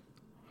degree.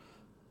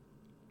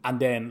 And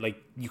then,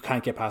 like, you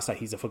can't get past that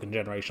he's a fucking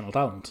generational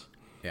talent.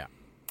 Yeah.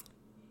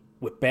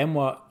 With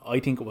Benoit, I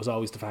think it was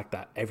always the fact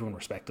that everyone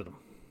respected him.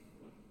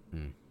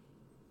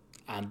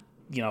 And,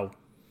 you know,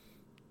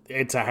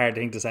 it's a hard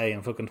thing to say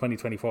in fucking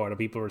 2024 that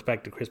people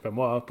respected Chris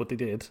Benoit, but they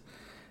did.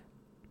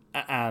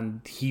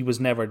 And he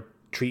was never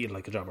treated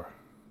like a jobber.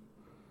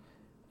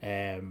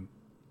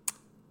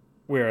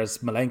 Whereas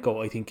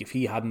Malenko, I think if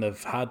he hadn't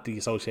have had the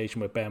association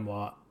with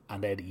Benoit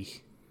and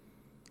Eddie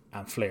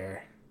and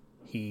Flair,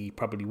 he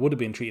probably would have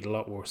been treated a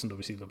lot worse in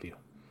WCW.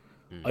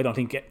 I don't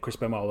think Chris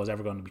Benoit was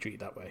ever going to be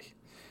treated that way.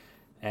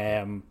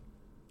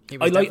 He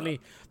was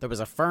there was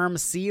a firm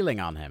ceiling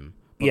on him,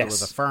 but there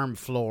was a firm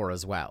floor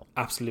as well.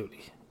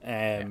 Absolutely.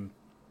 I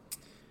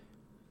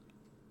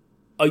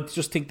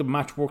just think the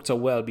match worked so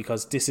well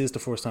because this is the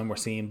first time we're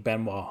seeing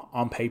Benoit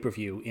on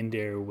pay-per-view in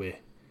there with...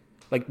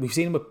 Like, we've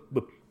seen him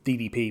with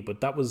DDP,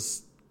 but that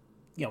was...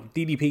 You know,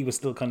 DDP was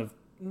still kind of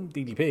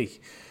DDP.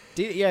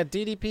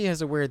 DDP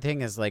has a weird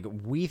thing, is like,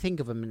 we think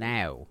of him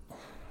now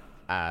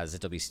as a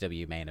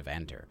WCW main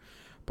eventer,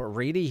 but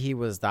really he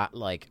was that,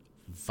 like,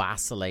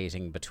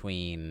 vacillating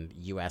between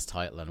US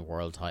title and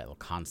world title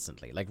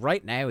constantly. Like,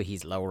 right now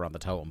he's lower on the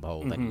totem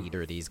pole than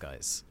either of these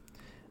guys.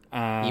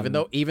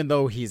 Even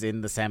though he's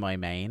in the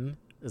semi-main,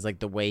 is like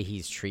the way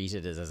he's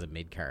treated is as a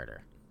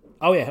mid-carder.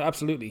 Oh yeah,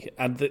 absolutely.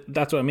 And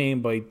that's what I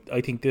mean by, I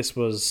think this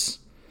was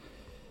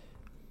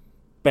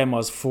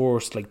Benoit's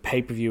first like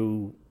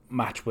pay-per-view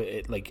match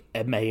with like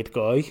a made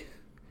guy.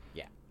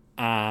 Yeah.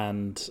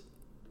 And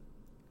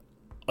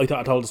I thought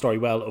I told the story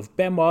well of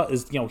Benoit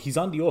is, you know, he's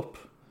on the up,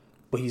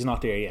 but he's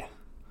not there yet.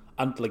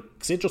 And like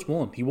Sid just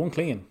won. He won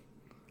clean.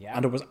 Yeah.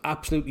 And there was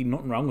absolutely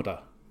nothing wrong with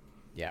that.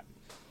 Yeah.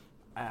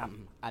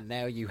 And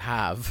now you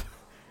have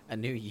a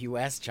new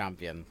US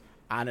champion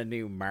and a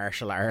new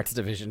martial arts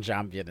division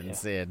champion in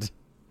Sid.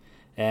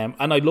 And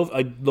I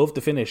love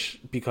the finish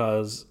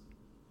because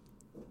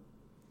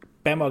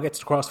Benoit gets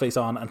the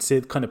crossface on and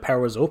Sid kind of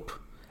powers up,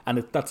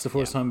 and that's the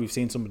first time we've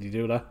seen somebody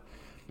do that.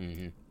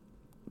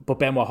 But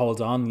Benoit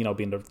holds on, you know,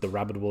 being the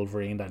rabid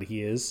Wolverine that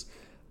he is.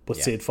 But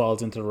Sid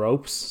falls into the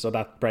ropes, so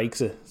that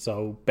breaks it.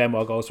 So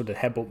Benoit goes for the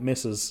headbutt,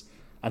 misses,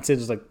 and Sid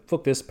is like,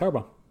 "Fuck this,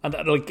 powerbomb!" And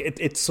like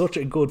it's such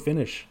a good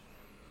finish.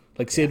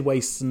 Like Sid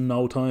wastes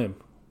no time.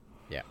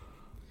 Yeah,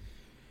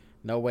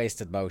 no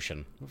wasted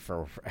motion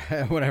for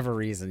whatever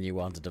reason you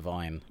want to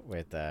divine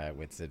with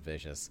Sid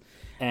Vicious.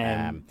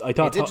 I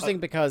thought it's interesting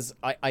because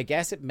I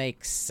guess it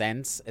makes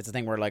sense. It's a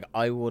thing where like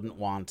I wouldn't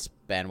want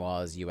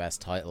Benoit's US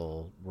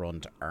title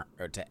run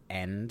to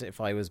end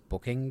if I was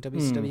booking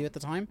WCW at the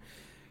time.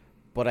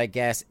 But I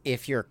guess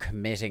if you're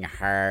committing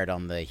hard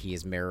on the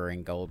he's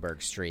mirroring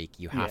Goldberg streak,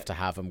 you have to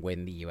have him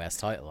win the US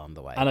title on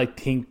the way. And I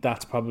think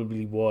that's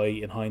probably why,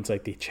 in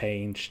hindsight, they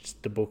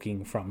changed the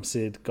booking from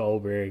Sid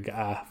Goldberg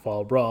at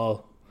Fall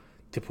Brawl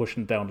to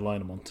pushing it down the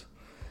line a month.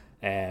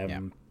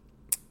 And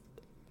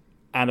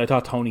I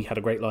thought Tony had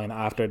a great line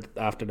after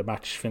the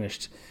match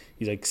finished.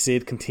 He's like,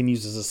 Sid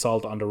continues his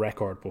assault on the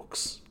record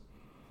books.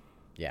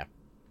 Yeah.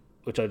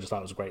 Which I just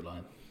thought was a great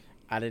line.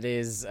 And it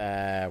is,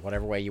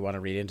 whatever way you want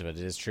to read into it,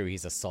 it is true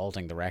he's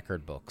assaulting the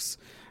record books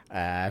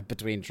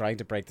between trying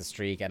to break the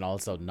streak and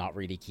also not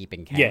really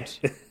keeping count.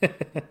 Yeah.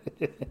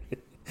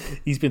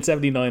 He's been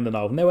 79 and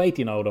 0. Now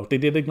 80 0, though. They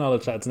did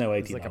acknowledge that it's now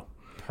 80 It's like a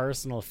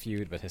personal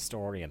feud with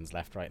historians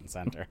left, right and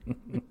centre.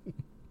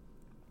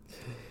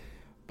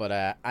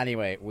 But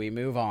anyway, we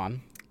move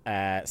on.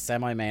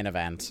 Semi-main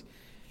event,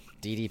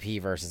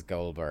 DDP versus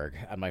Goldberg.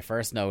 And my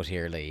first note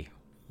here, Lee,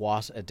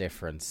 what a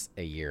difference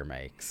a year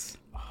makes.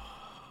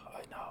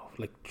 I know.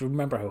 Like, do you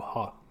remember how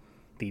hot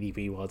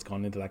DDP was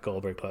going into that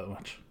Goldberg title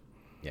match?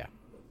 Yeah.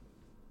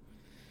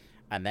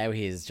 And now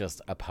he is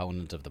just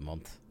opponent of the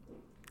month.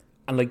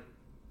 And like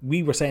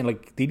we were saying,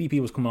 like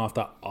DDP was coming off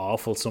that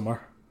awful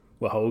summer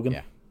with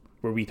Hogan,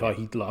 where we thought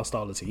he'd lost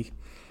all his heat.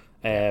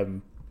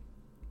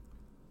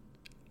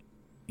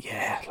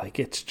 Like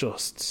it's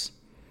just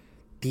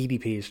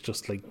DDP is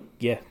just like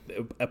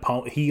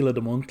a heel of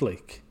the month,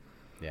 like.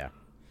 Yeah,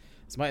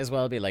 this might as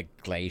well be like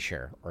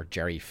Glacier or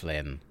Jerry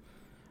Flynn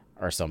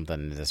or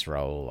something in this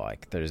role.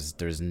 Like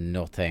there's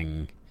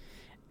nothing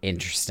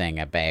interesting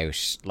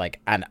about like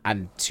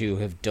and to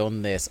have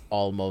done this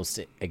almost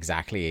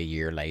exactly a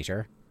year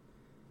later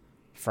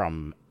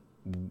from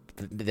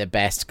the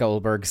best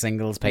Goldberg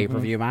singles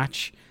pay-per-view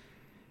match,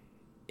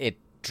 it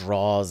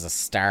draws a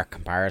stark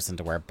comparison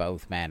to where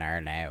both men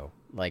are now.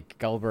 Like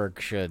Goldberg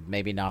should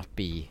maybe not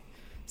be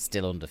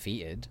still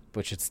undefeated,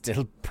 but should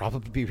still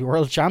probably be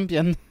world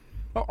champion,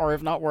 or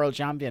if not world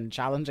champion,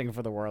 challenging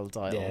for the world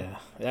title.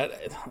 Yeah.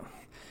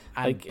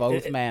 And like,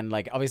 both men,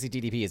 like obviously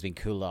DDP has been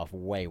cooled off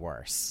way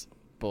worse,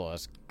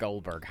 but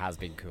Goldberg has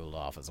been cooled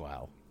off as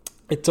well.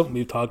 It's something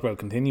we've talked about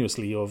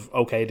continuously of,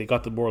 okay, they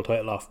got the world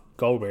title off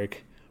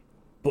Goldberg,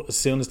 but as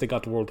soon as they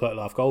got the world title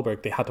off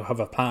Goldberg, they had to have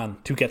a plan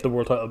to get the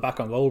world title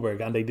back on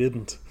Goldberg, and they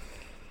didn't.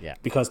 Yeah.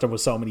 Because there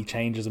was so many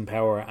changes in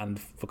power and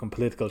fucking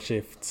political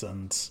shifts,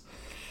 and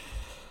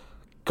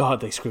God,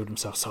 they screwed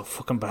themselves so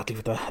fucking badly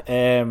with that.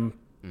 And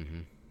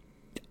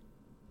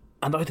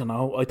I don't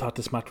know, I thought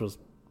this match was,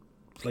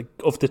 like,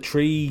 of the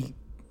three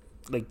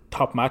like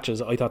top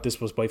matches, I thought this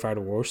was by far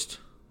the worst.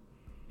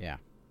 Yeah.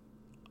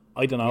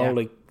 I don't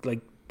know,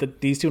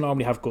 these two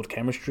normally have good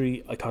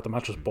chemistry. I thought the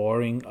match was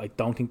boring. I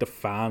don't think the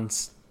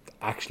fans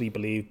actually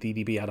believed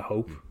DDP had a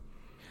hope.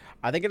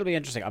 I think it'll be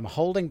interesting. I'm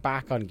holding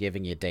back on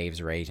giving you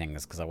Dave's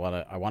ratings because I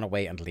want to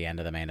wait until the end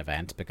of the main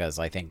event, because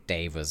I think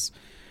Dave was.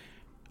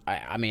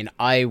 I mean,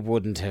 I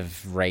wouldn't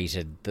have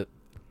rated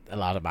a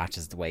lot of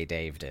matches the way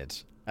Dave did.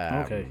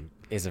 Okay.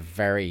 He's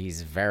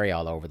very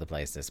all over the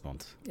place this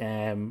month.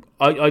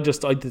 I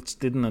just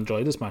didn't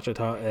enjoy this match. I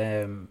thought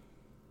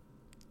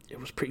it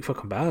was pretty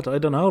fucking bad. I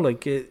don't know,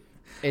 like it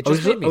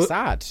just made me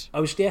sad. I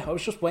was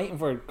just waiting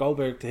for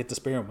Goldberg to hit the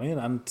spear and win,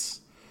 and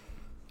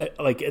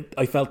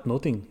I felt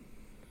nothing.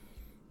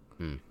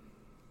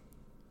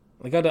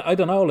 Like I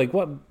don't know, like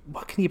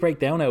what can you break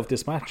down out of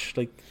this match?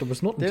 Like there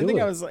was nothing to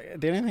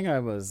it. The only thing I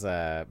was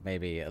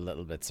maybe a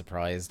little bit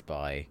surprised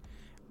by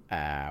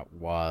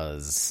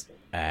was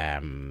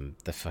the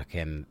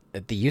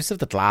use of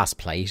the glass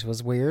plate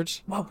was weird.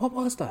 What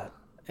was that?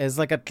 It's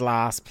like a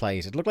glass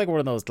plate. It looked like one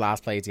of those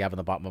glass plates you have in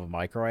the bottom of a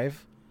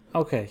microwave.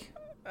 Okay.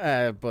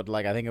 But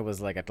like I think it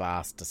was like a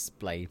glass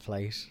display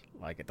plate.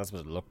 Like that's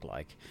what it looked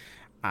like.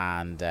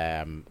 And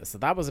so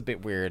that was a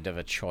bit weird of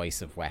a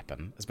choice of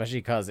weapon, especially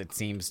because it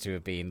seems to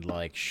have been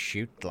like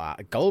shoot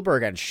glass.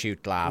 Goldberg and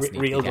shoot glass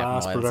real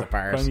glass,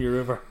 brother. From your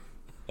river.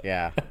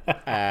 Yeah.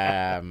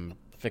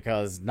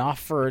 Because not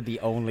for the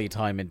only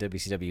time in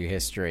WCW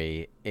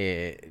history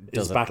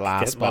does a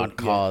glass spot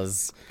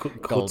cause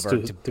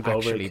Goldberg to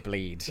actually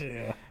bleed.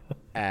 Yeah.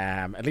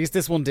 At least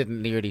this one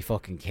didn't nearly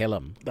fucking kill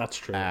him. That's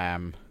true.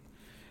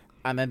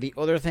 And then the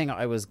other thing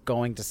I was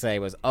going to say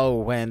was,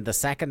 when the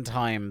second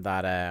time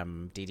that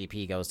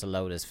DDP goes to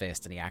load his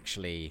fist and he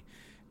actually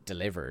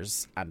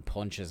delivers and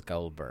punches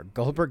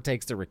Goldberg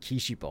takes the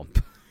Rikishi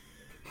bump,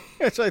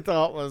 which I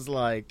thought was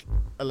like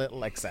a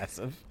little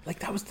excessive. Like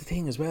that was the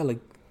thing as well. Like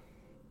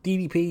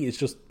DDP is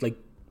just like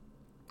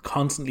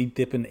constantly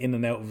dipping in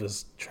and out of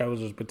his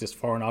trousers with this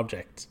foreign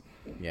object.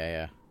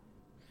 Yeah.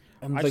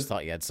 And I just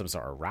thought you had some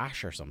sort of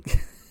rash or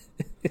something.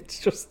 It's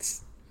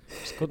just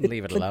couldn't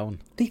leave it alone.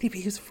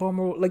 DDP is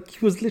former, like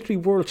he was literally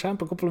world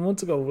champ a couple of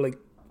months ago. Like,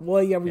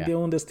 why are we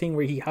doing this thing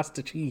where he has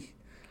to cheat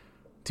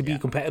to be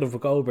competitive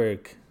with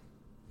Goldberg?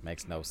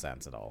 Makes no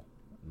sense at all.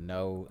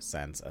 No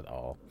sense at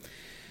all.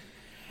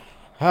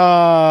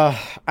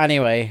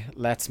 Anyway,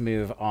 let's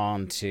move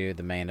on to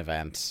the main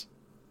event.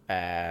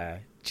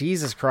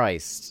 Jesus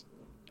Christ,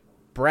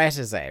 Brett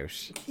is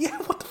out. Yeah,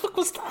 what the fuck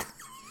was that?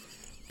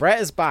 Brett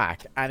is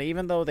back, and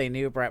even though they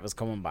knew Brett was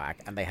coming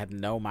back and they had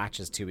no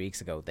matches 2 weeks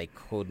ago, they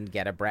couldn't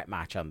get a Brett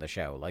match on the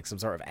show, like some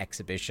sort of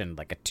exhibition,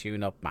 like a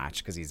tune-up match,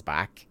 because he's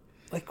back.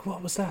 Like,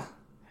 what was that?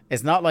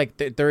 It's not like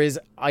there is.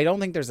 I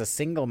don't think there's a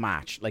single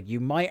match. Like, you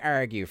might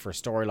argue for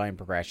storyline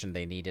progression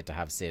they needed to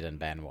have Sid and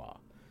Benoit,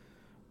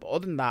 but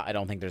other than that, I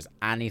don't think there's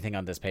anything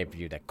on this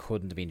pay-per-view that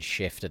couldn't have been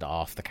shifted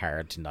off the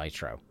card to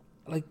Nitro.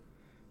 Like,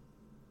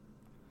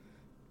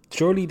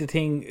 surely the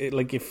thing,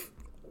 like, if,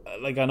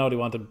 like, I know they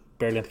wanted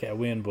Berlin to get a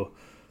win, but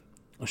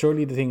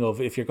surely the thing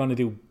of, if you're going to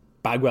do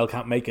Bagwell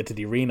can't make it to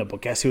the arena,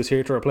 but guess who's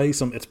here to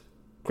replace him? It's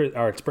Bret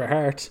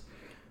Hart.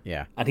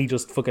 Yeah. And he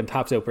just fucking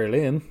taps out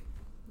Berlin.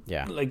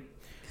 Yeah. Like,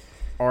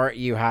 or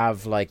you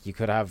have, like, you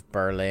could have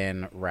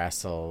Berlin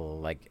wrestle,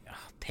 like,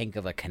 think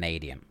of a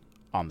Canadian.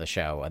 on the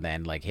show, and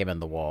then like him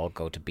and the Wall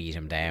go to beat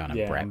him down,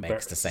 and Brett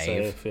makes the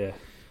save. Yeah.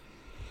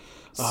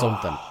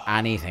 Something,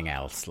 anything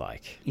else,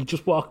 like he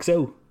just walks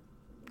out,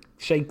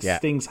 shakes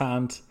Sting's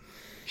hand,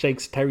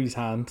 shakes Terry's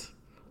hand,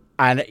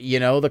 and you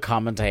know the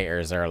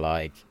commentators are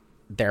like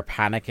they're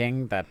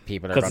panicking that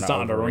people are going to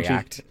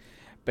overreact.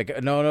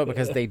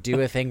 Because they do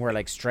a thing where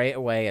like straight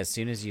away as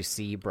soon as you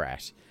see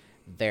Brett,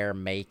 they're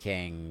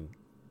immediately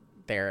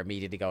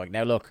going,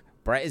 now look,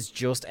 Brett is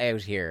just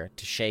out here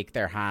to shake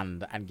their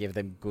hand and give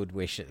them good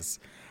wishes.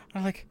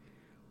 I'm like,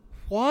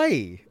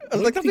 why?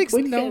 Like that makes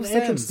no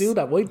sense. Do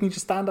that? Why didn't you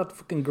just stand at the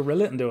fucking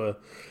gorilla and do it?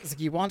 It's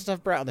like you wanted to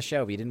have Brett on the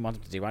show, but you didn't want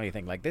him to do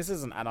anything. Like this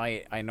isn't, and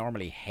I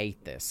normally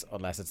hate this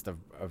unless it's a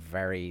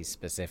very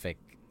specific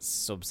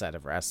subset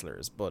of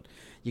wrestlers, but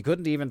you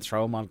couldn't even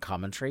throw him on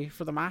commentary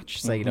for the match.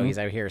 So, you know, he's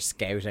out here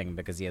scouting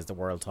because he has the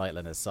world title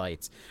in his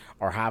sights,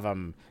 or have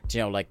him,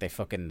 you know, like they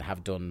fucking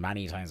have done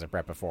many times with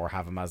Brett before,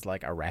 have him as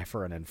like a ref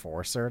or an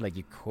enforcer. Like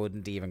you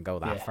couldn't even go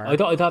that far. I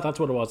thought that's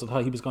what it was. I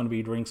thought he was going to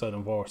be the ringside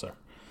enforcer.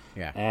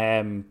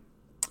 Yeah.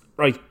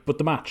 Right, but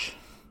the match.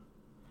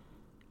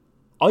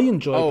 I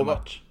enjoyed the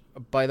match.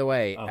 By the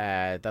way,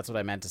 that's what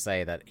I meant to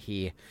say, that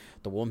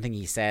the one thing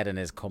he said in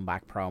his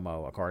comeback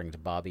promo, according to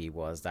Bobby,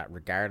 was that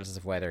regardless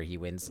of whether he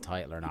wins the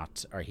title or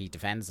not, or he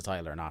defends the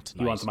title or not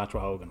tonight, he wants a match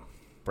with Hogan.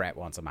 Brett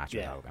wants a match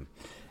with Hogan.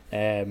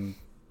 And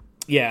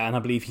I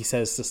believe he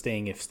says to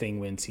Sting, if Sting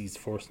wins, he's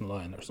first in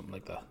line or something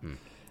like that.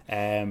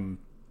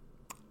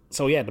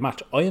 So yeah, the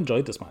match. I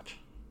enjoyed this match.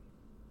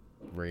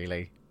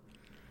 Really?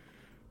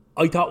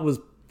 I thought it was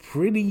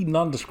pretty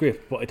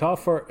nondescript, but I thought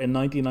for a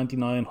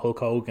 1999 Hulk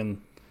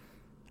Hogan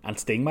and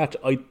Sting match,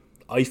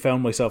 I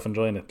found myself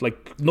enjoying it.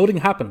 Like, nothing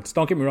happened,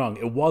 don't get me wrong,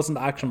 it wasn't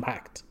action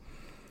packed,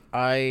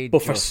 but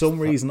for some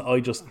reason I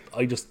just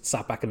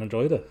sat back and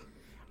enjoyed it.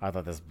 I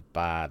thought this was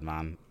bad,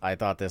 man. I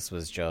thought this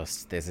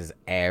is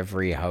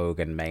every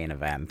Hogan main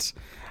event,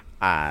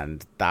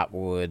 and that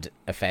would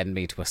offend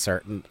me to a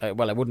certain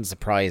well, it wouldn't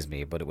surprise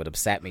me, but it would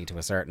upset me to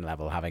a certain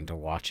level, having to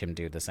watch him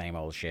do the same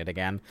old shit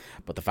again.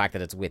 But the fact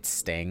that it's with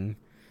Sting,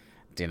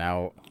 do you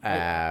know?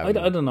 I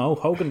don't know.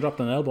 Hogan dropped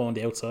an elbow on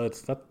the outside.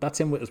 That's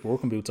him with his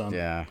working boots on.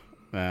 Yeah.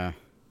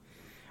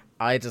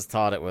 I just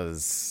thought it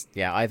was...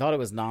 Yeah, I thought it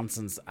was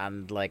nonsense.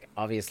 And, like,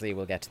 obviously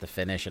we'll get to the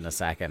finish in a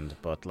second.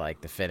 But,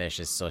 like, the finish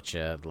is such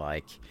a,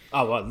 like...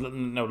 Oh, well,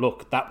 no,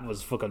 look. That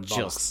was fucking bollocks.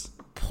 Just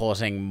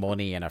putting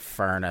money in a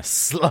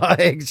furnace.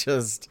 Like,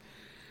 just...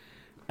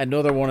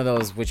 Another one of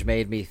those which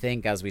made me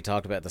think, as we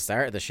talked about at the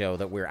start of the show,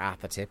 that we're at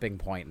the tipping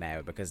point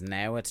now, because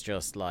now it's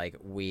just like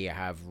we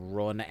have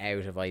run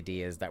out of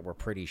ideas that we're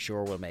pretty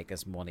sure will make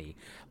us money.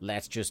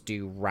 Let's just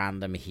do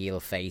random heel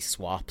face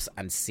swaps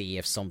and see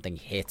if something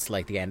hits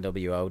like the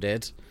NWO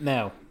did.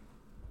 Now,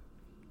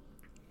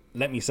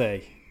 let me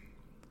say,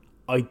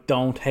 I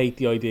don't hate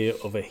the idea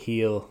of a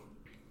heel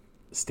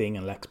Sting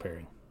and Lex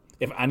pairing.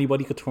 If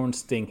anybody could turn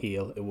Sting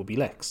heel, it would be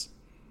Lex,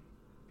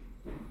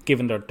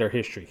 given their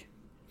history.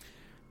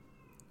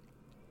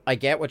 I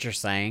get what you're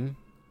saying,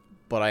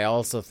 but I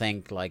also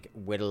think, like,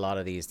 with a lot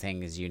of these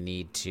things, you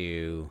need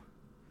to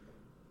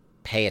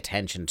pay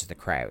attention to the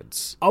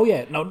crowds. Oh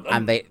yeah, no,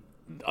 and I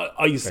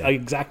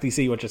exactly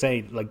see what you're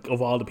saying. Like, of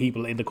all the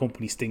people in the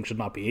company, Sting should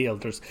not be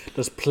healed.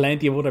 There's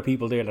plenty of other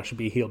people there that should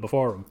be healed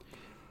before him.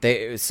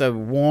 They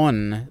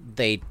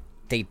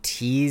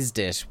teased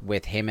it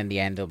with him in the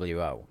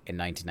NWO in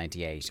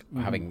 1998,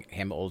 having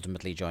him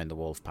ultimately join the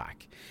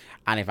Wolfpack.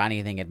 And if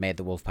anything, it made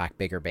the Wolfpack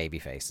bigger baby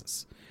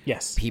faces.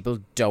 Yes. People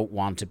don't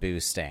want to boo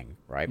Sting,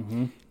 right?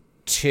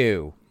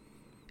 2,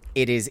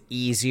 it is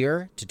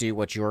easier to do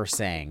what you're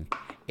saying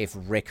if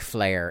Ric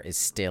Flair is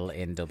still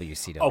in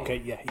WCW. Okay,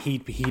 yeah,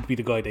 he'd be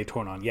the guy they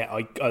turn on. Yeah,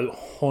 I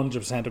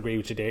 100% agree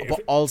with you there.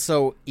 But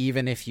also,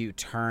 even if you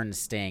turn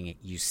Sting,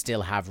 you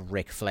still have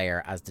Ric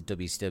Flair as the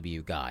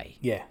WCW guy.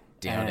 Yeah.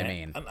 Do you know what I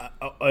mean?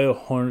 I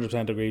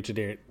 100% agree with you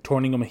there.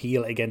 Turning him a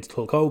heel against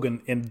Hulk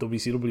Hogan in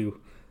WCW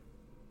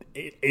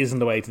isn't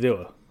the way to do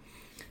it.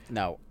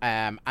 No,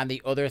 and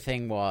the other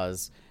thing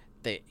was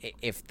that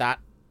if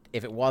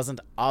it wasn't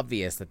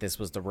obvious that this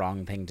was the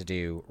wrong thing to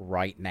do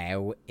right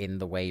now in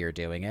the way you're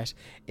doing it,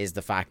 is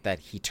the fact that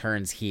he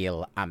turns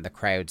heel and the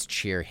crowds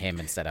cheer him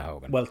instead of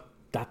Hogan. Well,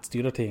 that's the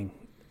other thing.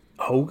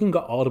 Hogan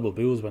got audible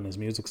boos when his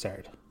music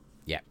started.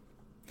 Yeah,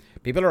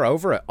 people are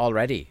over it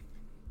already.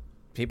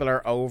 People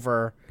are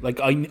over. Like,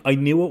 I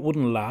knew it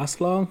wouldn't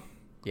last long.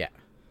 Yeah,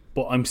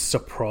 but I'm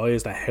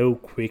surprised at how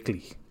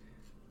quickly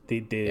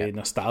the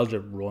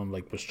nostalgia run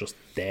was just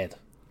dead.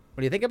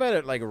 When you think about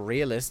it, like,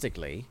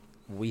 realistically,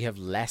 we have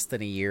less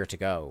than a year to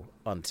go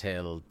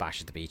until Bash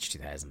at the Beach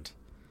 2000.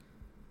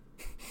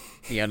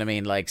 You know what I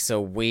mean? Like,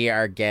 so we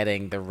are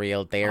getting the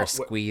real... They're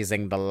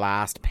squeezing the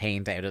last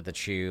paint out of the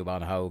tube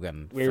on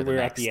Hogan for the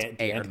next at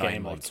the 8 or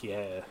 9 months.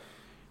 Yeah.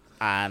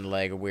 And,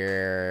 like,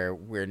 we're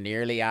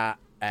nearly at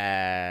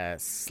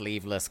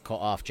sleeveless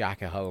cut-off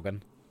jacket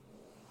Hogan.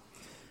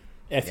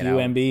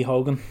 FUMB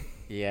Hogan.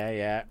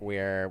 Yeah,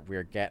 we're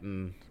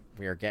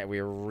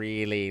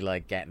really,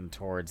 like, getting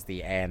towards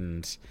the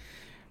end.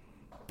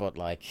 But,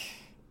 like,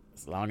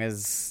 As long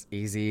as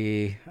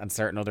Easy and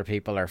certain other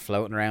people are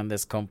floating around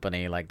this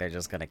company, like they're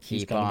just gonna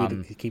keep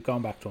on. Keep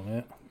going back to him.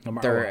 Yeah. No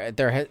matter what.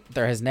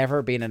 There has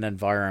never been an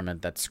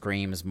environment that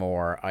screams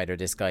more either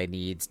this guy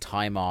needs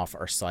time off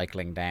or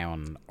cycling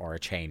down or a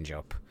change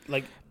up.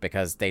 Like,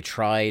 because they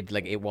tried,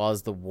 like, it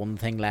was the one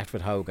thing left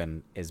with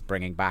Hogan is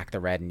bringing back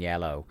the red and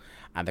yellow,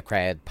 and the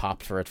crowd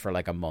popped for it for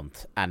like a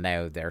month, and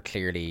now they're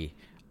clearly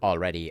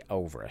already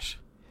over it.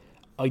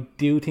 I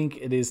do think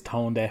it is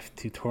tone deaf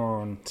to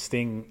turn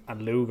Sting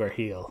and Luger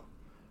heel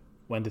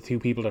when the two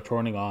people they're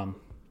turning on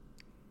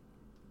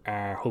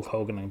are Hulk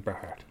Hogan and Bret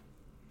Hart.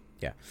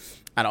 Yeah.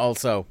 And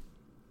also,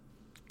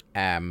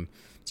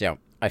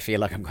 I feel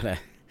like I'm going to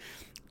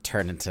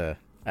turn into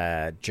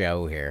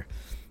Joe here.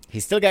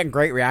 He's still getting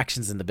great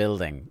reactions in the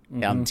building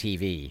on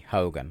TV,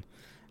 Hogan.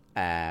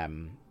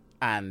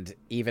 And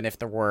even if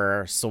there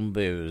were some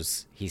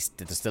boos,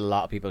 there's still a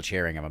lot of people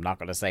cheering him. I'm not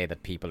going to say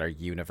that people are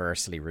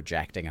universally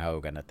rejecting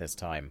Hogan at this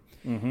time.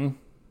 Mm-hmm.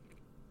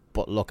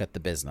 But look at the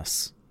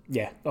business.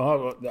 Yeah.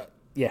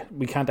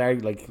 We can't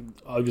argue. Like,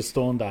 I was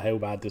stunned at how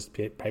bad this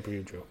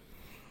pay-per-view drew.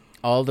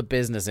 All the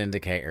business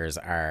indicators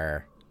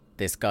are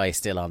this guy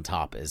still on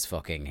top is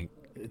fucking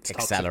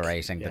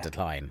accelerating the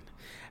decline.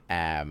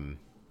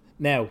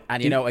 Now,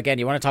 and again,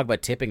 you want to talk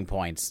about tipping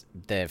points.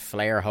 The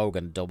Flair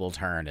Hogan double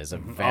turn is a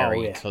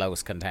very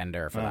close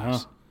contender for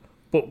that.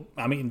 But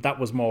I mean, that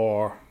was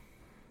more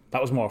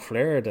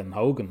Flair than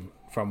Hogan,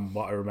 from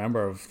what I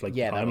remember of like.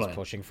 Yeah, the that was timeline.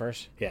 pushing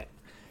first. Yeah.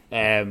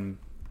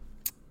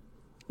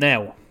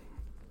 Now,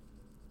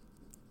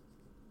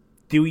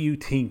 do you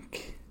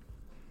think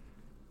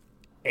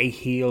a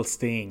heel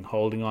Sting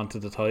holding on to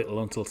the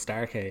title until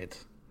Starrcade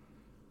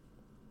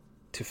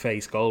to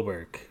face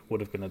Goldberg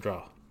would have been a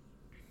draw?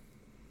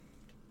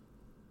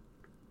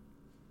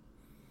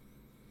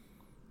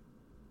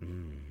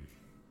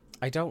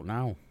 I don't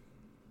know.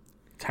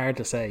 It's hard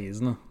to say,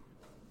 isn't it?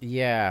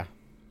 Yeah.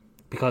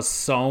 Because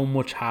so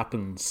much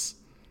happens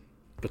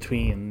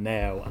between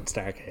now and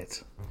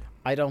Starrcade.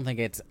 I don't think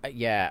it's...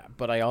 Yeah,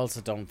 but I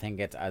also don't think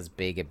it's as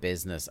big a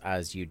business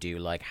as you do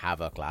like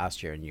Havoc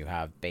last year, and you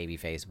have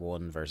Babyface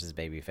 1 versus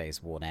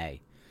Babyface 1A.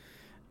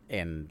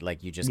 And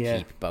like you just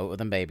keep both of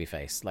them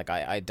babyface. Like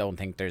I don't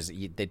think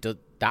they do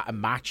that. A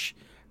match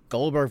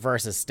Goldberg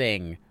versus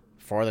Sting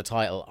for the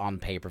title on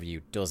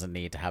pay-per-view doesn't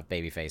need to have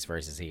babyface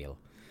versus heel.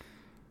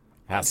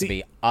 It has to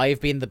be, I've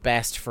been the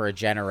best for a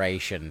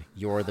generation,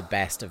 you're the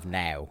best of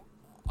now.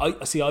 I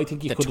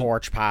think the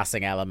torch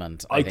passing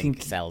element I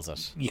think sells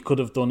it. You could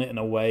have done it in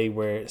a way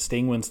where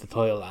Sting wins the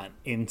title and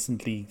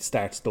instantly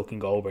starts ducking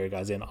Goldberg,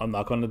 as in, I'm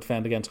not going to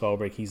defend against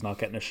Goldberg, he's not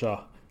getting a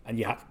shot. And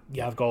you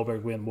have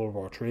Goldberg win World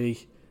War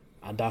III,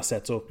 and that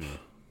sets up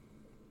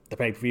the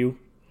pay-per-view.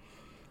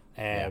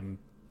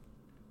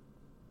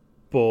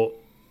 But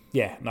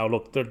yeah, now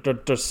look,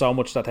 there's so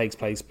much that takes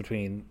place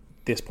between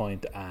this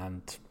point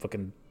and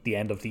fucking the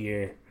end of the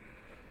year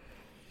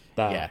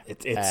that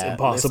it's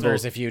impossible.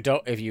 Listeners, if you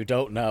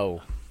don't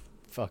know,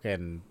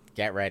 fucking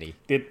get ready.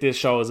 This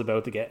show is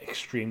about to get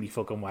extremely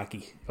fucking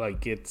wacky.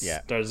 Like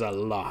there's a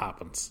lot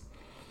happens.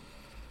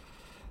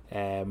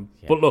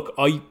 But look,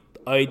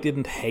 I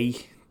didn't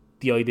hate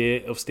the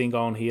idea of Sting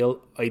going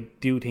heel. I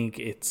do think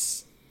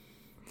it's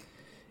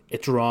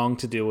wrong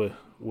to do it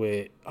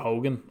with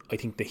Hogan. I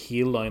think the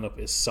heel lineup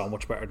is so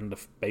much better than the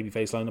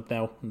babyface lineup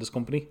now in this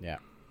company. Yeah.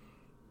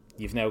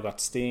 You've now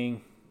got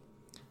Sting.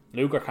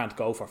 Luger can't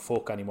go for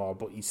fuck anymore,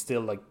 but he's still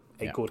like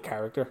a good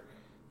character.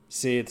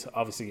 Sid,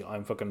 obviously,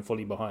 I'm fucking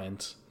fully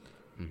behind.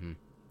 Mm-hmm.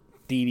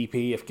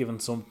 DDP, if given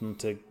something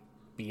to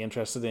be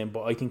interested in,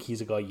 but I think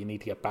he's a guy you need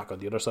to get back on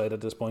the other side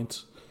at this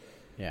point.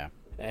 Yeah.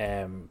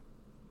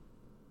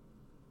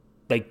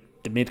 Like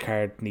the mid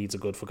card needs a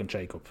good fucking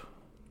shake up.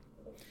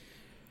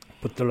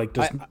 But they're like,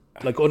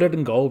 other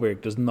than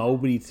Goldberg, there's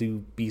nobody to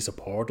be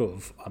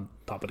supportive on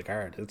top of the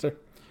card, is there?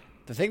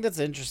 The thing that's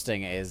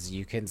interesting is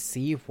you can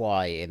see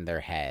why in their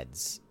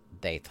heads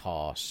they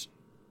thought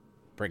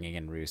bringing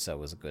in Russo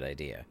was a good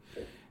idea.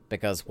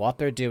 Because what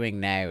they're doing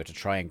now to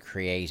try and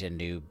create a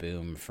new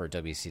boom for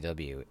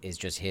WCW is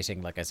just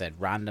hitting, like I said,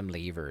 random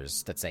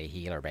levers that say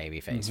heel or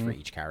babyface for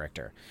each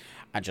character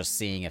and just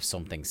seeing if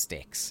something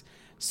sticks.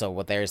 So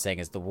what they're saying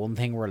is the one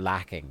thing we're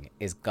lacking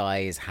is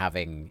guys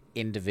having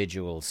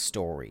individual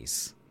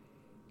stories.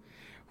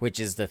 Which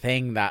is the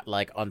thing that,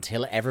 like,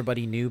 until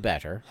everybody knew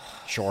better,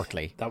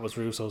 shortly. That was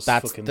Russo's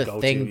that's fucking the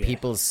go-to, thing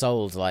people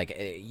sold. Like,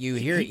 you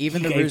hear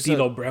even he the gave Russo...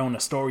 D'Lo Brown a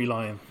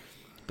storyline.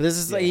 But this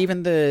is like,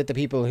 even the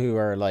people who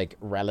are, like,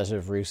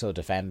 relative Russo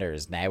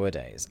defenders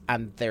nowadays,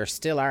 and there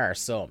still are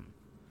some,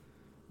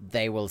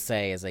 they will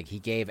say, is like, he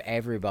gave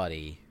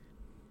everybody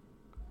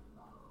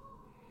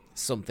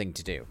something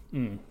to do.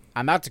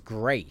 And that's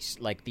great.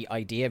 Like, the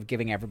idea of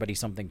giving everybody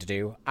something to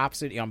do,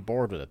 absolutely on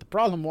board with it. The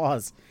problem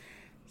was...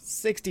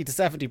 60 to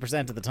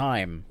 70% of the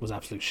time was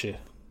absolute shit.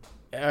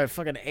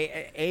 Fucking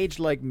aged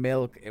like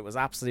milk. It was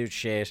absolute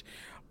shit,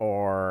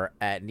 or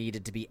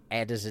needed to be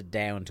edited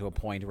down to a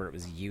point where it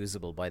was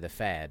usable by the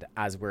Fed,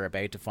 as we're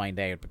about to find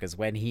out. Because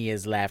when him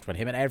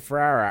and Ed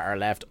Ferrara are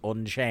left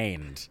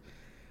unchained,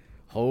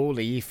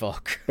 Holy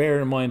fuck. Bear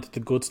in mind, the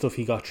good stuff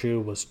he got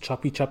through was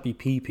choppy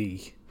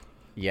pee.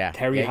 Yeah.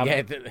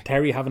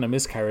 Terry having a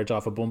miscarriage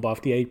off a bump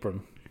off the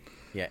apron.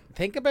 Yeah.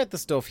 Think about the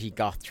stuff he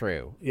got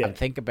through. Yeah. And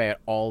think about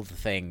all the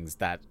things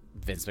that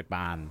Vince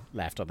McMahon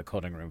left on the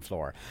cutting room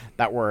floor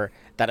that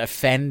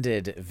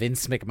offended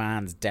Vince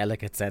McMahon's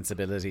delicate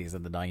sensibilities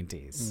in the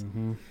 90s.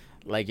 Mm-hmm.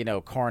 Like, you know,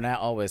 Cornette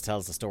always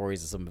tells the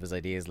stories of some of his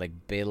ideas,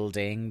 like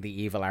building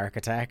the evil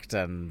architect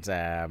and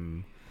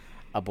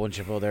a bunch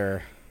of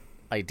other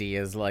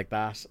ideas like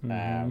that.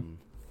 Mm-hmm.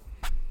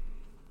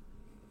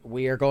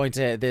 We are going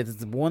to...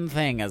 There's one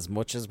thing, as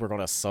much as we're going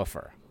to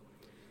suffer,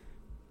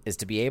 is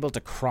to be able to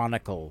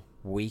chronicle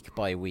week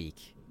by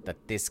week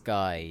that this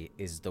guy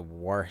is the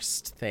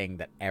worst thing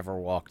that ever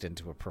walked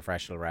into a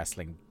professional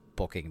wrestling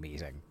booking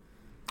meeting.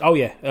 Oh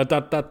yeah,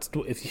 that's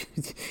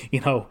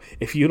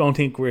if you don't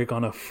think we're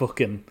gonna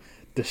fucking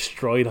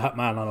destroy that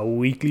man on a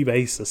weekly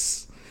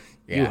basis,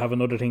 you have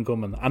another thing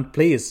coming. And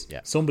please,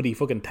 somebody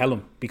fucking tell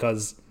him,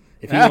 because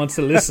if he wants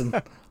to listen,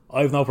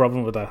 I have no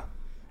problem with that.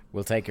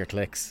 We'll take your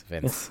clicks,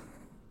 Vince.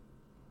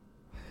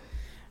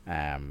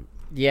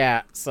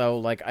 Yeah. So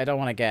like, I don't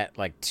want to get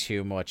like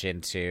too much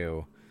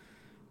into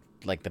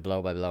like the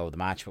blow by blow of the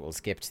match, but we'll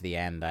skip to the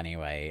end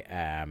anyway,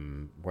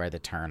 where the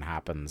turn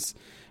happens.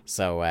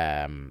 So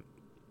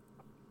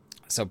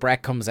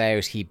Brett comes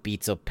out, he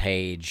beats up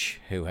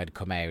Paige, who had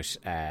come out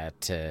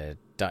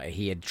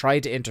he had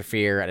tried to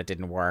interfere and it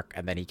didn't work,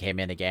 and then he came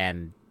in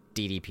again,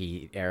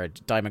 DDP, or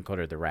Diamond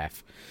Cutter the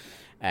ref.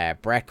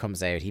 Brett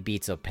comes out, he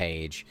beats up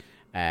Paige,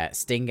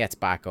 Sting gets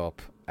back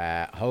up,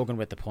 Hogan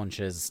with the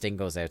punches, Sting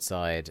goes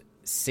outside,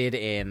 Sid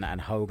in, and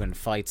Hogan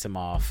fights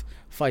off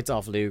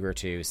Luger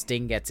too.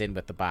 Sting gets in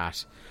with the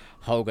bat.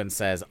 Hogan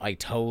says, "I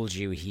told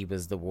you he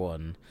was the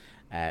one."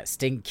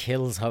 Sting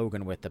kills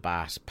Hogan with the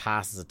bat,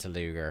 passes it to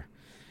Luger.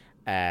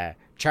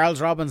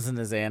 Charles Robinson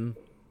is in.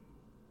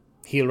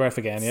 Heel ref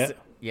again, yeah?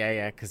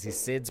 Yeah, because he's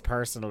Sid's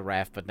personal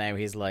ref, but now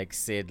he's like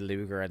Sid,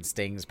 Luger, and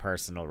Sting's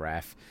personal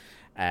ref.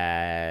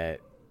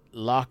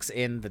 Locks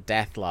in the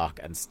deathlock,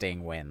 and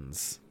Sting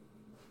wins.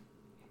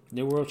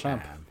 New world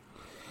champ.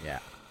 Yeah.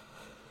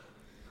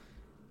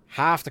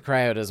 Half the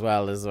crowd as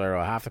well,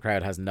 half the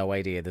crowd has no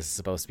idea this is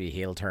supposed to be a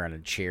heel turn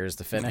and cheers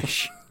the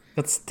finish.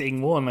 That's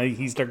Sting won.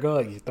 He's their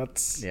guy.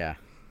 That's... Yeah.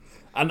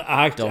 And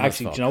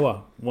actually, do you know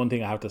what? One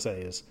thing I have to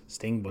say is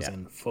Sting was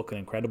in fucking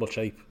incredible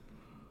shape.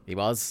 He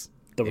was.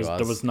 There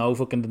was no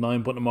fucking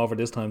denying putting him over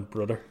this time,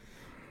 brother.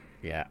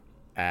 Yeah.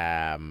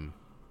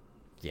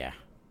 Yeah.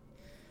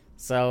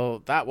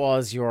 So that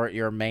was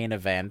your main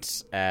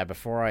event.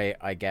 Before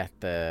I get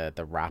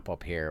the wrap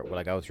up here, will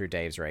I go through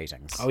Dave's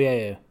ratings? Oh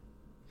yeah.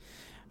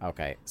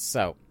 Okay,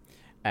 so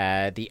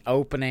the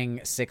opening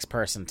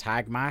 6-person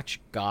tag match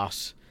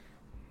got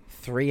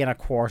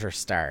 3.25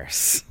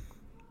 stars.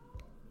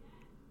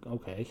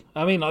 Okay.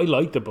 I mean, I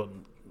liked it, but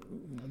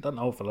I don't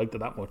know if I liked it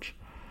that much.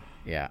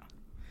 Yeah.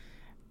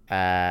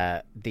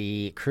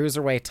 The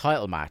Cruiserweight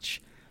title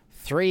match,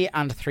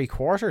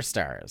 3.75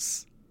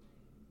 stars.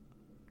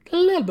 A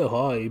little bit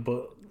high,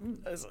 but...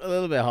 It's a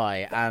little bit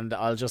high, and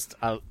I'll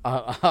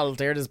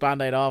tear this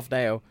band-aid off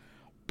now.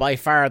 By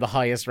far the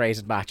highest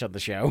rated match on the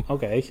show.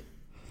 Okay.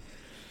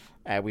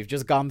 We've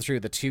just gone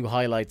through the 2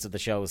 highlights of the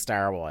show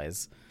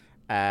star-wise.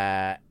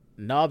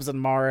 Nobbs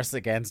and Morris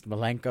against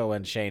Malenko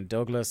and Shane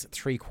Douglas,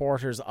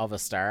 3/4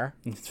 star.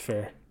 It's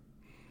fair.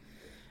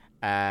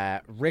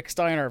 Rick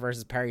Steiner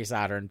versus Perry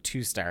Saturn,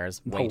 2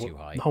 stars. Way too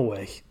high. No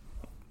way.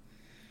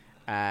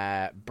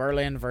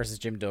 Berlin versus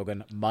Jim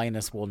Duggan,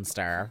 -1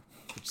 star.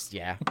 Which is,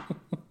 yeah.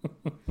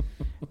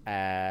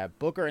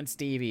 Booker and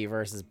Stevie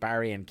versus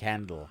Barry and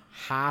Kendall,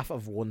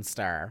 1/2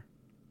 star.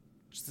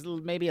 Just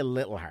maybe a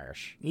little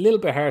harsh. A little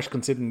bit harsh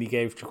considering he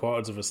gave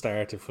 3/4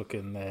 star to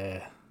fucking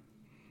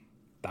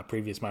that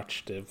previous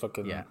match. To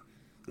fucking yeah.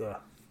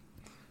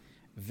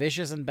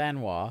 Vicious and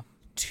Benoit,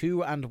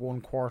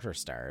 2.25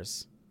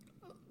 stars.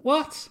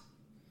 What?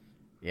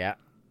 Yeah,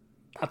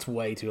 that's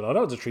way too low.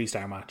 That was a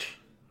 3-star match.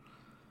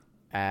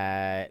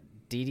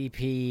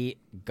 DDP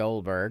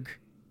Goldberg,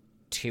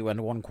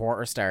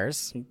 2.25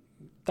 stars.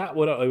 That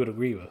I would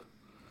agree with.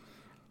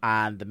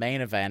 And the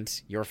main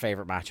event, your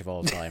favorite match of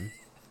all time,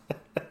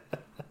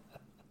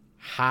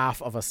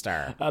 1/2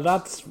 star.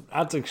 That's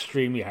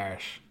extremely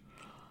harsh.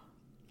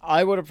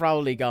 I would have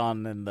probably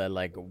gone in the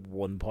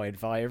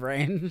 1.5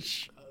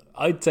 range.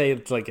 I'd say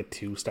it's like a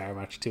 2-star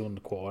match,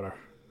 2.25.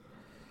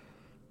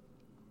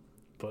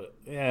 But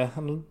yeah,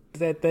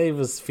 Dave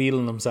was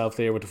feeling himself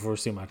there with the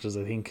first 2 matches,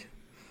 I think.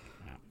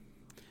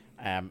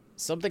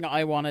 Something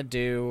I want to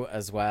do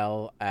as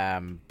well,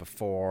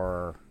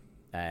 before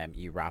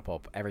you wrap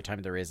up. Every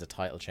time there is a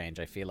title change,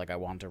 I feel like I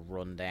want to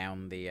run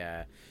down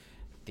the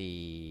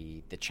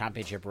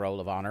championship roll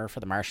of honor for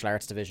the martial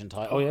arts division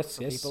title. Oh yes,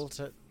 for people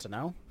to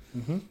know.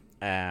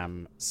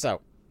 Mm-hmm.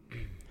 So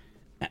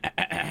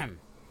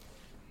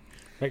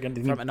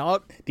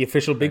the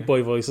official big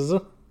boy voice, is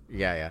it?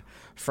 Yeah.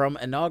 From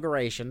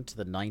inauguration to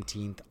the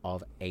 19th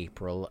of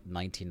April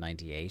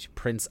 1998,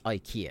 Prince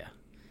Ikea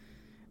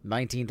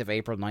 19th of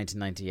April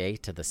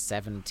 1998 to the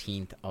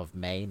 17th of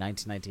May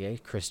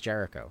 1998, Chris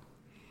Jericho.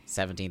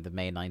 17th of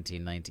May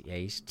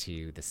 1998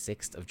 to the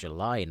 6th of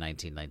July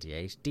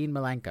 1998, Dean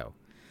Malenko.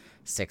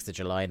 6th of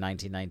July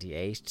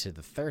 1998 to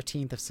the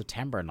 13th of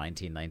September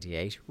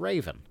 1998,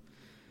 Raven.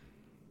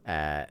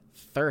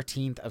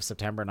 13th of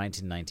September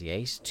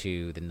 1998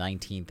 to the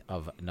 19th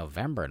of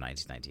November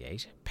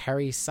 1998,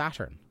 Perry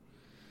Saturn.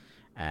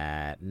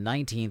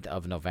 19th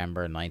of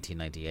November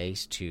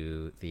 1998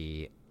 to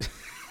the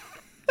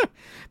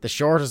the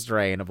shortest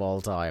reign of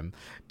all time,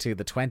 to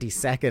the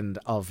 22nd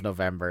of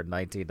November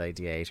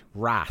 1998,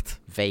 Wrath,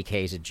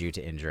 vacated due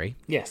to injury.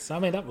 Yes, I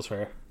mean, that was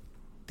fair.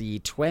 The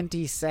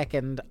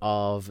 22nd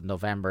of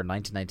November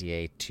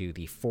 1998 to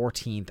the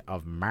 14th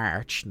of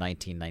March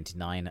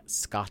 1999,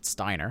 Scott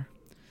Steiner.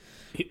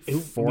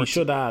 We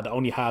should add,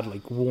 only had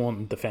like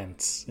one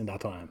defense in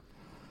that time.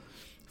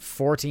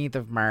 14th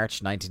of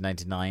March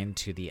 1999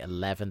 to the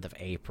 11th of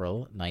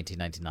April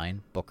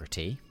 1999, Booker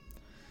T.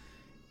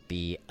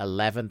 The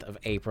 11th of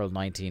April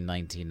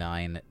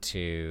 1999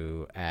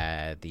 to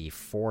the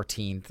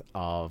 14th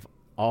of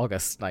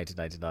August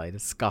 1999,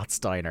 Scott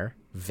Steiner,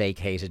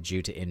 vacated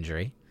due to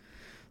injury.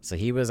 So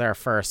he was our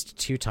first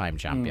two-time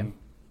champion.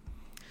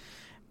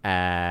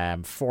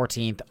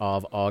 14th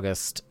of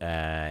August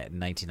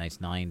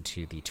 1999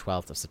 to the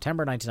 12th of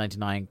September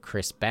 1999,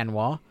 Chris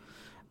Benoit.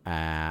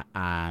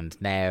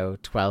 And now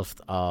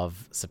 12th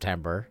of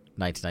September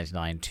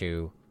 1999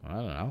 to, I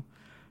don't know,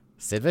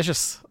 Sid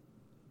Vicious.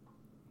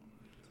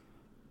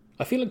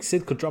 I feel like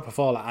Sid could drop a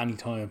fall at any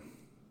time.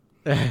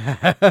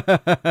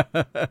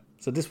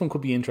 So this one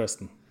could be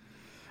interesting.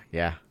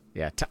 Yeah,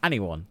 to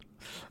anyone.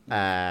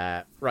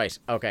 Right,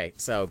 okay,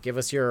 so give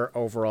us your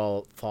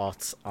overall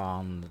thoughts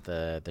on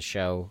the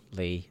show,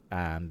 Lee,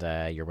 and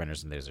your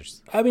winners and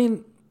losers. I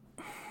mean,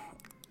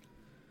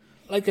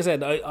 like I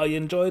said, I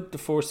enjoyed the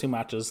first two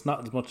matches,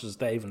 not as much as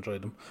Dave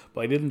enjoyed them,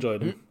 but I did enjoy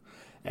them.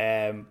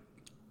 I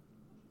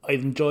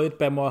enjoyed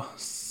Benoit,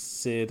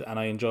 Sid, and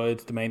I enjoyed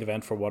the main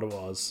event for what it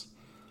was.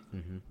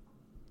 Mm-hmm.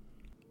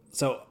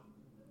 So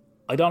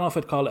I don't know if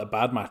I'd call it a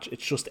bad match.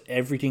 It's just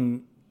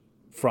everything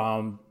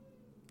from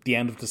the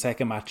end of the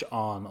second match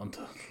on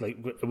until,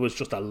 like, it was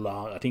just a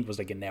long, I think it was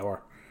like an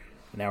hour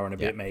and a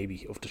bit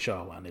maybe of the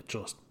show, and it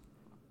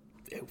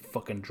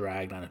fucking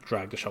dragged, and it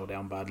dragged the show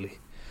down badly.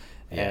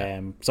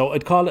 So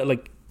I'd call it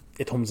like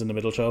it comes in the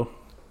middle show.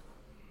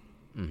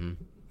 Winners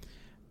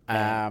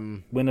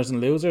and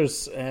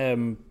losers.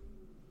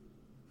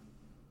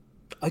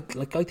 I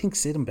think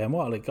Sid and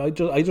Benoit. I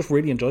just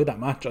really enjoyed that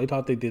match. I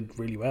thought they did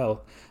really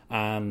well,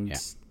 and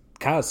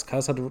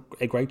Kaz had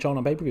a great show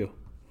on pay-per-view.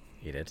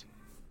 He did.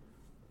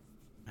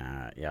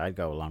 I'd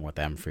go along with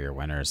them for your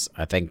winners.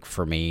 I think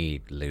for me,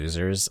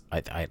 losers,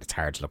 it's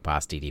hard to look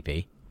past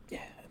DDP.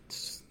 Yeah,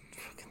 it's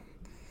fucking,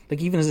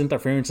 like, even his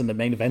interference in the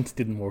main event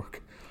didn't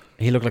work.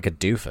 He looked like a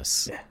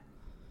doofus. Yeah,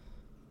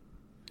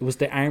 it was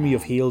the army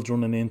of heels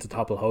running in to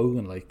topple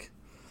Hogan, like.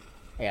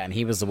 Yeah, and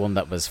he was the one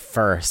that was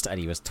first, and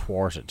he was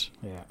thwarted.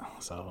 Yeah,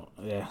 so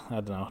I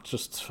don't know. It's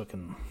just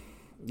fucking.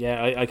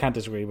 Yeah, I can't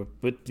disagree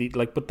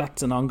but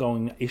that's an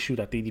ongoing issue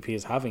that DDP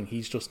is having.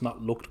 He's just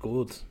not looked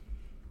good.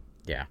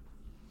 Yeah,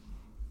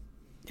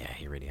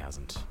 he really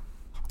hasn't.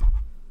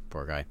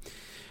 Poor guy.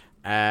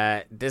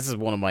 This is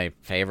one of my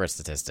favorite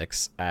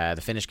statistics.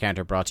 The finish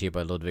counter brought to you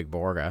by Ludwig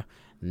Borga.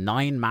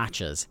 9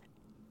 matches,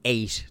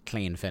 8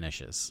 clean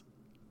finishes,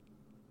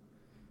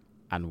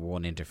 and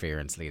 1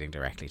 interference leading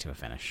directly to a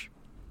finish.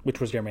 Which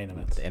was your main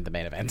event? In the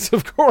main event,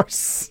 of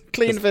course.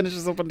 Clean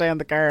finishes up and down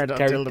the card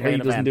until the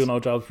main event. Doesn't do no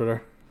job for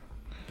her.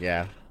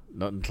 Yeah,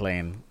 nothing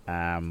clean.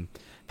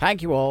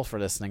 Thank you all for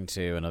listening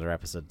to another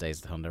episode of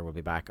Days of Thunder. We'll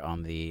be back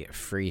on the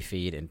free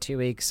feed in 2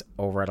 weeks,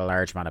 over at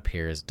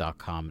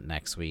alargemanappears.com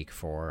next week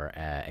for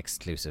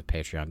exclusive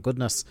Patreon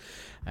goodness.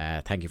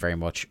 Thank you very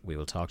much. We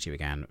will talk to you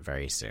again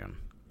very soon.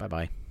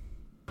 Bye-bye.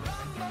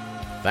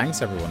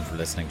 Thanks everyone for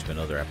listening to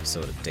another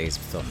episode of Days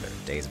of Thunder.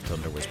 Days of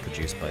Thunder was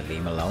produced by Lee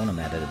Malone and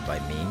edited by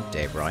me,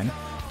 Dave Ryan. To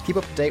keep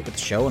up to date with the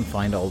show and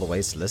find all the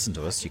ways to listen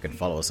to us, you can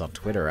follow us on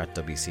Twitter at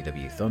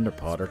WCW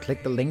ThunderPod, or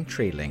click the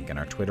Linktree link in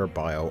our Twitter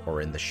bio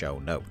or in the show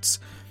notes.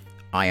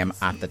 I am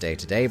at The Day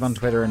to Dave on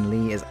Twitter, and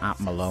Lee is at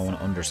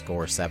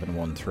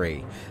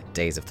Malone_713.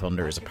 Days of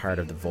Thunder is a part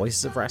of the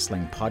Voices of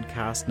Wrestling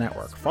podcast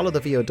network. Follow the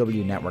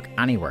VOW network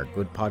anywhere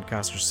good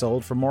podcasts are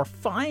sold for more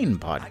fine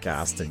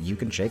podcasts than you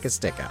can shake a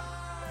stick at.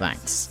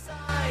 Thanks.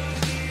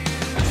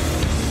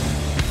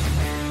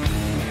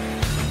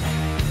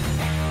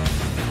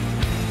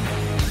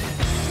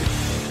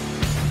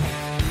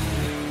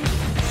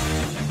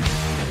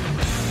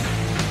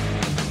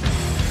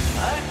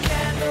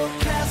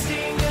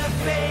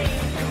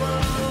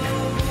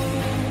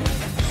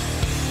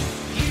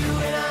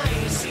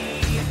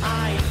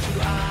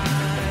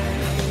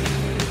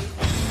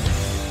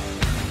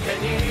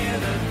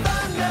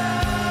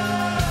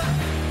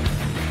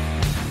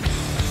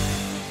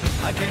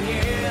 I can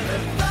hear the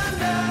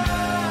thunder.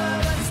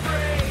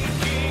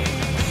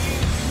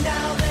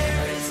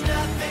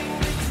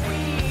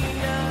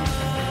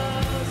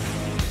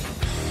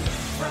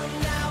 From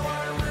now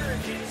our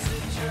merge is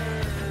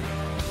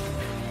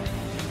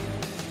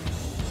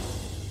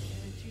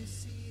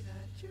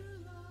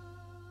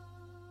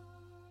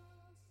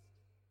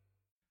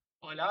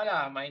Hola,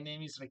 hola. My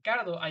name is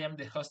Ricardo. I am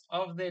the host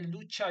of the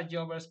Lucha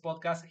Jovers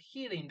podcast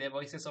here in the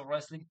Voices of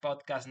Wrestling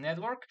podcast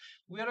network.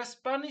 We are a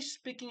Spanish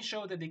speaking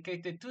show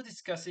dedicated to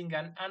discussing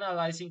and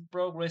analyzing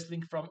pro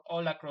wrestling from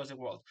all across the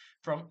world.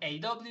 From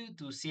AEW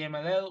to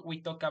CMLL,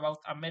 we talk about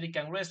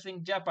American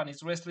wrestling,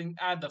 Japanese wrestling,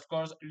 and of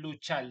course,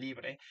 Lucha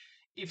Libre.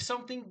 If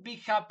something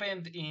big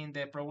happened in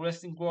the pro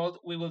wrestling world,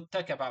 we will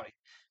talk about it.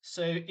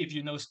 So if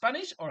you know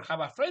Spanish or have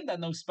a friend that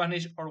knows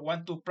Spanish or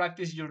want to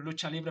practice your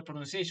Lucha Libre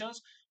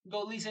pronunciations,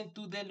 go listen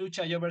to the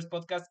Lucha Jovers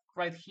podcast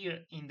right here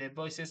in the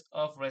Voices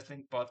of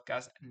Wrestling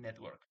Podcast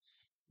Network.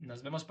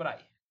 Nos vemos por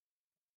ahí.